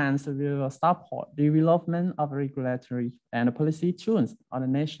future plans, we will support the development of regulatory and policy tools on the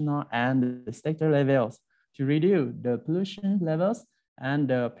national and the sector levels to reduce the pollution levels, and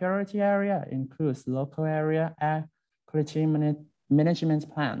the priority area includes local area air quality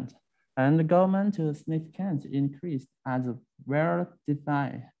management plan. And the government to significantly increase as a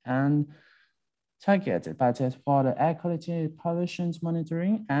well-defined and targeted budget for the air quality pollution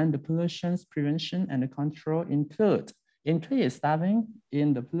monitoring and the pollution prevention and the control include increase staffing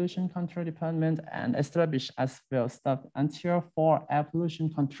in the pollution control department and establish as well staff until for air pollution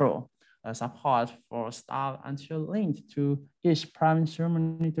control, support for staff until linked to each province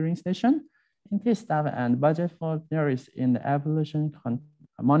monitoring station, increase staff and budget for areas in the air pollution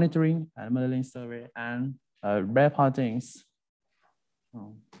monitoring and modeling survey and reportings.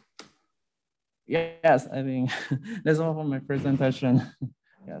 Yes, I think that's all for my presentation.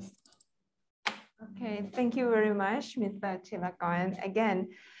 Yes. Okay, thank you very much, Mr. Chilakon. Again,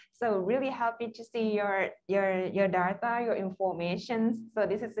 so really happy to see your data, your information. So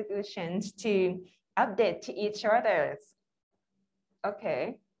this is a good chance to update to each other.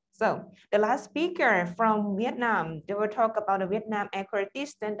 Okay, so the last speaker from Vietnam, they will talk about the Vietnam air quality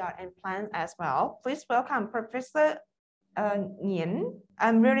standard and plans as well. Please welcome Professor Nguyen.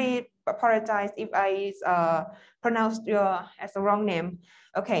 I'm really apologize if I pronounced your as a wrong name.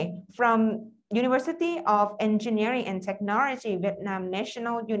 Okay, from University of Engineering and Technology, Vietnam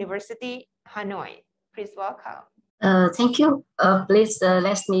National University, Hanoi. Please welcome. Thank you. Please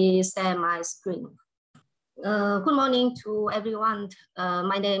let me share my screen. Good morning to everyone.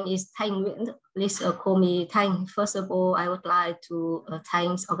 My name is Thanh Nguyen. Please call me Thanh. First of all, I would like to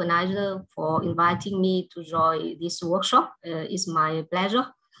thank the organizer for inviting me to join this workshop. It's my pleasure.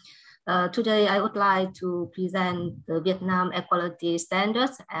 Today, I would like to present the Vietnam air quality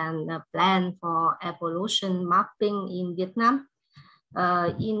standards and a plan for air pollution mapping in Vietnam.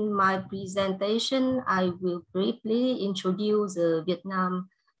 In my presentation, I will briefly introduce the Vietnam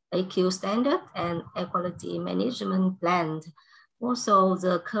AQ standard and air quality management plan. Also,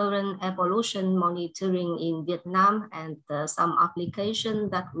 the current air pollution monitoring in Vietnam and some application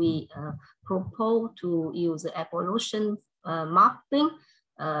that we propose to use air pollution mapping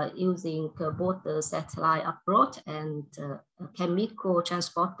using both the satellite approach and chemical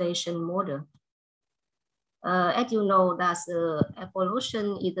transportation model. As you know, that air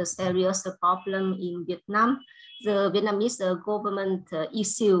pollution is a serious problem in Vietnam. The Vietnamese government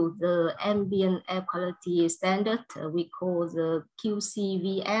issued the ambient air quality standard we call the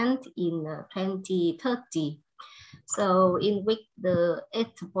QCVN in 2030. So in which the 8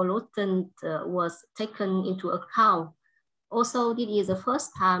 pollutant was taken into account. Also, this is the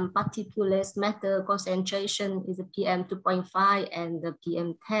first time particulate matter concentration is the PM 2.5 and the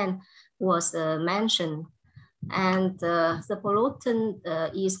PM10 was mentioned. And the pollutant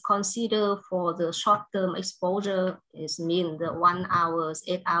is considered for the short-term exposure, is mean the 1 hour,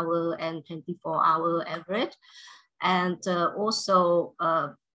 8 hour, and 24-hour average. And also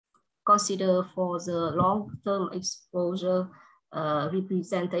consider for the long-term exposure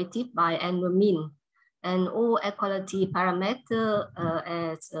represented by annual mean. And all air quality parameters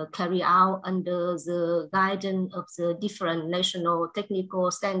as carried out under the guidance of the different national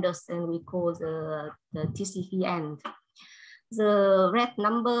technical standards, and we call the TCVN. The red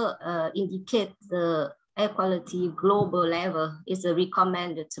number indicates the air quality global level is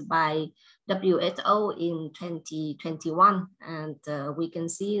recommended by WHO in 2021. And we can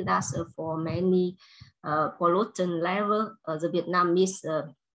see that for many pollutant level, the Vietnamese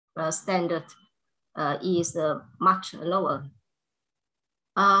standard is much lower.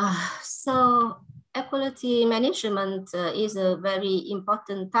 So air quality management is a very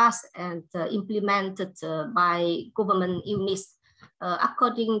important task and implemented by government units.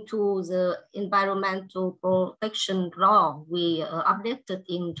 According to the environmental protection law we updated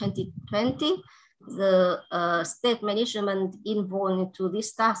in 2020, the state management involved into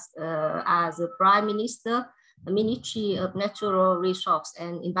this task as the Prime Minister, the Ministry of Natural Resources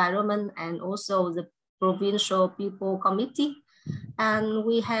and Environment, and also the Provincial People Committee. And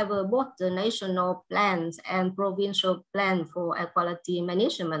we have both the national plans and provincial plan for air quality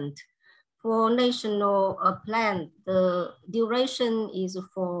management. For national plan, the duration is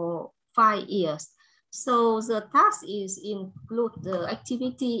for 5 years. So the task is include the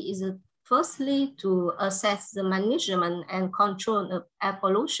activity is firstly to assess the management and control of air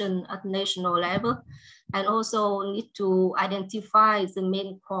pollution at national level, and also need to identify the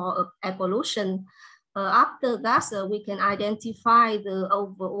main cause of air pollution. After that, we can identify the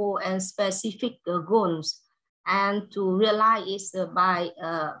overall and specific goals, and to realize it by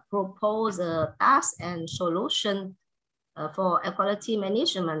propose a task and solution for air quality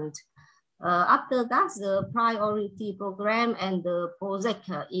management. After that, the priority program and the project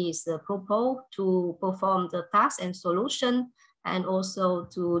is proposed to perform the task and solution, and also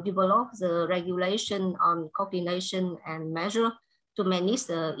to develop the regulation on coordination and measure to manage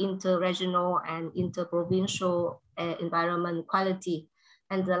the inter-regional and inter-provincial environment quality.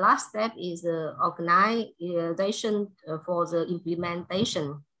 And the last step is the organization for the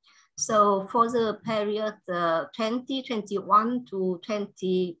implementation. So for the period 2021 to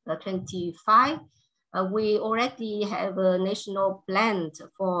 2025, we already have a national plan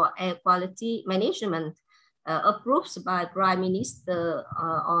for air quality management approved by Prime Minister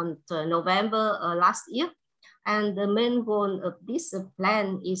on November last year. And the main goal of this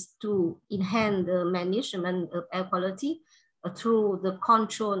plan is to enhance the management of air quality through the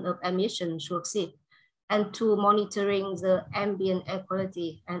control of emission sources, and to monitoring the ambient air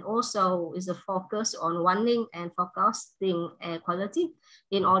quality, and also is a focus on warning and forecasting air quality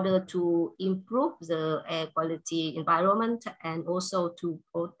in order to improve the air quality environment and also to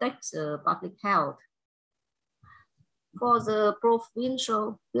protect the public health. For the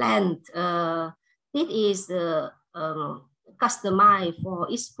provincial plan, it is customized for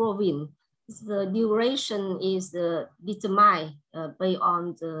each province. The duration is determined based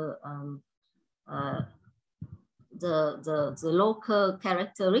on the local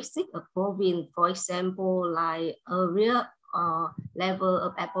characteristic of province. For example, like area or level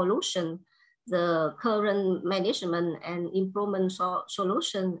of air pollution, the current management and improvement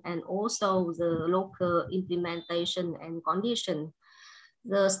solution, and also the local implementation and condition.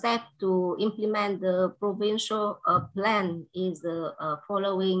 The step to implement the provincial plan is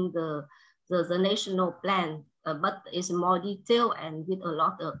following the national plan, but it's more detailed and with a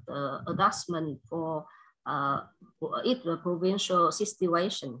lot of adjustment for each provincial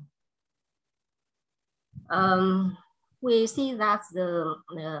situation. We see that the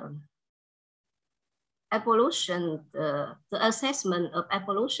air pollution, the assessment of air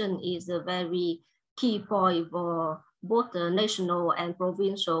pollution is a very key point for both the national and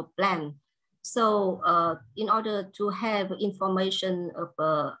provincial plan. So in order to have information of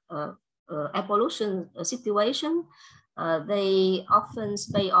air pollution situation, they often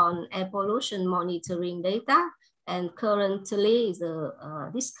stay on air pollution monitoring data. And currently,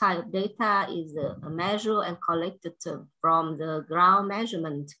 this kind of data is measured and collected from the ground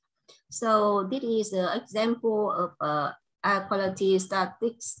measurement. So this is an example of air quality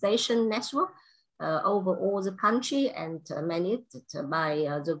statistics station network over all the country and managed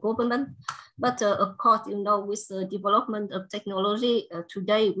by the government. But of course, you know, with the development of technology,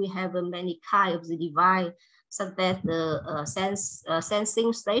 today we have many kinds of the device, such as the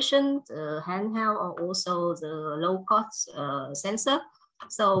sensing station, handheld, or also the low-cost sensor.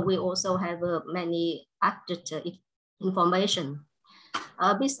 So we also have many added information.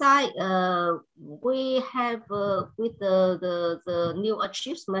 Besides, we have with the new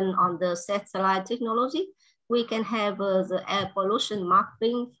achievement on the satellite technology, we can have the air pollution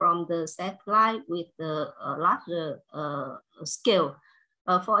mapping from the satellite with the larger scale.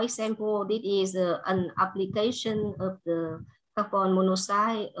 For example, this is an application of the carbon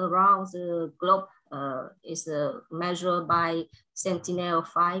monoxide around the globe. Is measured by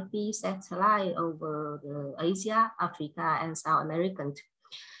Sentinel-5P satellite over Asia, Africa, and South America.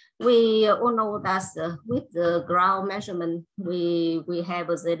 We all know that with the ground measurement, we have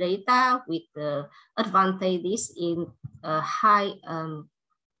the data with the advantages in high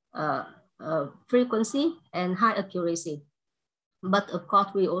frequency and high accuracy. But of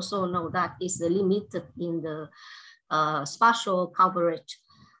course, we also know that it's limited in the spatial coverage.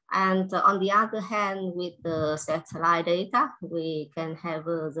 And on the other hand, with the satellite data, we can have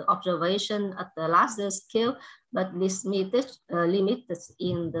the observation at the larger scale, but this limited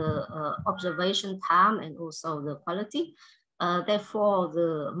in the observation time and also the quality. Therefore,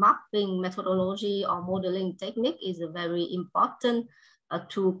 the mapping methodology or modeling technique is very important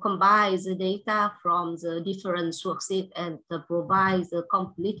to combine the data from the different sources and provide the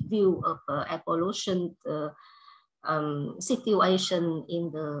complete view of air pollution situation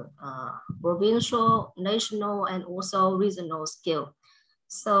in the provincial, national, and also regional scale.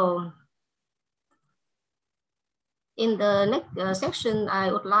 So in the next section,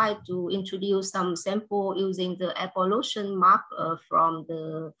 I would like to introduce some sample using the air pollution map from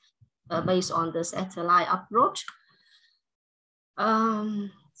the based on the satellite approach.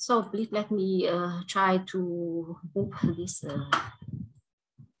 So please let me try to move this.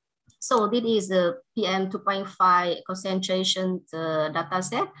 So this is the PM 2.5 concentration data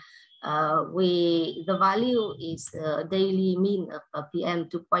set. The value is daily mean of PM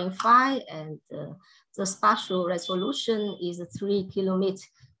 2.5, and the spatial resolution is 3 kilometers,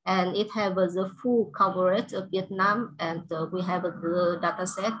 and it has the full coverage of Vietnam, and we have the data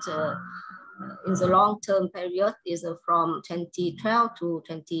set in the long-term period is from 2012 to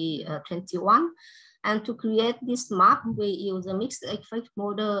 2021. And to create this map, we use a mixed effect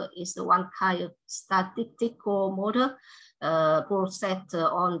model. Is one kind of statistical model processed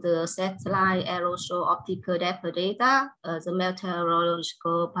on the satellite aerosol optical depth data, the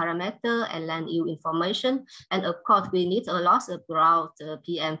meteorological parameter, and land use information. And of course, we need a lot of ground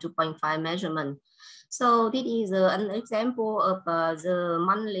PM 2.5 measurement. So this is an example of the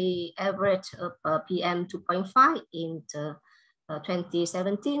monthly average of PM 2.5 in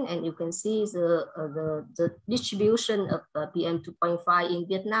 2017, and you can see the distribution of PM 2.5 in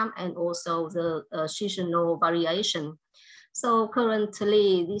Vietnam and also the seasonal variation. So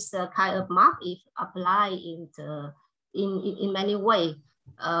currently, this kind of map is applied in many ways.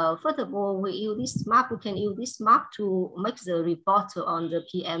 First of all, we use this map. We can use this map to make the report on the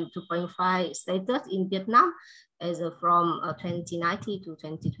PM 2.5 status in Vietnam as from 2019 to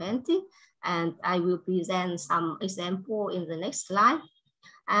 2020. And I will present some example in the next slide.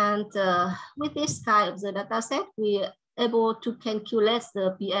 And with this kind of the data set, we are able to calculate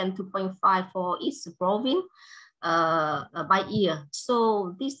the PM 2.5 for each province by year.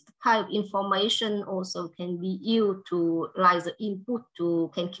 So this kind of information also can be used to like the input to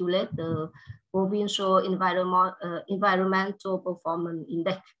calculate the provincial environmental performance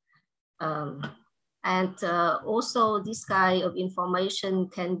index. And also this kind of information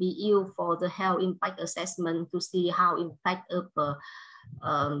can be used for the health impact assessment to see how impact of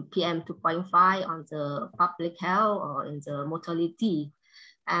PM 2.5 on the public health or in the mortality.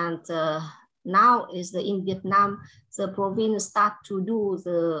 And now is in Vietnam, the province start to do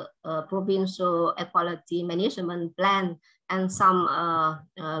the provincial air quality management plan, and some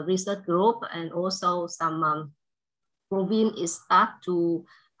research group and also some province start to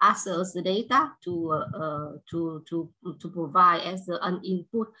access the data to provide as an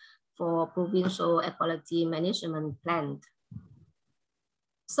input for provincial air quality management plan.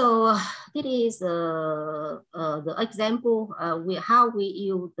 So this is the example how we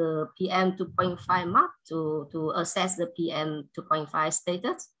use the PM 2.5 map to assess the PM 2.5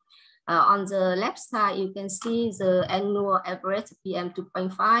 status. On the left side, you can see the annual average PM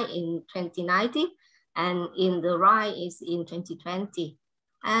 2.5 in 2019, and in the right is in 2020.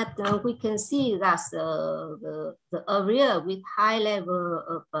 And we can see that the area with high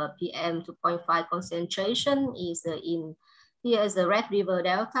level of PM 2.5 concentration is here is the Red River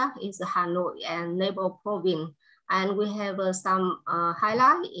Delta, is the Hanoi and neighbor province. And we have some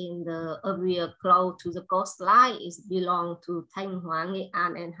highlight in the area close to the coastline is belong to Thanh Hóa, Nghệ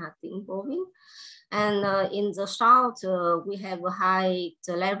An and Hà Tĩnh province. And in the south, we have a high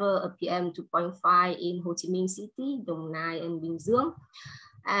level of PM 2.5 in Ho Chi Minh City, Đồng Nai and Bình Dương.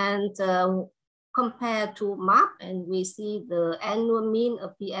 And compared to map, and we see the annual mean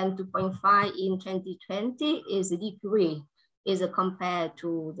of PM 2.5 in 2020 is decreased, is compared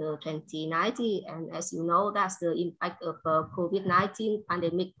to the 2019. And as you know, that's the impact of COVID-19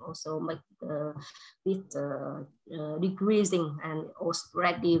 pandemic also make it decreasing and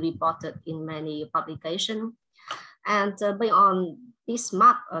already reported in many publications. And based on this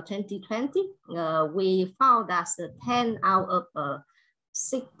map 2020, we found that 10 out of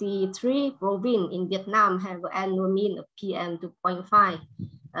 63 provinces in Vietnam have an annual mean of PM 2.5.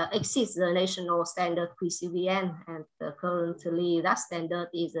 Exceeds the national standard PCVN, and currently that standard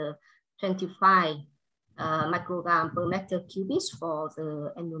is 25 microgram per meter cubic for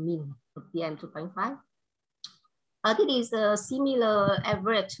the annual mean of PM 2.5. It is a similar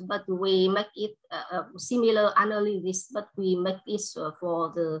average, but we make it similar analysis, but we make this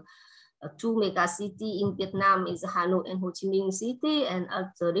for the two mega cities in Vietnam is Hanoi and Ho Chi Minh City, and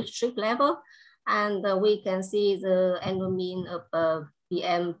at the district level. And we can see the annual mean of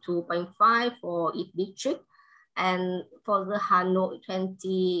PM 2.5 for each district. And for the Hanoi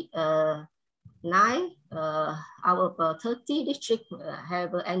 29 out of 30 districts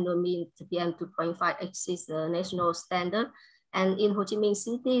have an annual mean PM 2.5 exceeds the national standard. And in Ho Chi Minh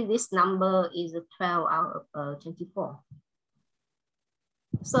City, this number is 12 out of 24.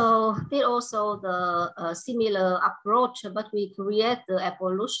 So this also the similar approach, but we create the air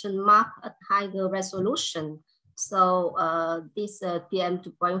pollution map at higher resolution. So this PM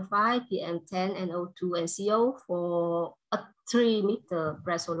 2.5, PM10, NO2, and CO for a 3-meter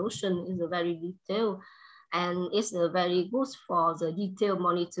resolution is a very detailed, and it's very good for the detailed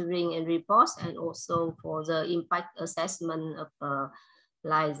monitoring and reports, and also for the impact assessment of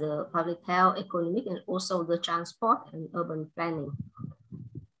like the public health, economic, and also the transport and urban planning.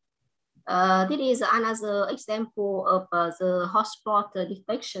 This is another example of the hotspot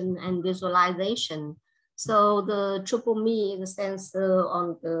detection and visualization. So the triple me is a sensor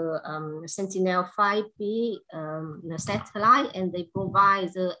on the Sentinel-5P satellite, and they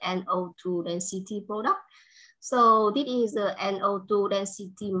provide the NO2 density product. So this is the NO2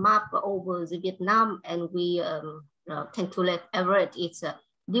 density map over the Vietnam, and we tend to let average it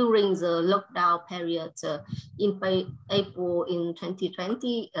during the lockdown period in April in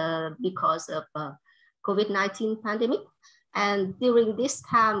 2020 because of COVID-19 pandemic. And during this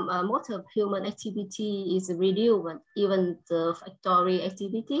time, most of human activity is reduced, even the factory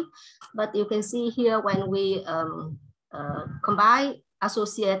activity. But you can see here when we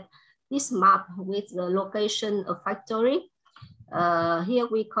associate this map with the location of factory, here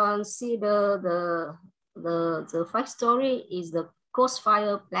we consider the factory is the coast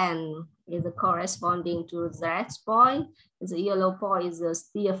fire plant is corresponding to the red point. The yellow point is the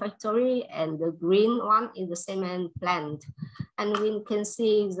steel factory, and the green one is the cement plant. And we can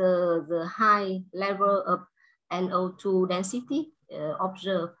see the high level of NO2 density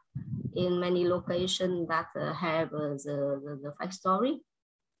observed in many locations that have the factory.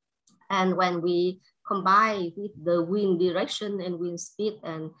 And when we combine with the wind direction and wind speed,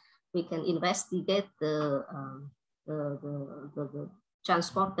 and we can investigate the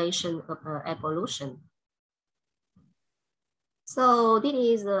transportation of air pollution. So this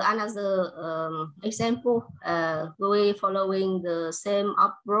is another example. We're following the same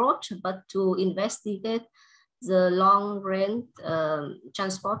approach, but to investigate the long-range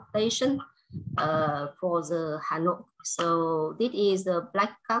transportation for the Hanoi. So this is the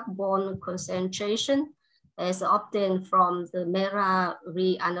black carbon concentration as obtained from the MERA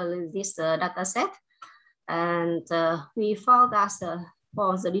reanalysis dataset. And we found that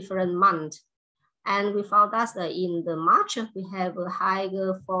for the different months. And we found that in the March, we have a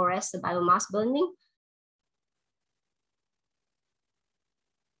higher forest biomass burning.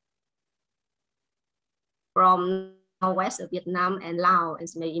 From West Vietnam and Laos,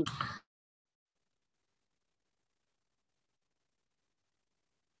 as may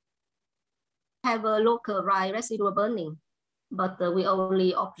have a localized residual burning, but we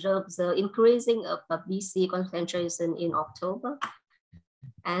only observe the increasing of BC concentration in October.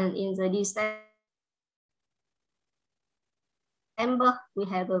 And in the December, we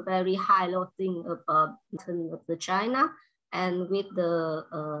have a very high loading of the China, and with the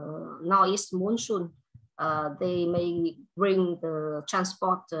northeast monsoon, they may bring the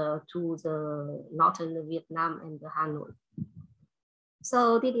transport to the northern Vietnam and the Hanoi.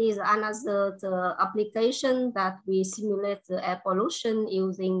 So this is another application that we simulate the air pollution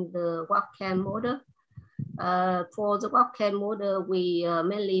using the webcam model. For the webcam model, we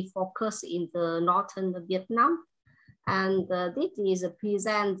mainly focus in the northern Vietnam. And this is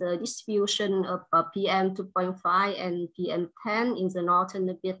present the distribution of PM 2.5 and PM10 in the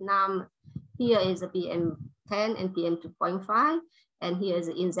northern Vietnam. Here is the PM10 and PM 2.5, and here is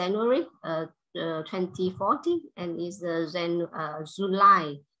in January 2040, and is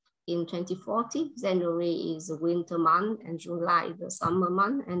July in 2040. January is the winter month, and July the summer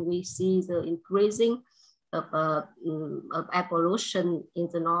month, and we see the increasing of air pollution in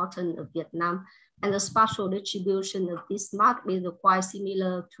the northern Vietnam. And the spatial distribution of this mark is quite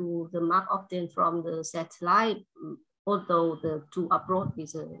similar to the mark obtained from the satellite, although the two approach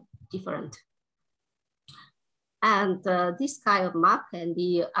is different. And this kind of mark can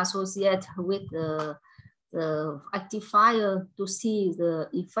be associated with the active fire to see the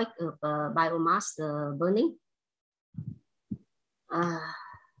effect of biomass burning.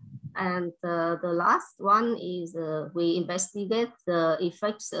 And the last one is we investigate the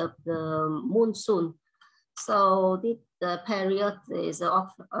effects of the monsoon. So this period is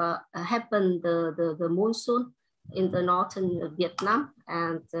happened the monsoon in the northern Vietnam,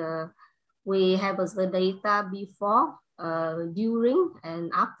 and we have the data before, during,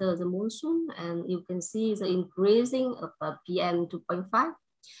 and after the monsoon, and you can see the increasing of PM 2.5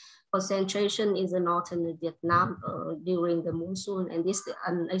 concentration in the northern Vietnam during the monsoon, and this is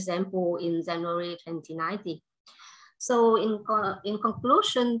an example in January 2090. So in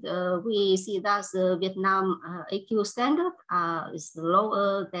conclusion, we see that the Vietnam AQ standard is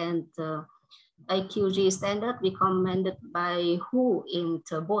lower than the AQG standard recommended by WHO in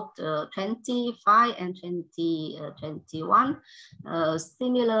both 25 and 2021.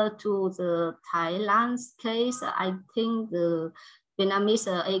 Similar to the Thailand's case, I think the Vietnamese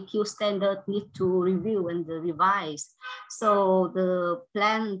AQ standard need to review and revise. So the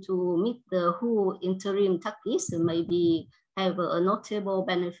plan to meet the WHO interim targets maybe have a notable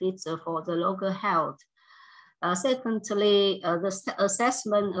benefits for the local health. Secondly, the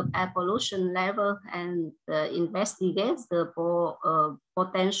assessment of air pollution level and investigate the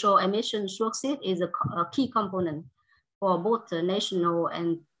potential emission sources is a key component for both the national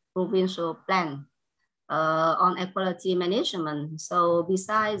and provincial plan on air quality management. So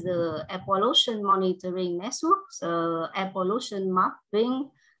besides the air pollution monitoring networks, air pollution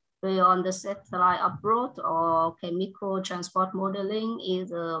mapping on the satellite approach or chemical transport modeling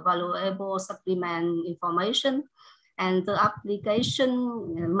is a valuable supplement information. And the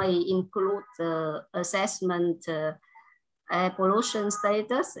application may include the assessment air pollution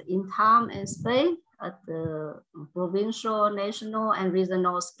status in time and space at the provincial, national, and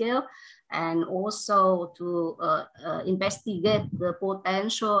regional scale, and also to investigate the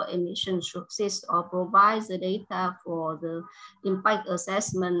potential emission sources or provide the data for the impact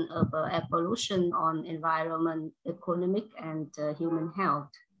assessment of air pollution on environment, economic, and human health.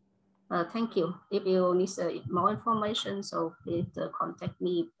 Thank you. If you need more information, so please contact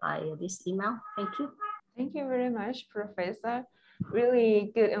me by this email. Thank you. Thank you very much, Professor.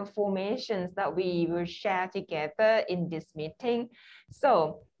 Really good information that we will share together in this meeting.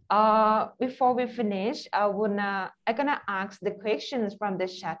 So before we finish, I'm gonna ask the questions from the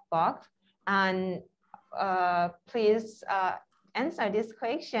chat box, and please answer these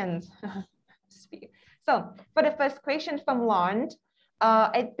questions. So for the first question from Lawrence,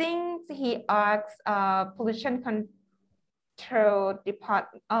 I think he asks pollution control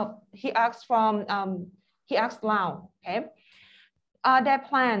department. He asks Laos. Okay, are there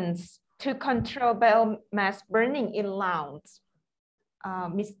plans to control biomass burning in Laos?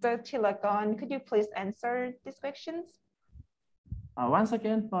 Mr. Chilagon, could you please answer these questions? Once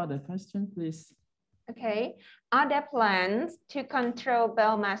again for the question, please. Okay, are there plans to control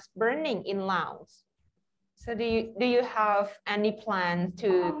biomass burning in Laos? So do you have any plans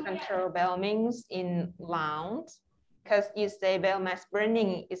to control biomass in Laos? Because you say biomass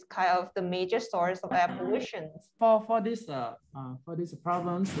burning is kind of the major source of air pollution. For these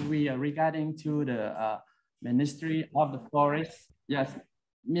problems, we are regarding to the Ministry of the Forest. Yes,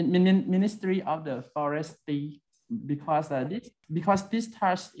 Ministry of the Forestry, because this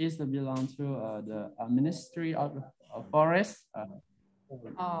task is belong to the Ministry of Forest.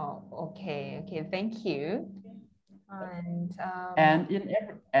 Oh, okay, thank you. And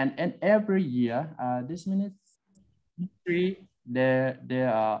in every year, this ministry they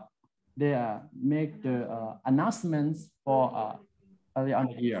make the announcements for early on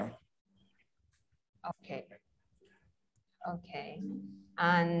the year. Okay,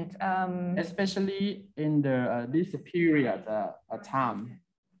 and especially in the this period time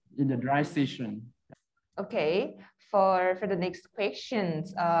in the dry season. Okay, for the next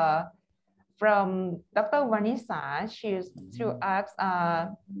questions, from Dr. Vanessa, she asks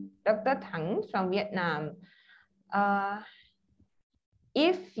Dr. Thang from Vietnam,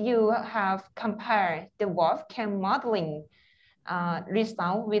 if you have compared the WolfCam modeling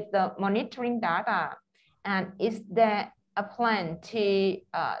result with the monitoring data, and is there a plan to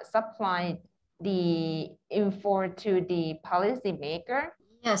supply the info to the policymaker?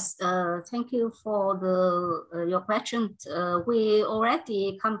 Yes, thank you for your question. We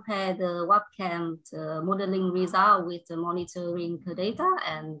already compared the webcam modeling result with the monitoring data,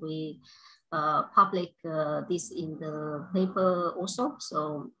 and we public this in the paper also.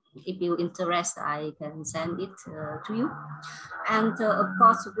 So if you're interested, I can send it to you. And of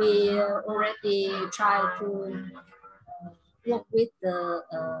course, we already try to work with the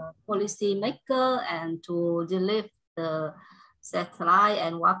policy maker and to deliver the satellite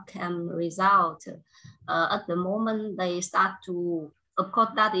and webcam result. At the moment, they start to, of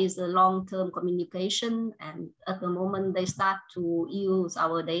course, that is a long-term communication, and at the moment they start to use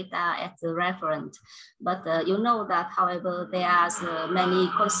our data as a reference. But you know that, however, there are many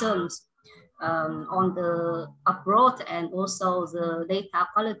concerns on the abroad and also the data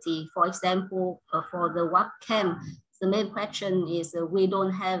quality. For example, for the webcam, the main question is we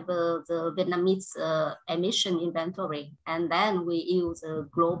don't have the Vietnamese emission inventory, and then we use a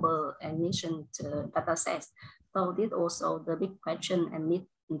global emission data set. So this also the big question and need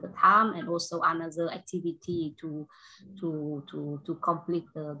the time and also another activity to complete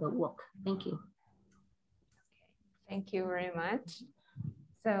the work. Thank you. Thank you very much.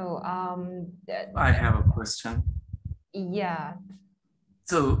 So I have a question. Yeah.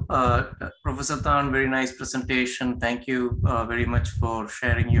 So Professor Tan, very nice presentation. Thank you very much for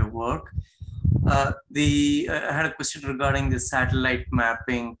sharing your work. I had a question regarding the satellite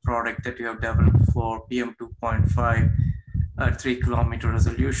mapping product that you have developed for PM2.5 3-kilometer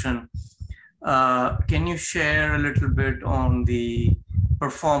resolution. Can you share a little bit on the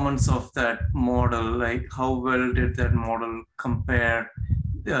performance of that model? Like how well did that model compare,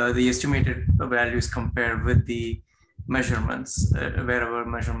 the estimated values compare with the measurements, wherever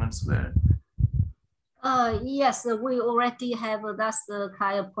measurements were? Yes, we already have that's the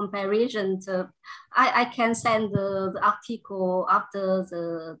kind of comparison. I can send the article after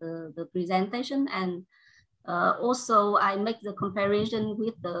the presentation, and also I make the comparison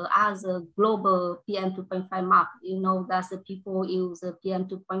with the other global PM2.5 map. You know that the people use the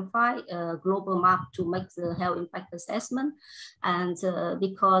PM2.5 global map to make the health impact assessment, and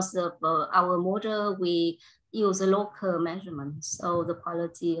because of our model, we use a local measurement, so the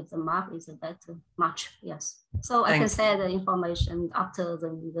quality of the map is a better match. Yes, so I can share the information after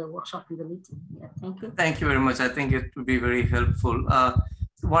the workshop in the meeting. Yeah, thank you. Thank you very much. I think it would be very helpful.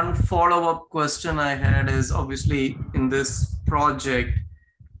 One follow-up question I had is, obviously in this project,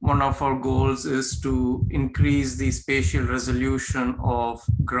 one of our goals is to increase the spatial resolution of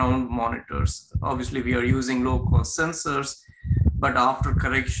ground monitors. Obviously we are using low-cost sensors, but after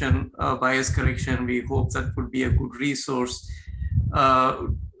correction, bias correction, we hope that would be a good resource.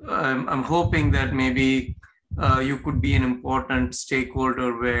 I'm hoping that maybe you could be an important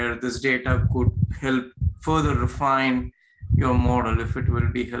stakeholder where this data could help further refine your model, if it will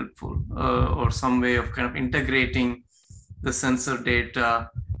be helpful, or some way of kind of integrating the sensor data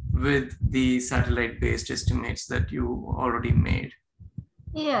with the satellite-based estimates that you already made.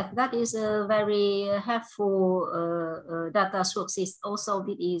 Yeah, that is a very helpful data sources. Also,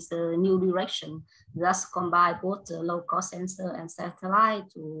 it is a new direction. Thus, combine both the low-cost sensor and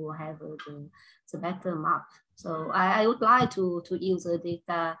satellite to have the better map. So I would like to use the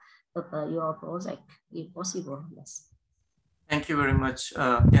data of your project if possible. Yes. Thank you very much.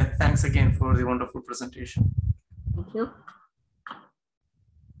 Yeah, thanks again for the wonderful presentation. Thank you.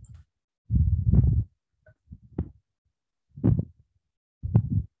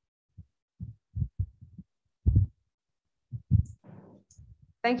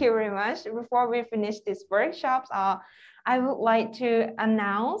 Thank you very much. Before we finish these workshops, I would like to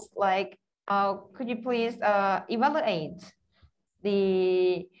announce, like, Could you please evaluate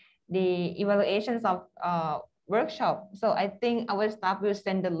the evaluations of workshop? So I think our staff will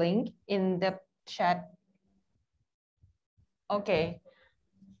send the link in the chat. Okay.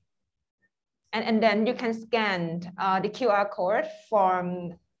 And then you can scan the QR code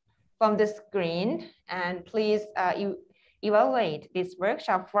from the screen, and please evaluate this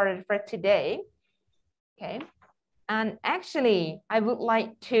workshop for today. Okay. And actually, I would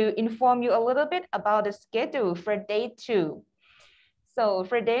like to inform you a little bit about the schedule for day 2. So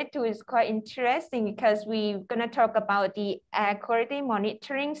for day 2 is quite interesting because we're going to talk about the air quality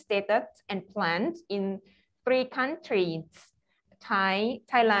monitoring status and plans in 3 countries,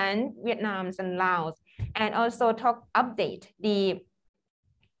 Thailand, Vietnam, and Laos, and also update the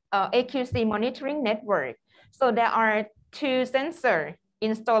AQC monitoring network. So there are 2 sensor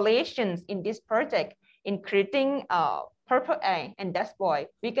installations in this project, including Purple A and Dashboard.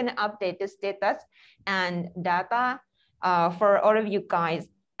 We're going to update the status and data for all of you guys.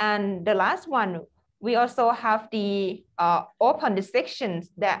 And the last one, we also have the open the sections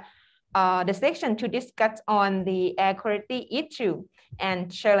that the section to discuss on the air quality issue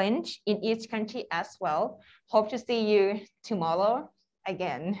and challenge in each country as well. Hope to see you tomorrow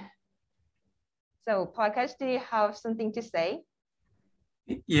again. So Prakash, do you have something to say?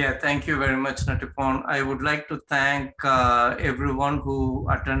 Yeah, thank you very much, Natipon. I would like to thank everyone who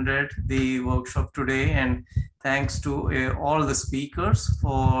attended the workshop today, and thanks to all the speakers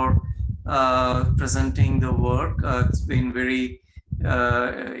for presenting the work. It's been very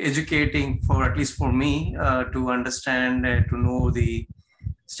educating for, at least for me, to understand and to know the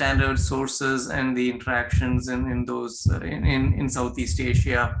standard sources and the interactions in those in Southeast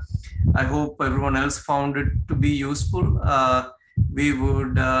Asia. I hope everyone else found it to be useful. We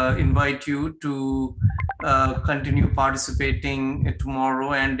would invite you to continue participating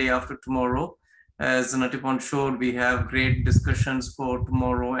tomorrow and day after tomorrow. As Natipon showed, we have great discussions for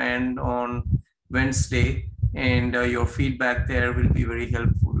tomorrow and on Wednesday, and your feedback there will be very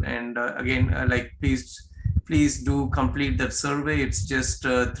helpful. And again, please do complete that survey. It's just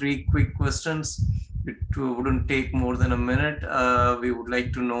 3 quick questions. It wouldn't take more than a minute. We would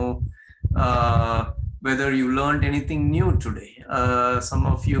like to know whether you learned anything new today. Some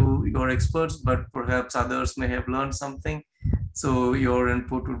of you're experts, but perhaps others may have learned something. So your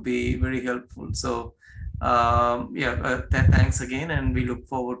input would be very helpful. So thanks again, and we look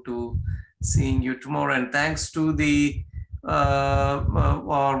forward to seeing you tomorrow. And thanks to the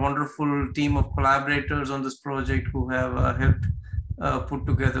our wonderful team of collaborators on this project who have helped put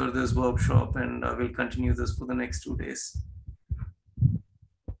together this workshop, and we'll continue this for the next 2 days.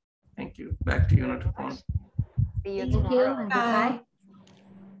 Thank you. Back to you, Natipon. See you tomorrow. Bye.